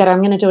feeling better.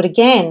 I'm going to do it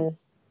again.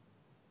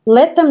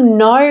 Let them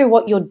know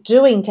what you're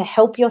doing to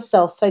help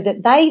yourself, so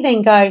that they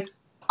then go,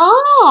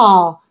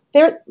 oh,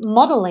 they're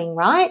modeling,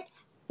 right?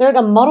 They're at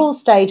a model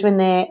stage when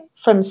they're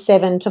from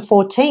 7 to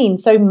 14.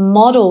 So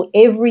model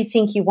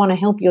everything you want to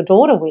help your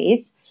daughter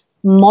with.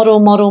 Model,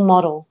 model,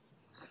 model.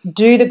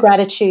 Do the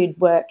gratitude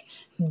work.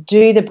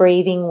 Do the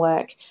breathing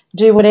work.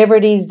 Do whatever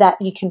it is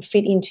that you can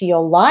fit into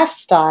your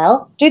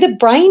lifestyle. Do the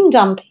brain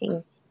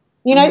dumping.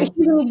 You know,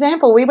 here's an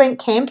example. We went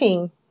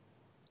camping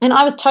and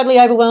I was totally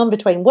overwhelmed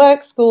between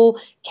work, school,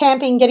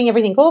 camping, getting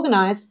everything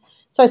organised.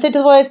 So I said to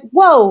the boys,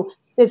 whoa,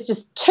 there's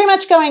just too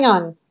much going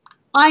on.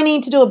 I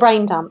need to do a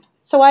brain dump.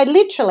 So I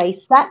literally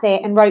sat there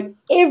and wrote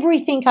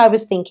everything I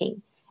was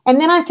thinking. And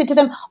then I said to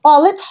them,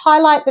 oh, let's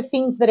highlight the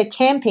things that are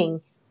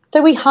camping.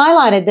 So we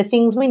highlighted the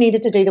things we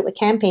needed to do that were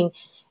camping,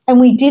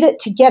 and we did it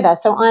together.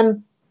 So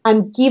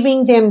I'm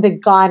giving them the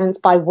guidance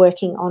by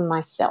working on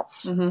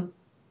myself.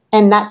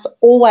 And that's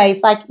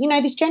always like, you know,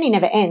 this journey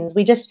never ends.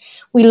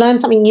 We learn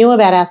something new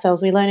about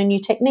ourselves. We learn a new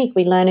technique.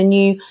 We learn a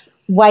new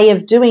way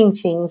of doing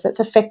things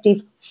that's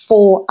effective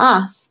for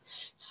us.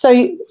 So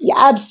you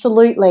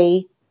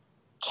absolutely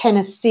can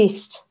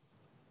assist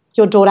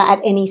your daughter at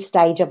any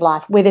stage of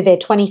life, whether they're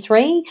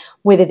 23,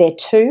 whether they're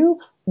 2,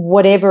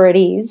 whatever it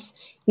is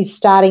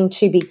starting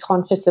to be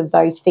conscious of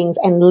those things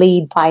and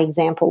lead by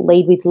example,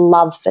 lead with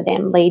love for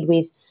them, lead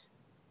with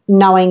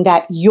knowing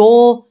that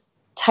you're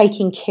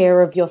taking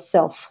care of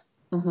yourself,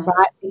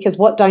 right? Because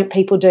what don't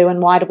people do,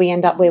 and why do we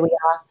end up where we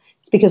are?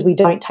 It's because we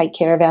don't take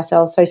care of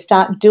ourselves. So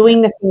start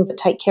doing the things that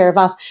take care of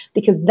us,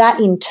 because that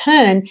in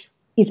turn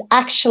is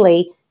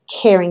actually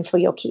caring for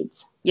your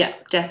kids. Yeah,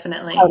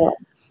 definitely. Totally.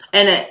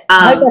 And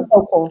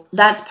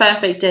that's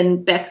perfect.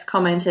 And Bex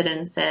commented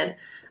and said,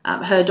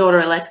 her daughter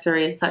Alexa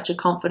is such a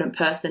confident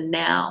person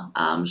now.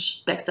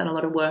 Beck's done a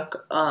lot of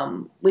work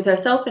with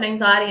herself and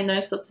anxiety and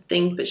those sorts of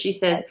things, but she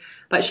says,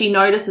 but she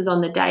notices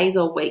on the days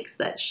or weeks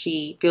that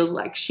she feels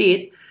like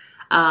shit,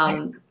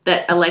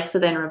 that Alexa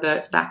then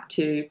reverts back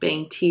to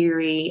being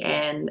teary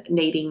and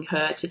needing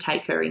her to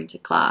take her into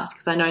class.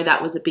 Because I know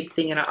that was a big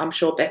thing, and I'm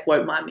sure Beck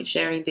won't mind me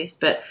sharing this,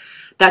 but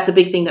that's a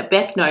big thing that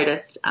Beck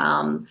noticed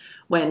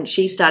when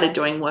she started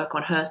doing work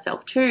on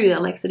herself too.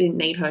 Alexa didn't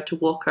need her to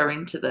walk her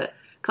into the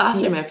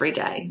classroom every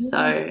day. So,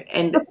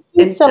 and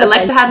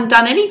Alexa hadn't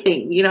done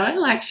anything, you know,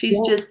 like she's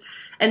just,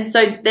 And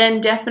so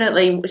then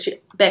definitely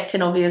Beck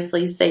can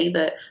obviously see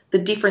the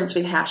difference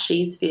with how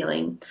she's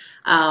feeling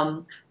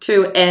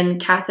too.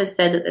 And Kath has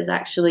said that there's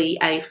actually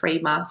a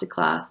free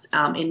masterclass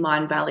in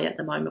Mind Valley at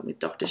the moment with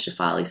Dr.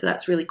 Shafali. So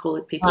that's really cool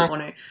if people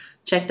want to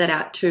check that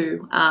out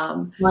too.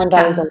 Mind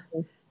Valley's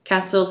awesome.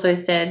 Kath's also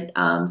said,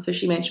 so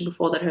she mentioned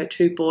before that her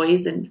 2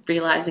 boys, and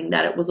realising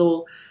that it was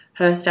all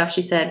her stuff,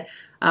 she said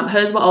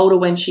hers were older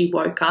when she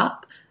woke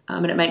up,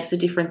 and it makes a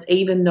difference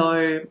even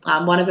though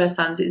one of her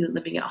sons isn't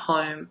living at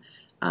home.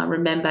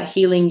 Remember,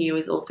 healing you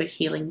is also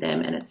healing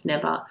them, and it's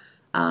never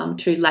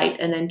too late.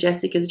 And then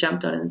Jessica's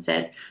jumped on and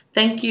said,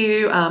 thank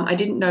you. I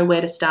didn't know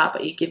where to start,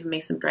 but you've given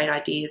me some great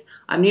ideas.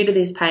 I'm new to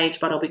this page,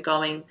 but I'll be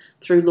going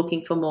through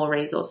looking for more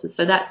resources.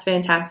 So that's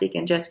fantastic.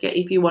 And Jessica,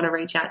 if you want to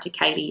reach out to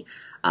Katie,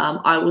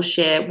 I will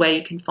share where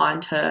you can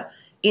find her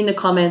in the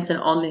comments and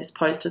on this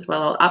post as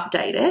well. I'll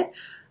update it.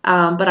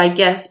 But I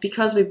guess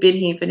because we've been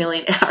here for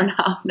nearly an hour and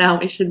a half now,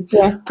 we should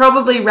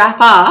probably wrap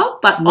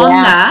up. But on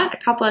that, a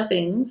couple of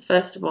things.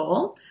 First of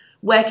all,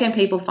 where can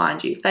people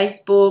find you?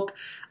 Facebook,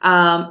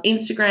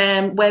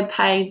 Instagram,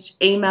 webpage,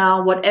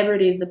 email, whatever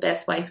it is, the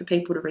best way for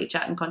people to reach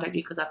out and contact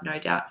you, because I've no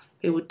doubt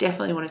people will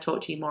definitely want to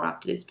talk to you more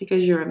after this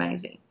because you're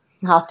amazing.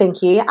 Oh,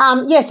 thank you.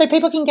 So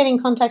people can get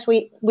in contact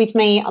with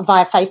me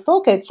via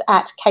Facebook. It's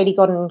at Katie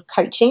Godden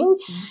Coaching,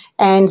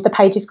 and the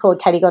page is called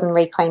Katie Godden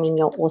Reclaiming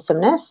Your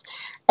Awesomeness.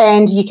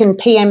 And you can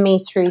PM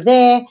me through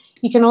there.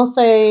 You can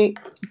also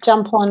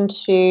jump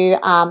onto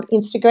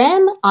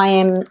Instagram. I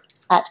am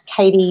at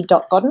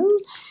katie.godden,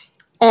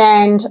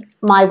 and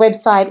my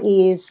website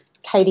is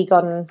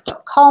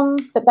katiegodden.com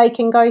that they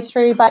can go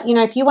through. But,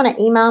 if you want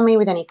to email me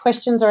with any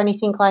questions or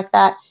anything like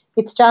that,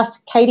 it's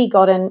just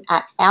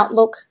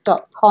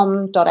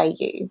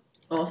katiegodden@outlook.com.au.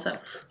 Awesome.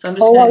 So I'm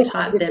just going to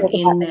type them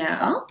in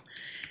now.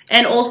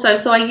 And also,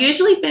 so I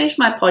usually finish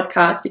my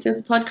podcast,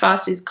 because the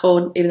podcast is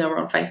called, even though we're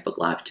on Facebook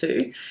Live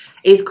too,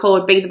 is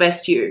called Be the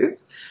Best You.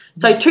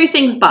 So 2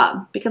 things,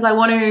 but because I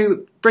want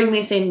to bring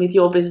this in with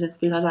your business,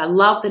 because I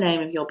love the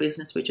name of your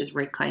business, which is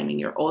Reclaiming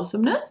Your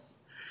Awesomeness.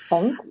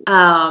 Okay.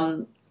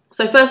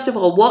 So first of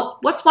all,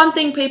 what's one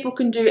thing people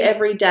can do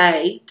every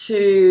day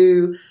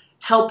to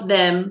help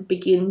them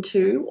begin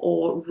to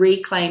or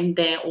reclaim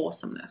their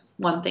awesomeness?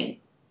 One thing.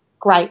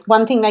 Great.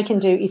 One thing they can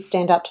do is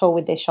stand up tall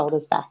with their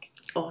shoulders back.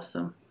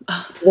 Awesome.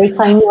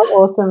 Reclaim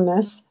your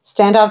awesomeness.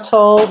 Stand up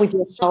tall with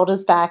your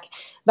shoulders back.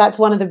 That's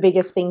one of the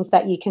biggest things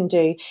that you can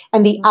do.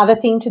 And the other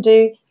thing to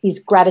do is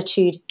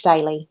gratitude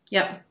daily.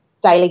 Yep.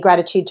 Daily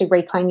gratitude to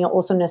reclaim your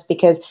awesomeness,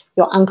 because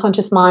your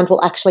unconscious mind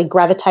will actually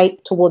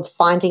gravitate towards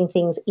finding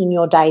things in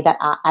your day that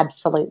are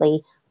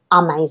absolutely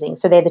amazing.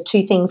 So they're the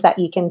 2 things that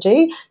you can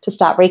do to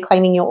start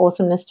reclaiming your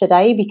awesomeness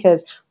today,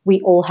 because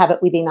we all have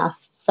it within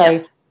us.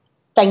 So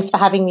thanks for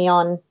having me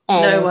on.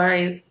 And no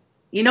worries.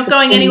 You're not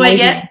going anywhere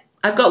yet.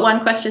 I've got one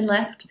question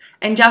left.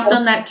 And just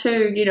on that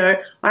too,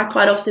 I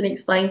quite often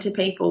explain to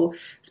people,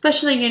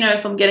 especially,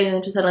 if I'm getting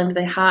them to settle into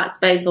their heart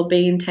space or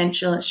be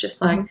intentional, it's just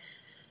like,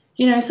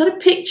 sort of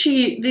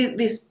picture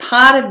this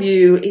part of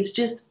you is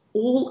just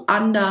all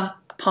under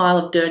a pile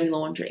of dirty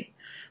laundry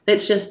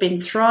that's just been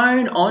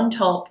thrown on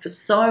top for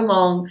so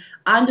long.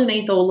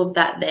 Underneath all of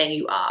that, there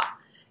you are,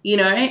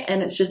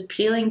 and it's just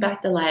peeling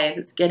back the layers.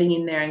 It's getting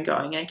in there and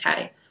going,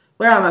 okay,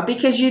 where am I?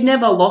 Because you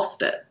never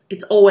lost it.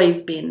 It's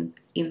always been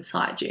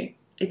inside you.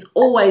 It's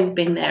always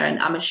been there, and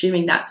I'm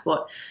assuming that's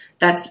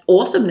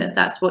awesomeness.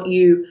 That's what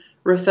you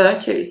refer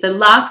to. So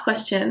last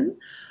question,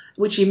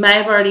 which you may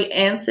have already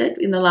answered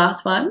in the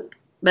last one,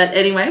 but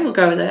anyway, we'll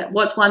go with it.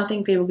 What's one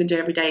thing people can do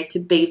every day to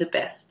be the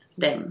best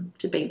them,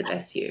 to be the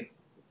best you?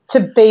 To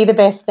be the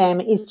best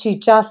them is to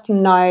just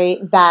know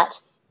that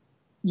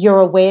your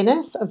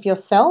awareness of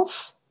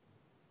yourself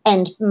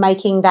and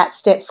making that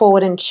step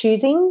forward and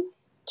choosing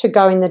to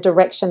go in the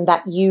direction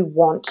that you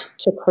want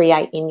to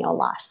create in your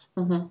life.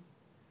 Mm-hmm.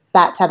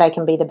 That's how they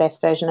can be the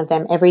best version of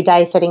them every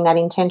day, setting that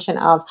intention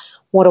of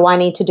what do I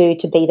need to do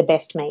to be the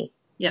best me.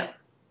 Yeah.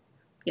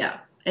 Yeah.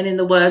 And in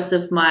the words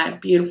of my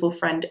beautiful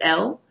friend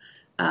Elle,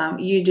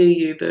 you do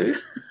you, boo.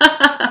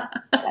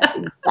 That's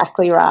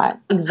exactly right.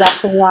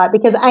 Exactly right.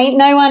 Because ain't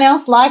no one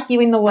else like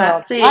you in the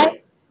world. That's it.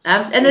 Right?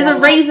 And there's a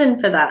reason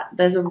for that.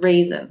 There's a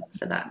reason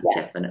for that,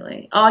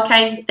 definitely.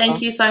 Okay,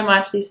 thank you so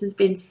much. This has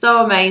been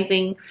so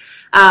amazing.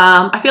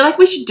 I feel like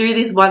we should do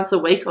this once a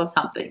week or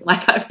something.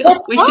 Like, I feel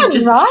like we should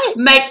just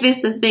make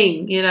this a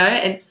thing,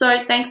 And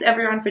so thanks,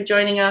 everyone, for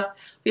joining us,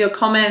 for your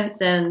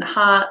comments and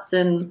hearts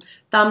and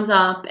thumbs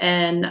up.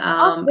 And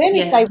ask them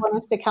if they want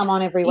us to come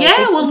on every week.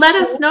 Yeah, well, let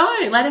us know.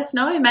 Let us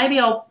know. Maybe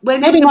not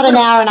an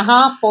hour and a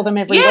half for them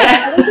every week.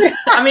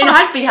 I mean,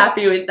 I'd be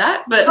happy with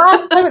that. But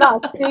I'd do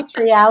like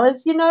 2-3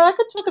 hours. I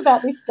could talk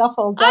about this stuff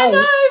all day. I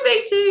know,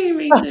 me too.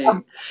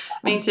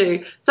 Me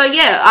too. So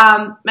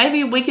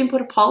maybe we can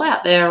put a poll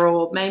out there,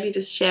 or maybe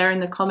just share in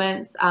the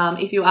comments.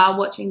 If you are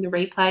watching the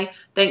replay,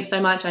 thanks so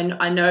much.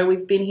 I know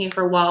we've been here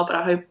for a while, but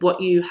I hope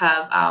what you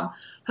have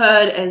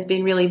heard has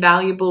been really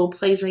valuable.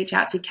 Please reach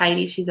out to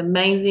Katie. She's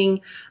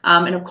amazing.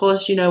 And of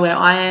course, you know where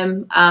I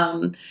am.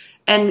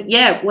 And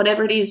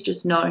whatever it is,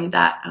 just know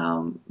that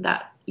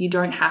that you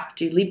don't have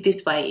to live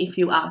this way if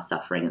you are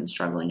suffering and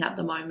struggling at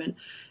the moment.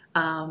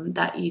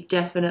 That you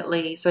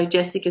definitely, so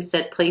Jessica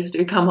said, please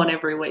do come on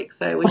every week.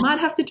 So we might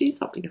have to do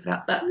something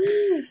about that.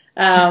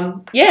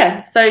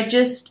 So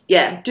just,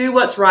 do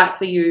what's right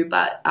for you,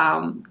 but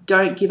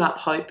don't give up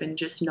hope, and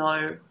just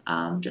know,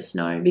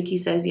 Vicky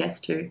says yes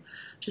to,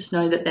 just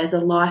know that there's a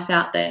life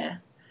out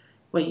there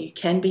where you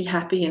can be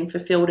happy and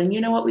fulfilled. And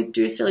you know what? We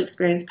do still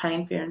experience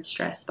pain, fear, and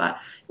stress, but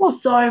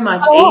it's so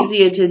much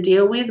easier to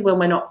deal with when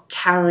we're not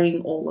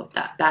carrying all of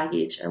that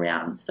baggage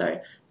around.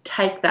 So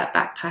take that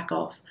backpack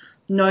off.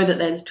 Know that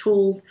there's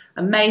tools,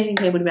 amazing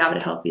people to be able to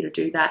help you to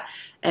do that.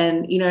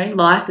 And,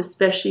 life,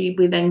 especially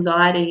with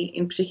anxiety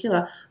in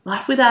particular,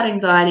 life without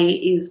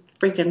anxiety is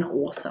freaking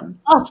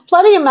awesome. Oh, it's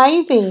bloody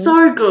amazing.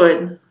 So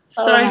good.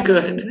 So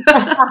good.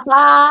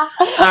 All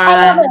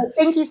right.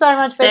 Thank you so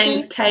much, Becky.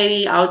 Thanks,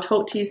 Katie. I'll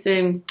talk to you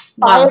soon.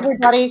 Bye,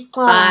 everybody.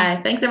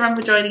 Bye. Thanks, everyone,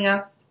 for joining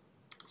us.